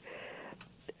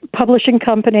publishing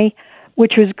company,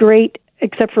 which was great,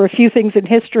 except for a few things in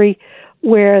history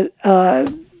where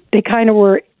they kind of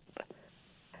were...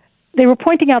 They were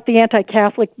pointing out the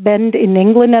anti-Catholic bend in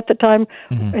England at the time,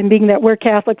 and being that we're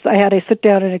Catholics, I had to sit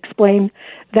down and explain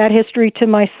that history to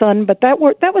my son, but that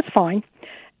was fine.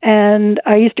 And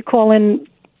I used to call in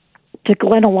to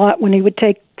Glenn a lot when he would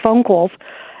take phone calls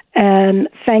and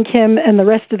thank him and the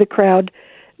rest of the crowd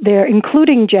there,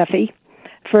 including Jeffy,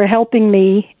 for helping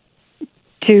me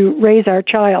to raise our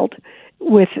child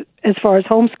with as far as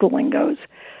homeschooling goes.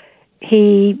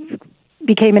 He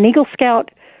became an Eagle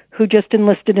Scout who just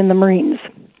enlisted in the Marines.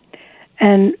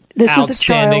 And this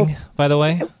outstanding, is a child, by the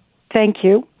way. Thank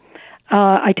you.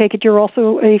 I take it you're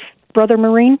also a brother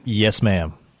Marine? Yes,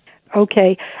 ma'am.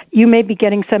 Okay. You may be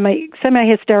getting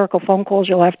semi-hysterical phone calls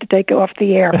you'll have to take off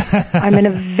the air. I'm in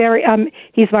a very,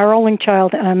 he's my rolling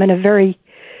child, and I'm in a very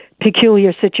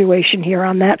peculiar situation here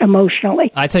on that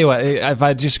emotionally. I tell you what, if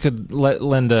I just could let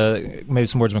Linda maybe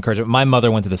some words of encouragement. My mother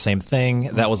went through the same thing.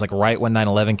 That was like right when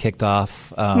 9/11 kicked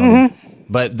off.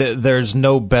 But there's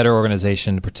no better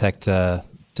organization to protect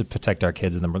our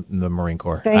kids in the Marine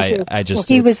Corps. Thank you. I just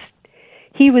he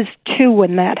was 2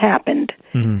 when that happened,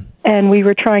 and we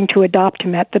were trying to adopt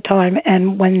him at the time.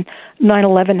 And when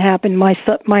 9/11 happened, my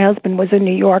husband was in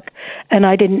New York, and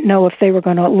I didn't know if they were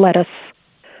going to let us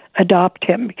adopt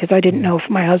him because I didn't know if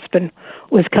my husband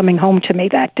was coming home to me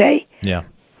that day. Yeah.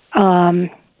 But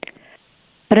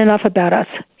enough about us.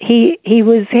 He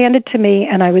was handed to me,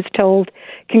 and I was told,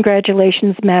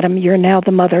 "Congratulations, madam, you're now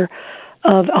the mother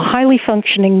of a highly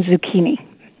functioning zucchini."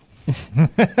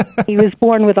 He was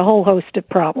born with a whole host of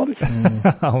problems.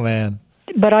 Oh, man.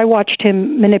 But I watched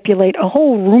him manipulate a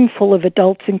whole room full of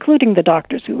adults, including the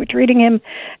doctors who were treating him,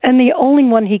 and the only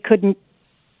one he couldn't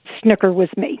snicker was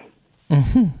me,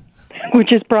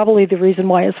 which is probably the reason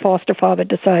why his foster father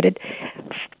decided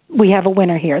we have a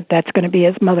winner here. That's going to be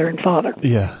his mother and father.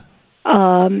 Yeah.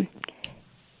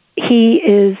 He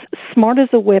is smart as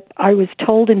a whip. I was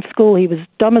told in school he was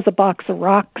dumb as a box of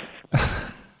rocks.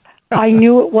 I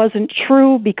knew it wasn't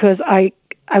true because I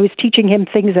was teaching him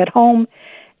things at home,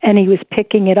 and he was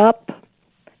picking it up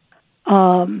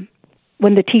when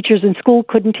the teachers in school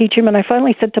couldn't teach him. And I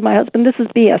finally said to my husband, "This is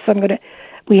BS.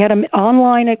 We had him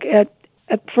online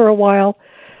for a while,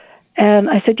 and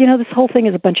I said, this whole thing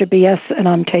is a bunch of BS, and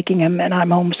I'm taking him and I'm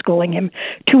homeschooling him."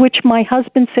 To which my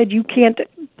husband said, "You can't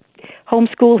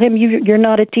homeschool him. You're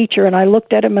not a teacher." And I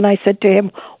looked at him and I said to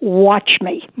him, "Watch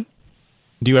me."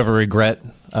 Do you ever regret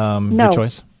your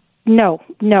choice? No.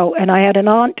 And I had an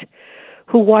aunt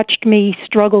who watched me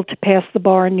struggle to pass the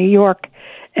bar in New York.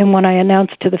 And when I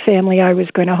announced to the family I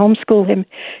was going to homeschool him,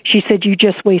 she said, "You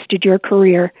just wasted your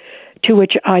career." To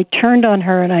which I turned on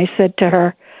her and I said to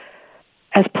her,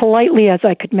 as politely as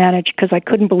I could manage, because I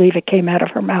couldn't believe it came out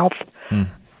of her mouth,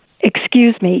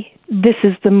 "Excuse me, this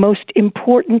is the most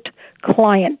important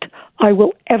client I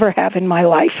will ever have in my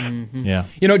life." Yeah.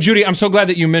 Judy, I'm so glad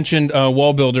that you mentioned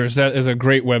Wall Builders. That is a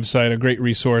great website, a great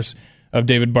resource of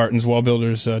David Barton's,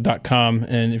 wallbuilders.com.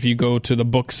 And if you go to the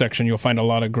book section, you'll find a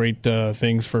lot of great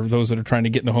things for those that are trying to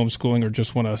get into homeschooling or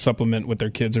just want to supplement what their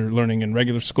kids are learning in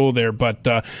regular school there. But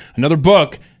another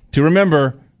book to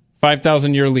remember,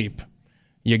 5,000 Year Leap.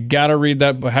 You got to read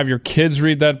that, have your kids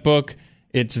read that book.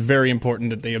 It's very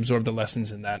important that they absorb the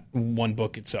lessons in that one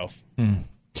book itself.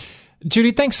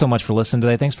 Judy, thanks so much for listening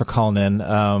today. Thanks for calling in.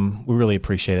 We really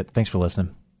appreciate it. Thanks for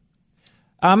listening.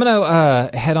 I'm going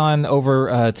to head on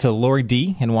over to Lori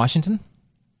D. in Washington.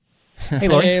 Hey,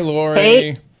 Lori. Hey, Lori.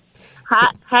 Hey.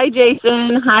 Hi,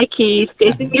 Jason. Hi, Keith.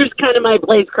 Jason, you're kind of my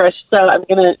Blaze crush, so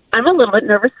I'm a little bit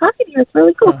nervous talking to you. It's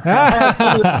really cool.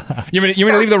 You want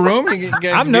me to leave the room?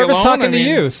 I'm nervous talking to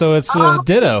you, so it's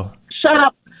ditto. Shut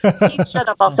up. Keith, shut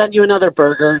up. I'll send you another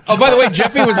burger. Oh, by the way,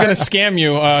 Jeffy was going to scam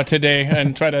you today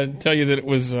and try to tell you that it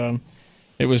was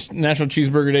National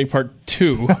Cheeseburger Day Part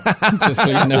 2. Just so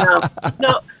you know.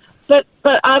 No,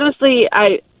 but honestly,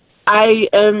 I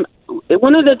am.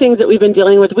 One of the things that we've been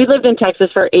dealing with, we lived in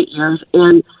Texas for 8 years,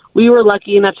 and we were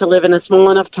lucky enough to live in a small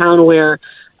enough town where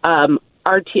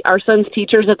our son's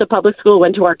teachers at the public school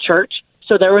went to our church,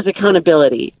 so there was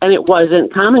accountability, and it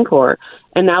wasn't Common Core.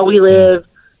 And now we live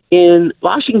in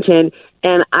Washington,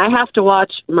 and I have to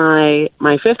watch my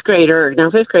fifth grader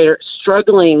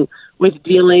struggling with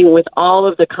dealing with all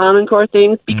of the Common Core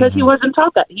things because he wasn't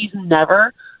taught that. He's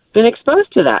never been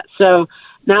exposed to that. So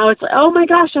now it's like, oh my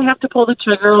gosh, I have to pull the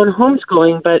trigger on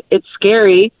homeschooling, but it's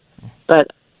scary, but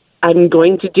I'm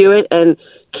going to do it. And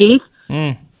Keith,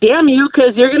 damn you,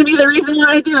 because you're going to be the reason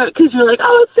why I do it, because you're like,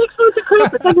 oh, it's 6 months of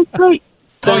crap, but then it's great.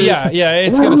 Oh, yeah,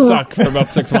 it's going to suck for about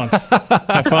 6 months.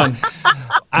 Have fun.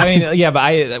 I mean, yeah, but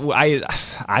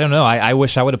I don't know. I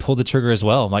wish I would have pulled the trigger as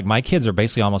well. Like, my kids are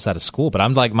basically almost out of school, but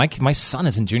I'm like, my son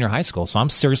is in junior high school, so I'm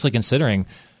seriously considering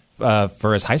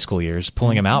for his high school years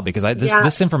pulling him out because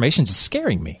this information is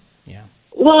scaring me. Yeah.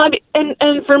 Well,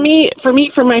 and for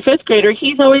my fifth grader,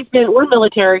 he's always been, we're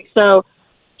military, so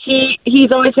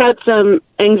he's always had some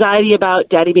anxiety about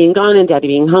daddy being gone and daddy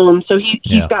being home. So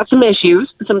he's got some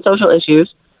issues, some social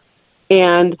issues,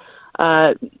 and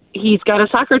he's got a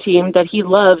soccer team that he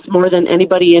loves more than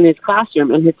anybody in his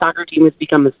classroom, and his soccer team has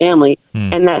become his family,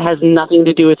 and that has nothing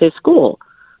to do with his school.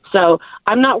 So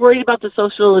I'm not worried about the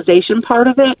socialization part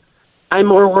of it. I'm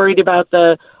more worried about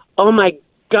the, oh my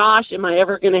gosh, am I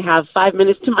ever going to have 5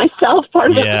 minutes to myself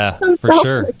part of it? Yeah, for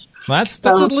sure. Well, that's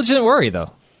a legitimate worry,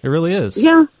 though. It really is.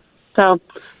 Yeah. So,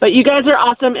 but you guys are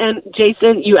awesome, and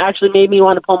Jason, you actually made me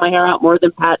want to pull my hair out more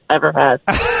than Pat ever has.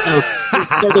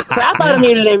 So, the crap out of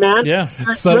me today, man. Yeah.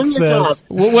 Success.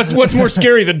 What's more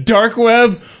scary, the dark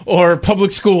web or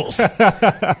public schools? Toss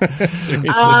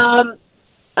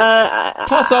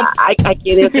up. I can't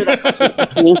answer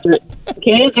that.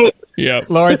 Can't answer it. Yeah.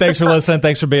 Lori, thanks for listening.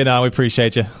 Thanks for being on. We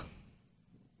appreciate you.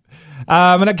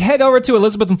 I'm going to head over to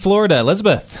Elizabeth in Florida.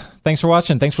 Elizabeth, thanks for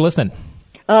watching. Thanks for listening.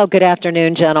 Oh, good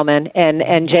afternoon, gentlemen.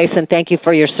 And Jason, thank you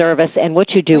for your service. And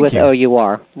what you do with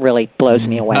OUR really blows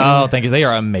me away. Oh, thank you. They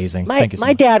are amazing. Thank you so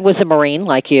my much. dad was a Marine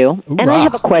like you. Ooh, and I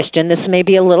have a question. This may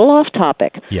be a little off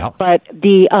topic. Yeah. But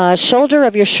the shoulder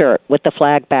of your shirt with the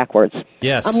flag backwards.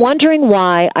 Yes. I'm wondering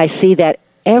why I see that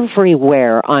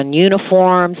everywhere on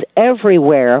uniforms,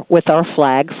 everywhere with our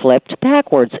flag flipped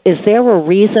backwards. Is there a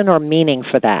reason or meaning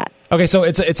for that? Okay, so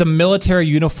it's a military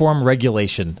uniform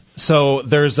regulation. So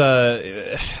there's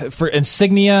for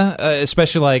insignia,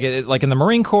 especially like in the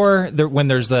Marine Corps, when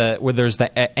there's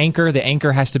the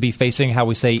anchor has to be facing how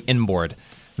we say inboard.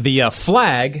 The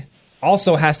flag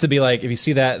also has to be like, if you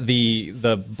see that,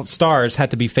 the stars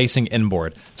had to be facing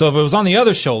inboard. So if it was on the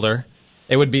other shoulder,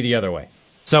 it would be the other way.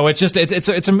 So it's just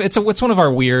it's one of our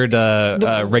weird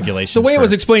regulations. The way it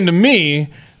was explained to me,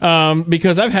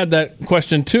 because I've had that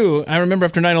question too. I remember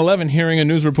after 9/11 hearing a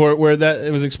news report where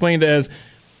it was explained as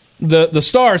the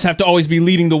stars have to always be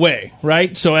leading the way,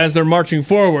 right? So as they're marching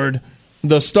forward,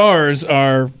 the stars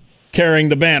are carrying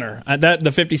the banner.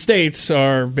 The 50 states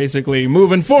are basically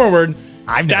moving forward.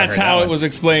 That's how it was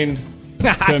explained.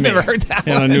 I've never heard that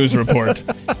in a news report,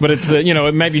 but it's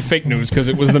it might be fake news because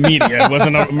it was the media. It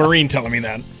wasn't a Marine telling me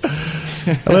that.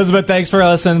 Elizabeth, thanks for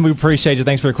listening. We appreciate you.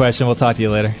 Thanks for the question. We'll talk to you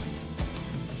later,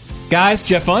 guys. Did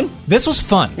you have fun? This was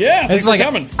fun. Yeah, thanks for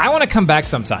coming. I want to come back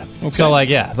sometime. Okay.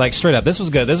 So straight up, this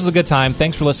was good. This was a good time.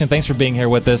 Thanks for listening. Thanks for being here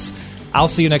with us. I'll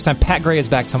see you next time. Pat Gray is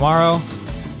back tomorrow.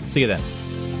 See you then.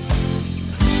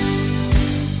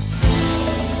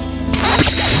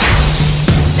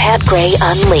 Pat Gray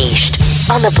Unleashed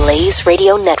on the Blaze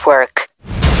Radio Network.